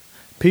saying?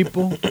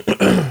 People,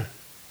 I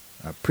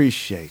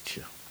appreciate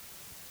you.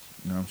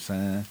 You know what I'm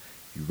saying?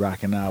 You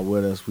rocking out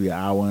with us. We an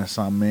hour and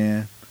something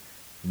in.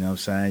 You know what I'm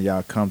saying?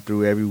 Y'all come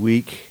through every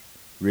week.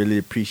 Really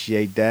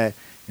appreciate that.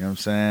 You know what I'm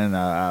saying?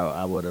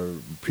 I would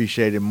have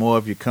appreciated more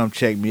if you come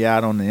check me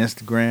out on the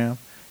Instagram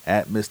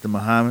at Mr.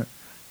 Muhammad.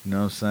 You know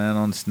what I'm saying?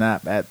 On the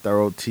Snap at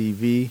Thorough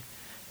TV.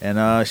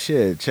 And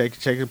shit, check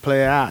the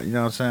play out. You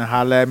know what I'm saying?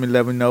 Holler at me,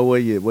 let me know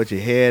what your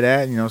head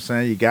at. You know what I'm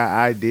saying? You got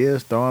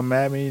ideas, throw them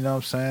at me. You know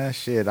what I'm saying?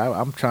 Shit,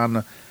 I'm trying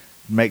to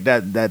make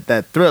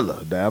that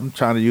thriller. I'm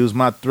trying to use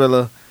my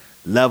thriller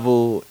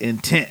level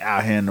intent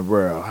out here in the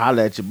world.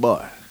 Holler at your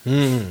boy.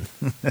 That's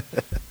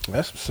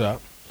what's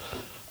up.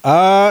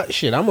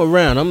 Shit, I'm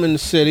around. I'm in the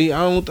city. I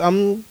don't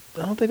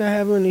think I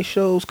have any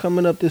shows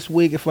coming up this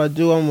week. If I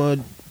do, I'm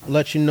gonna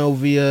let you know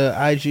via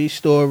IG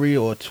story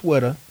or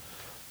Twitter.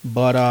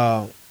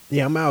 But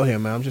yeah, I'm out here,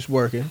 man. I'm just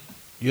working.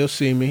 You'll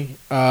see me.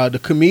 The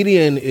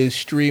Comedian is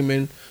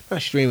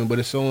not streaming, but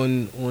it's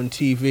on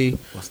TV.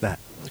 What's that?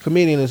 The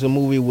Comedian is a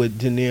movie with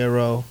De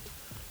Niro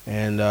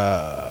and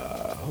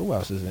who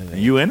else is in it?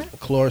 You in it?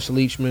 Cloris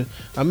Leachman.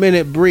 I'm in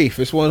it brief.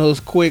 It's one of those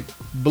quick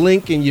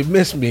blink and you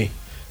miss me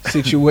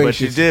situations. But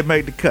you did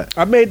make the cut.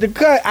 I made the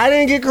cut. I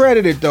didn't get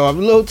credited though. I'm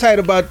a little tight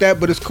about that,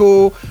 but it's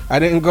cool. I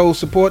didn't go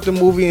support the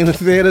movie in the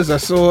theaters. I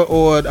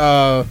saw it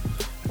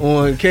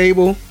on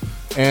cable.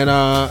 And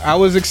I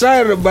was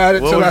excited about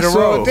it till I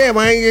saw it. Damn,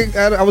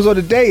 I was on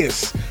the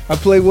dais. I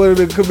played one of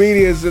the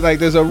comedians. Like,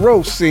 there's a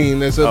roast scene.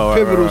 There's a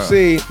pivotal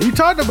scene. You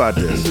talked about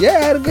this. Yeah, I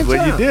had a good time.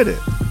 When you did it.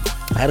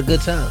 I had a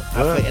good time.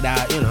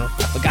 I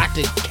forgot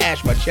to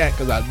cash my check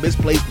because I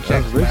misplaced the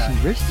check.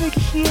 Rich nigga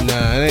shit?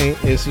 Nah, it ain't.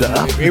 It's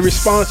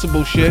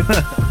irresponsible shit.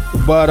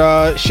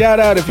 But shout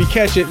out if you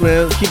catch it,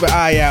 man. Keep an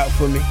eye out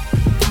for me.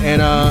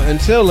 And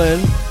until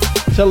then,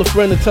 tell a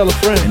friend to tell a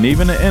friend. And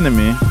even an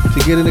enemy. To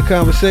get in the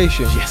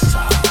conversation. Yes,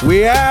 sir.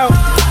 We out.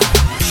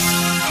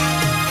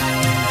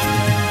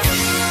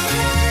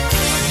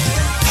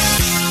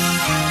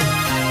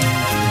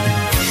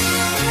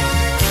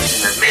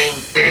 The main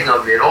thing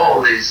of it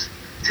all is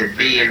to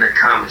be in the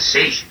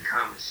conversation.